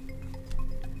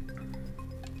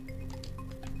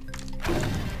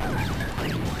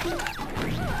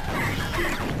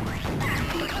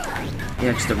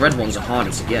 Yeah, because the red ones are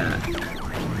harder to get.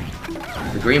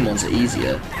 The green ones are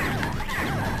easier.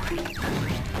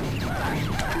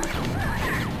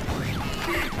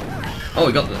 Oh,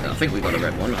 we got the. I think we got a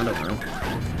red one. I don't know.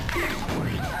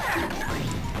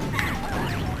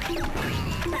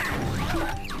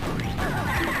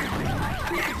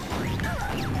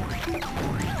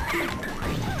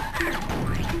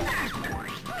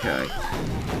 Okay.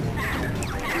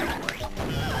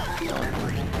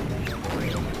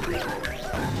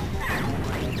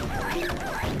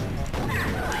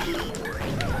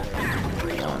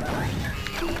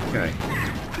 Okay.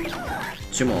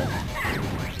 2 more.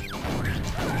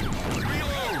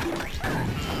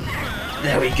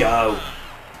 There we go.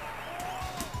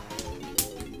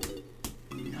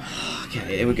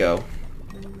 Okay, here we go.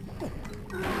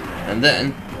 And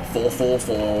then 4, 4,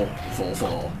 4, 4,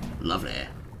 4. Lovely.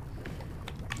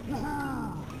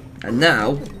 And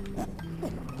now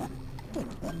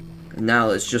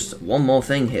it's just one more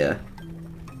thing here.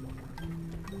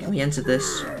 Can we enter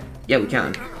this? Yeah, we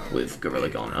can. With Gorilla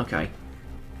gone. Okay.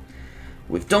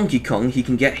 With Donkey Kong, he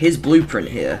can get his blueprint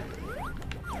here.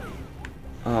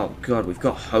 Oh god, we've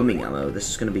got homing ammo. This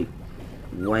is going to be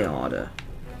way harder.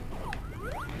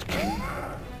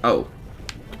 Oh.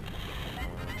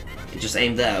 It just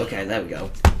aimed there. Okay, there we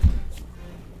go.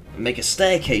 Make a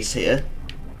staircase here.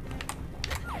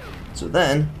 So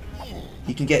then,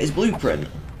 he can get his blueprint.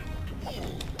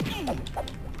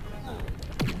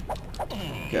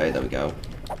 Okay, there we go.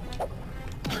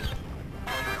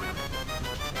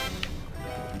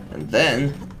 And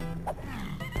then,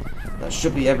 that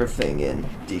should be everything in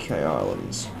DK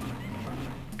Islands.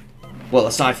 Well,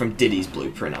 aside from Diddy's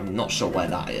blueprint, I'm not sure where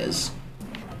that is.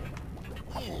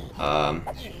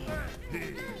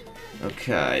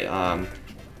 Okay,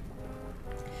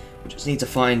 we just need to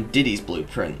find Diddy's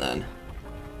blueprint then.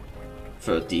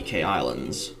 For DK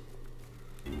Islands.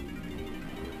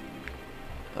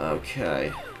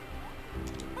 Okay.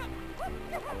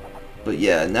 But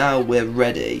yeah, now we're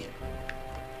ready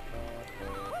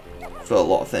for a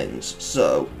lot of things,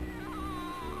 so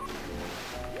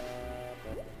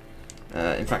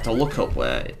in fact I'll look up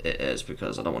where it is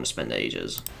because I don't want to spend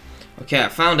ages. Okay, I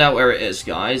found out where it is,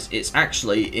 guys. It's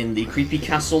actually in the Creepy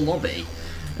Castle lobby,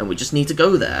 and we just need to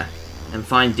go there and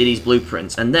find Diddy's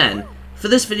blueprints, and then for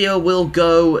this video we'll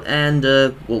go and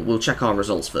we'll check our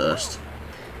results first,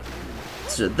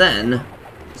 to then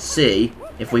see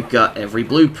if we've got every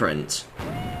blueprint,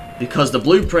 because the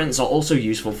blueprints are also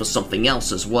useful for something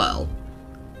else as well.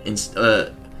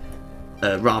 Other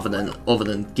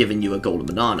than giving you a golden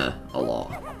banana a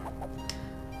lot.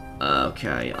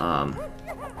 Okay,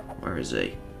 where is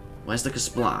he? Where's the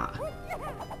Kasplat?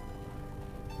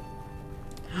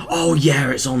 Oh yeah,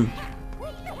 it's on.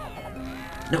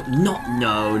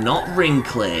 No, not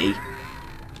Wrinkly.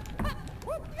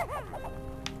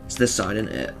 It's this side, isn't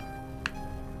it?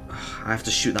 I have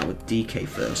to shoot that with DK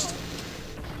first.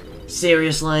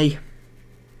 Seriously?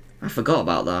 I forgot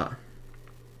about that.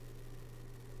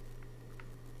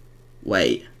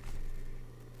 Wait.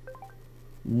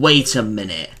 Wait a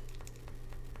minute.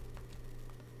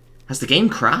 Has the game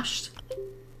crashed?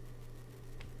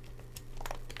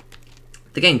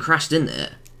 The game crashed, didn't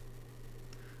it?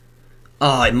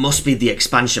 Oh, it must be the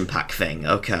expansion pack thing.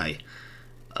 Okay.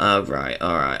 Right,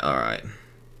 alright.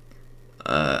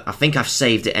 I think I've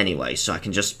saved it anyway, so I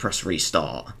can just press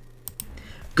restart.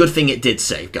 Good thing it did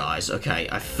save, guys. Okay,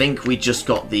 I think we just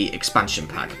got the expansion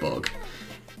pack bug,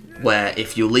 where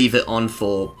if you leave it on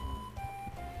for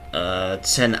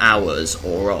 10 hours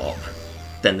or up,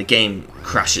 then the game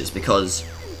crashes, because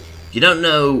if you don't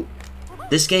know,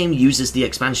 this game uses the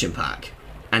expansion pack,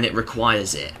 and it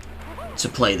requires it to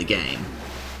play the game.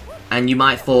 And you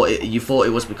might thought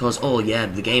it was because, oh yeah,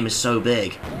 the game is so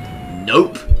big.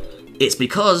 Nope. It's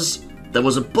because there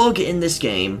was a bug in this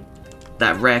game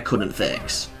that Rare couldn't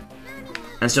fix.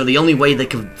 And so the only way they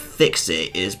can fix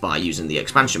it is by using the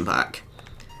expansion pack.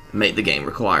 Make the game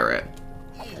require it.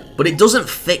 But it doesn't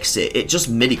fix it, it just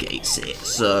mitigates it.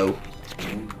 So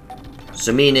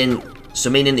meaning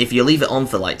if you leave it on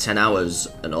for like 10 hours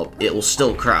and up, it will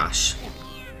still crash.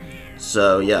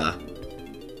 So yeah.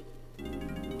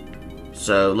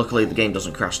 So luckily the game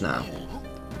doesn't crash now.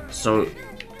 So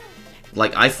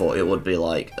like I thought it would be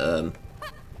like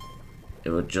it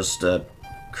would just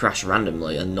crash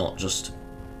randomly and not just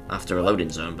after a loading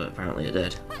zone, but apparently it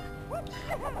did.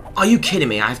 Are you kidding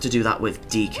me? I have to do that with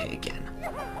DK again.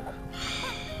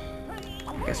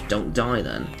 I guess don't die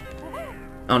then.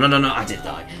 Oh no, I did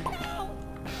die.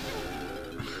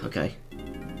 Okay.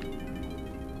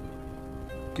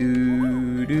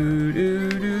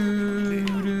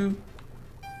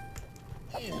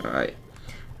 Alright.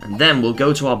 And then we'll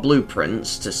go to our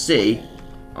blueprints to see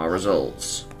our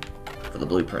results for the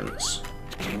blueprints.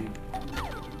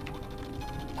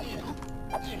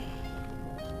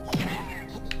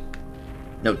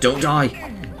 No, don't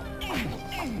die!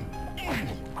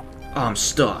 Oh, I'm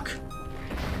stuck.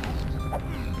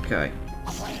 Okay.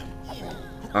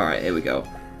 Alright, here we go.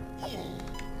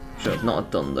 Should have not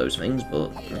done those things,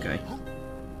 but okay.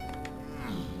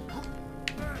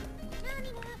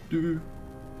 do.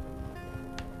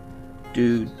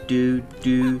 Do do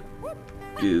do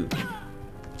do.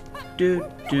 Do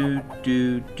do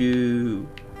do do.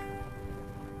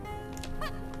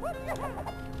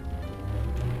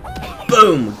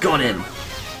 Boom! Got him!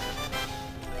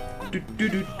 Do do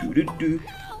do do do do.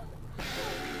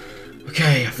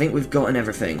 Okay, I think we've gotten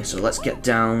everything, so let's get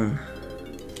down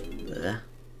there.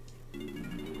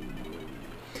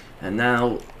 And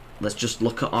now, let's just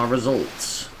look at our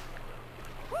results.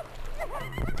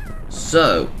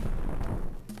 So,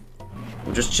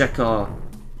 we'll just check our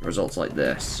results like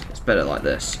this. It's better like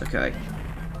this, okay.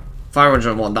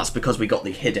 501, that's because we got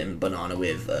the hidden banana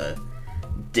with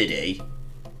Diddy.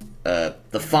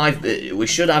 The 5, we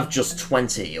should have just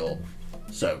 20 or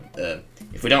so.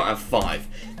 If we don't have 5,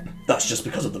 that's just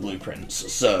because of the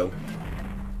blueprints. So,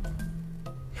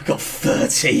 we've got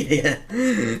 30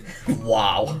 here.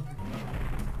 Wow.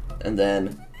 And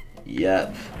then,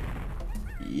 yep.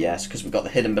 Yes, because we've got the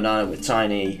hidden banana with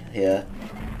Tiny here.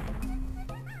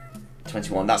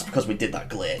 21, that's because we did that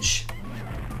glitch.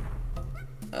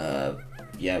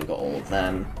 Yeah, we've got all of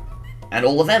them. And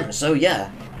all of them, so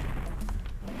yeah.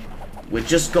 We've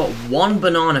just got one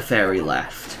banana fairy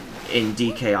left in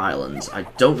DK Islands. I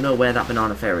don't know where that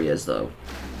banana fairy is, though.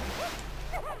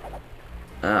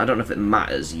 I don't know if it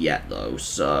matters yet, though,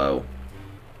 so...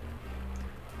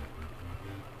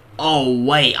 Oh,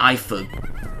 wait, I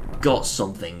forgot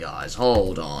something, guys.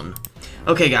 Hold on.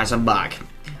 Okay, guys, I'm back.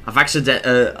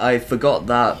 I forgot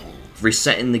that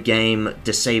resetting the game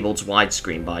disables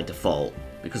widescreen by default,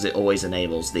 because it always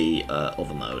enables the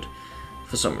other mode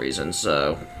for some reason,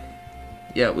 so...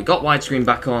 Yeah, we got widescreen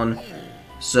back on,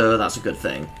 so that's a good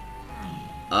thing.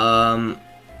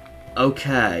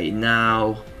 Okay,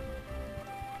 now...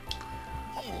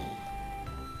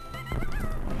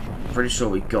 Pretty sure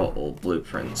we got all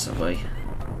blueprints, have we?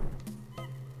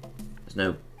 There's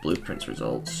no blueprints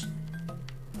results.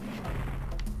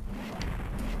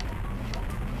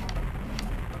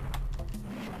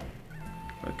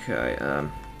 Okay,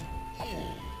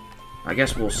 I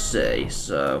guess we'll see,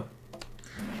 so...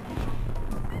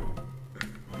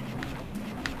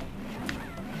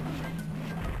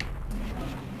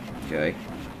 Okay.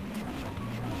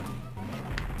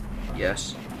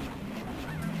 Yes.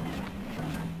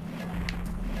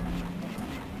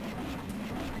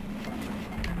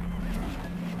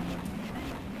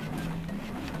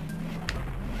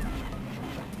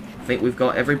 I think we've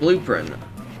got every blueprint.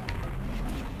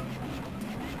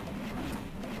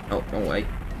 Oh, wrong way.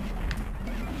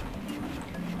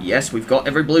 Yes, we've got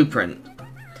every blueprint.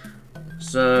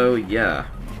 So, yeah.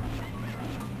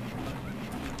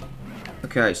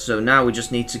 Okay, so now we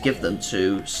just need to give them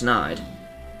to Snide.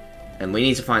 And we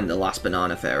need to find the last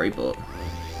banana fairy, but...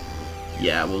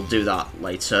 Yeah, we'll do that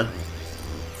later.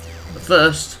 But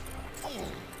first...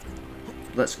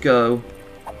 Let's go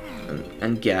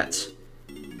and get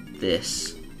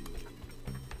this.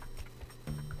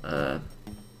 Go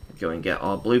and get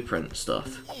our blueprint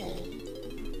stuff.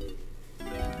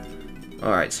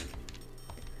 Alright.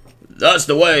 That's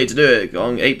the way to do it.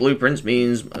 Going 8 blueprints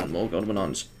means more gold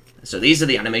bananas. So these are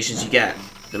the animations you get.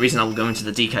 The reason I'm going to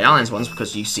the DK Islands ones is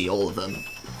because you see all of them.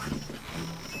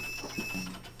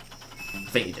 I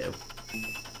think you do.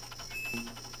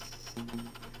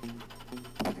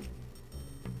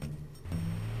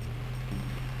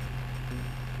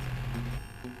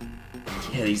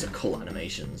 Yeah, these are cool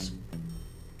animations.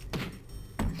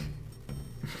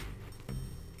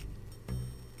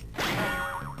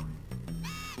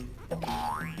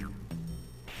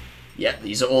 Yeah,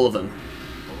 these are all of them.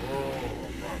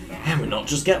 And we not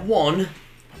just get 1,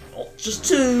 not just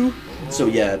 2. So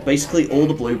yeah, basically all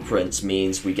the blueprints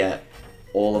means we get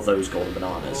all of those golden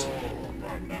bananas.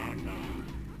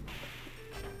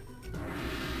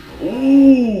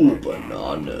 Ooh,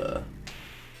 banana.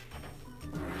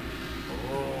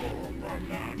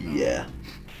 Yeah.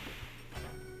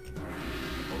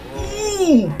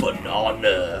 Ooh,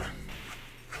 banana.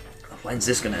 When's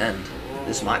this gonna end?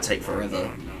 This might take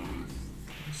forever.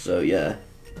 So yeah.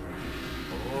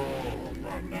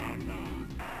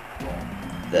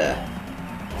 There.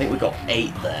 I think we got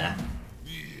 8 there.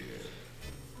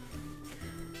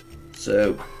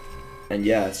 So, and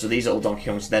yeah, so these are all Donkey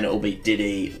Kongs, then it'll be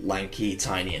Diddy, Lanky,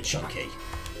 Tiny, and Chunky.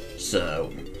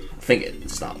 So, I think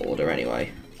it's that order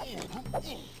anyway.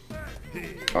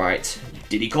 Alright,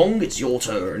 Diddy Kong, it's your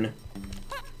turn.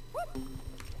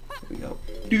 Here we go.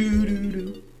 Doo doo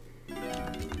doo.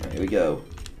 Alright, here we go.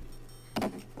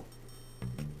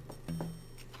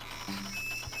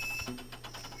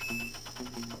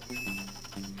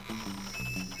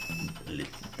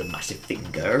 The massive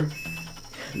finger.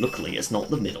 Luckily, it's not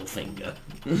the middle finger.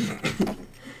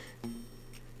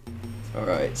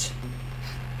 Alright.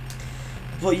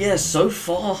 But yeah, so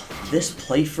far, this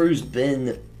playthrough's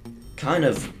been kind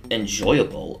of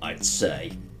enjoyable, I'd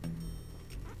say.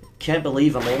 Can't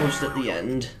believe I'm almost at the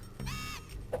end.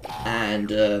 And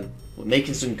we're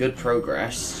making some good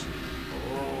progress.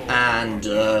 And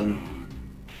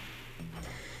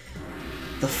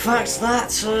the fact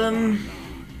that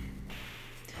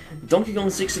Donkey Kong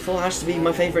 64 has to be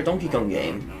my favourite Donkey Kong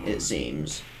game, it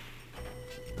seems.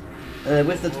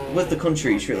 With the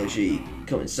Country trilogy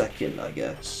coming second, I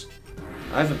guess.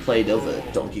 I haven't played other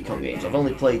Donkey Kong games. I've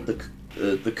only played the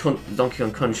Donkey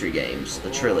Kong Country games, the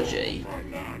trilogy,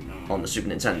 on the Super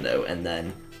Nintendo, and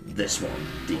then this one,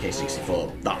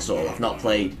 DK64. That's all. I've not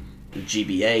played the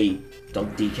GBA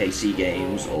DKC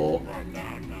games or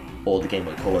the Game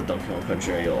Boy Color Donkey Kong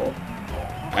Country, or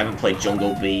I haven't played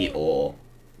Jungle Beat or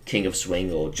King of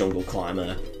Swing or Jungle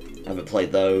Climber. I haven't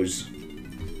played those.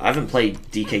 I haven't played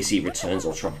DKC Returns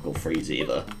or Tropical Freeze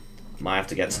either. Might have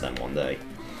to get to them one day.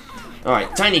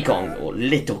 Alright, Tiny Kong or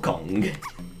Little Kong.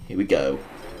 Here we go.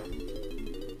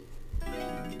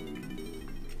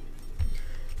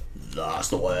 That's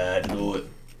the way to do it.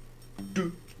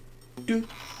 Do, do,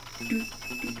 do,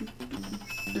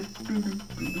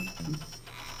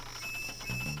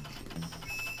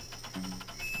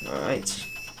 Alright.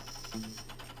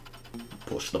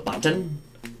 Push the button,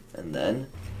 and then...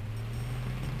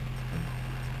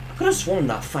 I could have sworn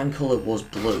that fan colour was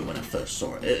blue when I first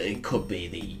saw it. It could be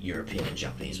the European and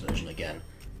Japanese version again.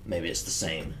 Maybe it's the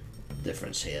same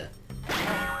difference here.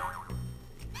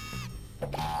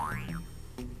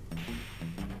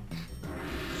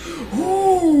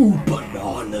 Ooh,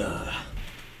 banana!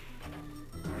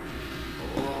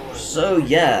 So,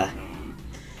 yeah.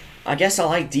 I guess I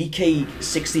like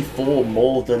DK64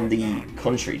 more than the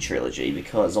Country trilogy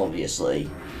because, obviously,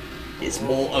 it's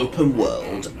more open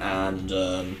world and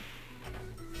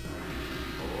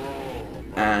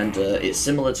it's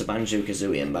similar to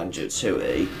Banjo-Kazooie and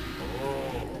Banjo-Tooie.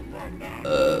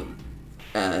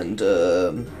 And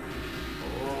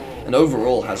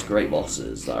overall has great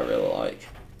bosses that I really like.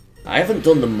 I haven't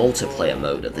done the multiplayer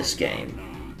mode of this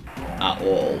game at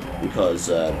all because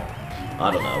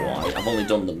I don't know why. I've only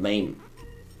done the main.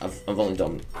 I've only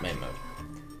done main mode.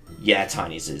 Yeah,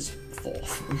 Tiny's is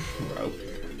 4th row.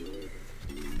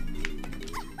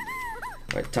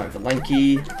 Right, time for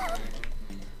Lanky.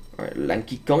 Alright,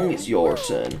 Lanky Kong, it's your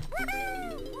turn.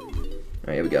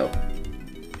 Alright, here we go.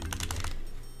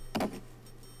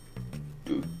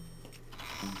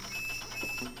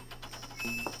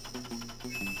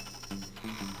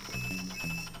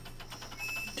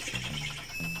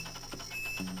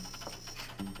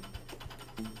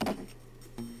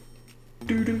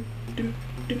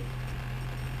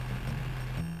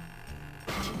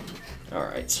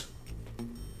 Alright.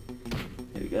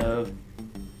 Here we go.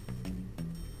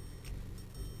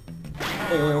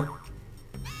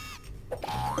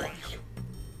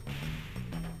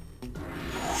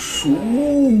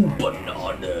 Ooh,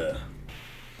 banana.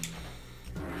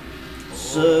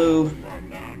 So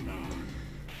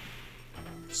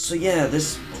yeah,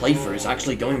 this playthrough is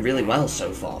actually going really well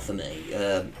so far for me.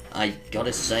 I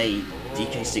gotta say,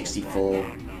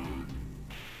 DK64,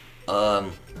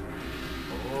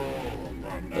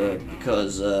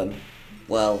 because,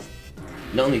 well,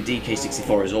 not only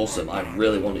DK64 is awesome, I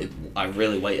really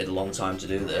waited a long time to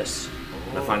do this,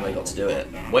 and I finally got to do it.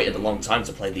 Waited a long time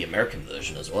to play the American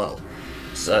version as well,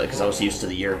 so because I was used to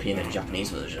the European and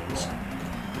Japanese versions.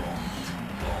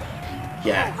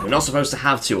 Yeah, we're not supposed to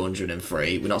have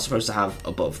 203, we're not supposed to have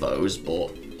above those, but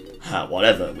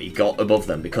whatever, we got above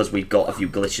them because we got a few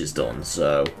glitches done,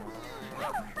 so...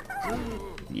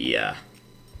 yeah.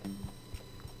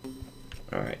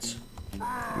 Alright.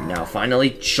 Now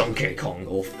finally, Chunky Kong,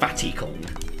 or Fatty Kong.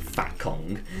 Fat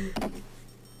Kong.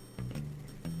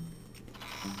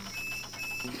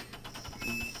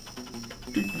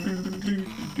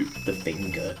 The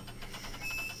finger.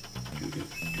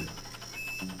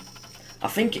 I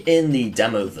think in the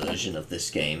demo version of this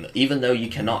game, even though you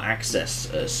cannot access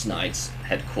Snide's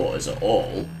headquarters at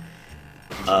all,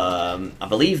 I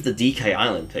believe the DK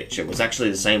Island picture was actually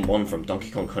the same one from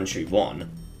Donkey Kong Country 1,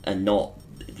 and not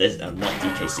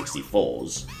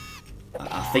DK64's.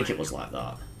 I think it was like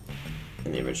that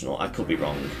in the original. I could be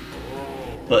wrong.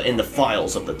 But in the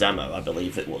files of the demo, I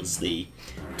believe it was the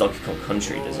Donkey Kong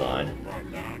Country design,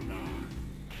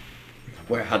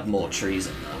 where it had more trees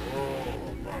in that.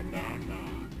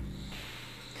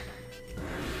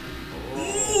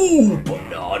 Ooh,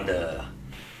 banana!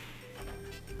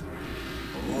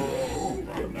 Ooh,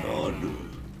 banana.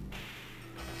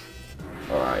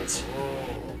 Alright.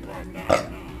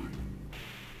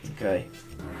 Okay.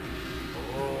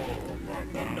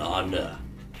 Banana.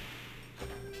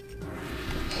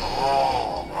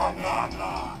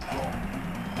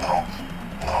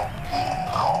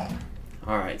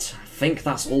 Alright, I think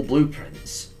that's all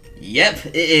blueprints. Yep,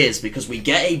 it is, because we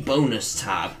get a bonus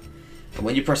tab. And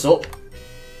when you press up,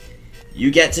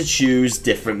 you get to choose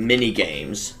different mini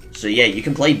games. So yeah, you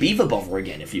can play Beaver Bother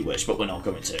again if you wish, but we're not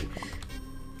going to.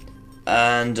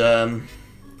 And,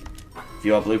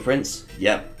 view our blueprints.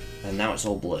 Yep, and now it's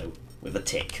all blue, with a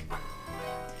tick.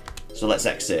 So let's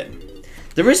exit.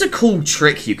 There is a cool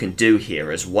trick you can do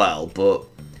here as well, but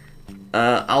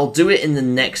I'll do it in the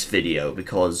next video,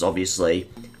 because obviously,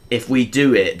 if we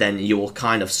do it, then you're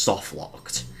kind of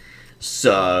soft-locked.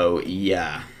 So,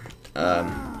 yeah.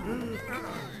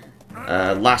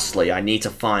 Lastly, I need to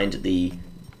find the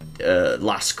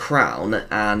last crown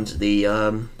and the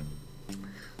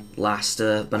last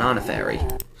banana fairy.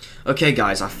 Okay,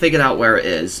 guys, I figured out where it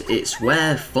is. It's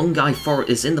where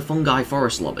it's in the fungi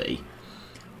forest lobby.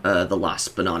 The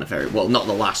last banana fairy. Well, not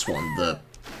the last one.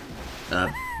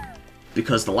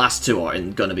 Because the last two are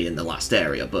gonna be in the last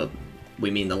area, but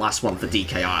we mean the last one for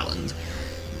DK Island.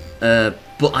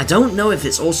 But I don't know if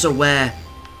it's also where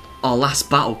our last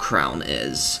battle crown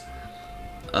is.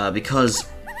 Because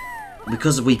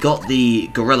we got the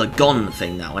Gorilla Gun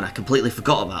thing now, and I completely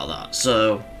forgot about that.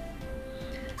 So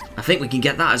I think we can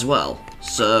get that as well.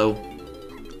 So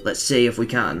let's see if we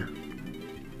can.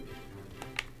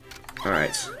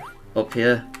 Alright, up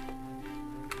here.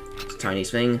 It's a tiny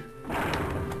thing.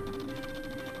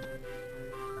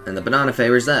 And the banana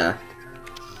fairy is there.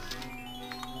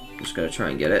 I'm just gonna try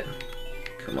and get it.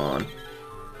 Come on.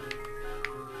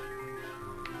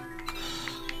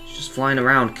 It's just flying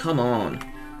around, come on.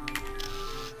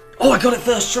 Oh, I got it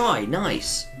first try!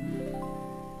 Nice!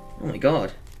 Oh my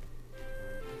god.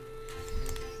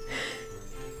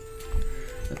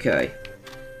 Okay.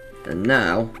 And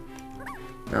now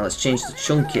let's change to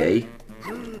Chunky.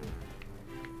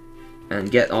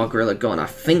 And get our Gorilla Gun. I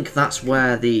think that's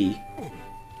where the...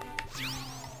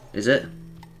 Is it?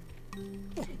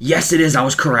 Yes, it is. I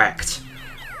was correct.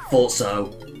 Thought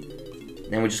so.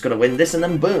 Then we just gotta win this, and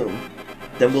then boom.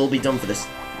 Then we'll be done for this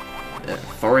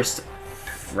forest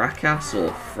fracas or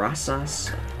frasas.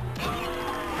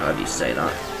 How do you say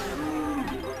that?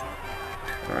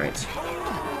 All right.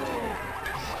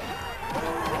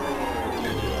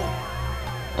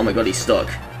 Oh my god, he's stuck.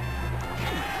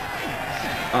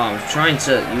 Oh, I'm trying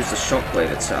to use the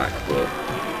shockwave attack, but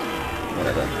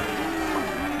whatever.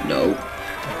 No.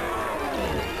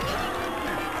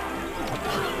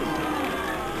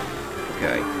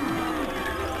 Okay.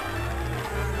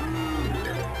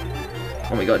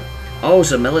 Oh my god. Oh,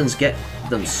 so melons get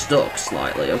them stuck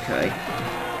slightly. Okay.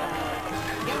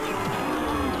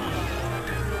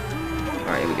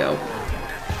 Alright, here we go.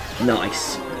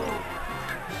 Nice.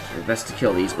 So best to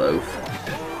kill these both.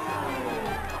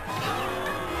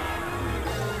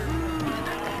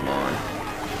 Come on.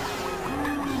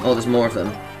 Oh, there's more of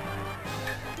them.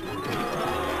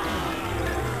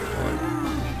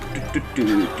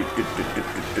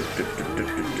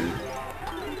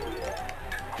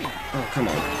 Oh, come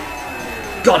on.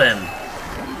 Got him!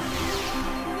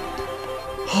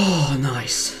 Oh,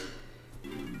 nice.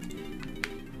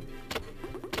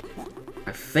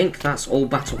 I think that's all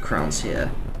battle crowns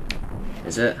here.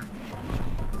 Is it?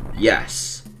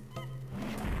 Yes.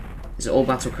 Is it all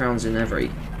battle crowns in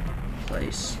every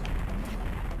place?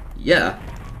 Yeah.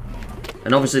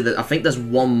 And obviously, I think there's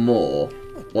one more.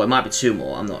 Or it might be two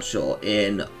more, I'm not sure,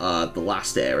 in the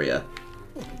last area.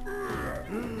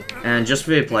 And just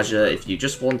for your pleasure, if you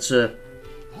just want to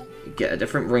get a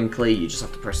different wrinkly, you just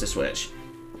have to press the switch.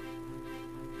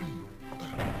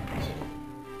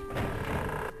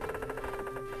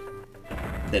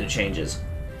 Then it changes.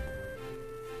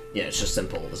 Yeah, it's just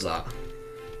simple as that.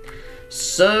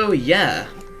 So, yeah.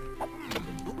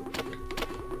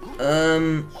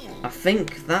 I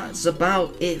think that's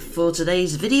about it for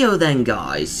today's video then,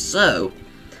 guys. So,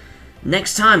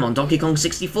 next time on Donkey Kong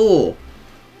 64,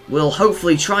 we'll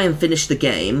hopefully try and finish the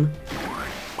game.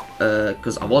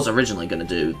 Because I was originally going to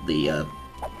do the,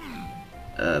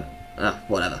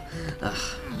 whatever.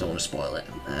 Don't want to spoil it.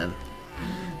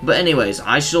 But anyways,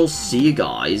 I shall see you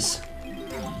guys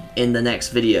in the next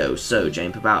video. So,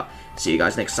 Jane Pop out. See you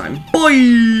guys next time.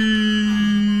 Bye!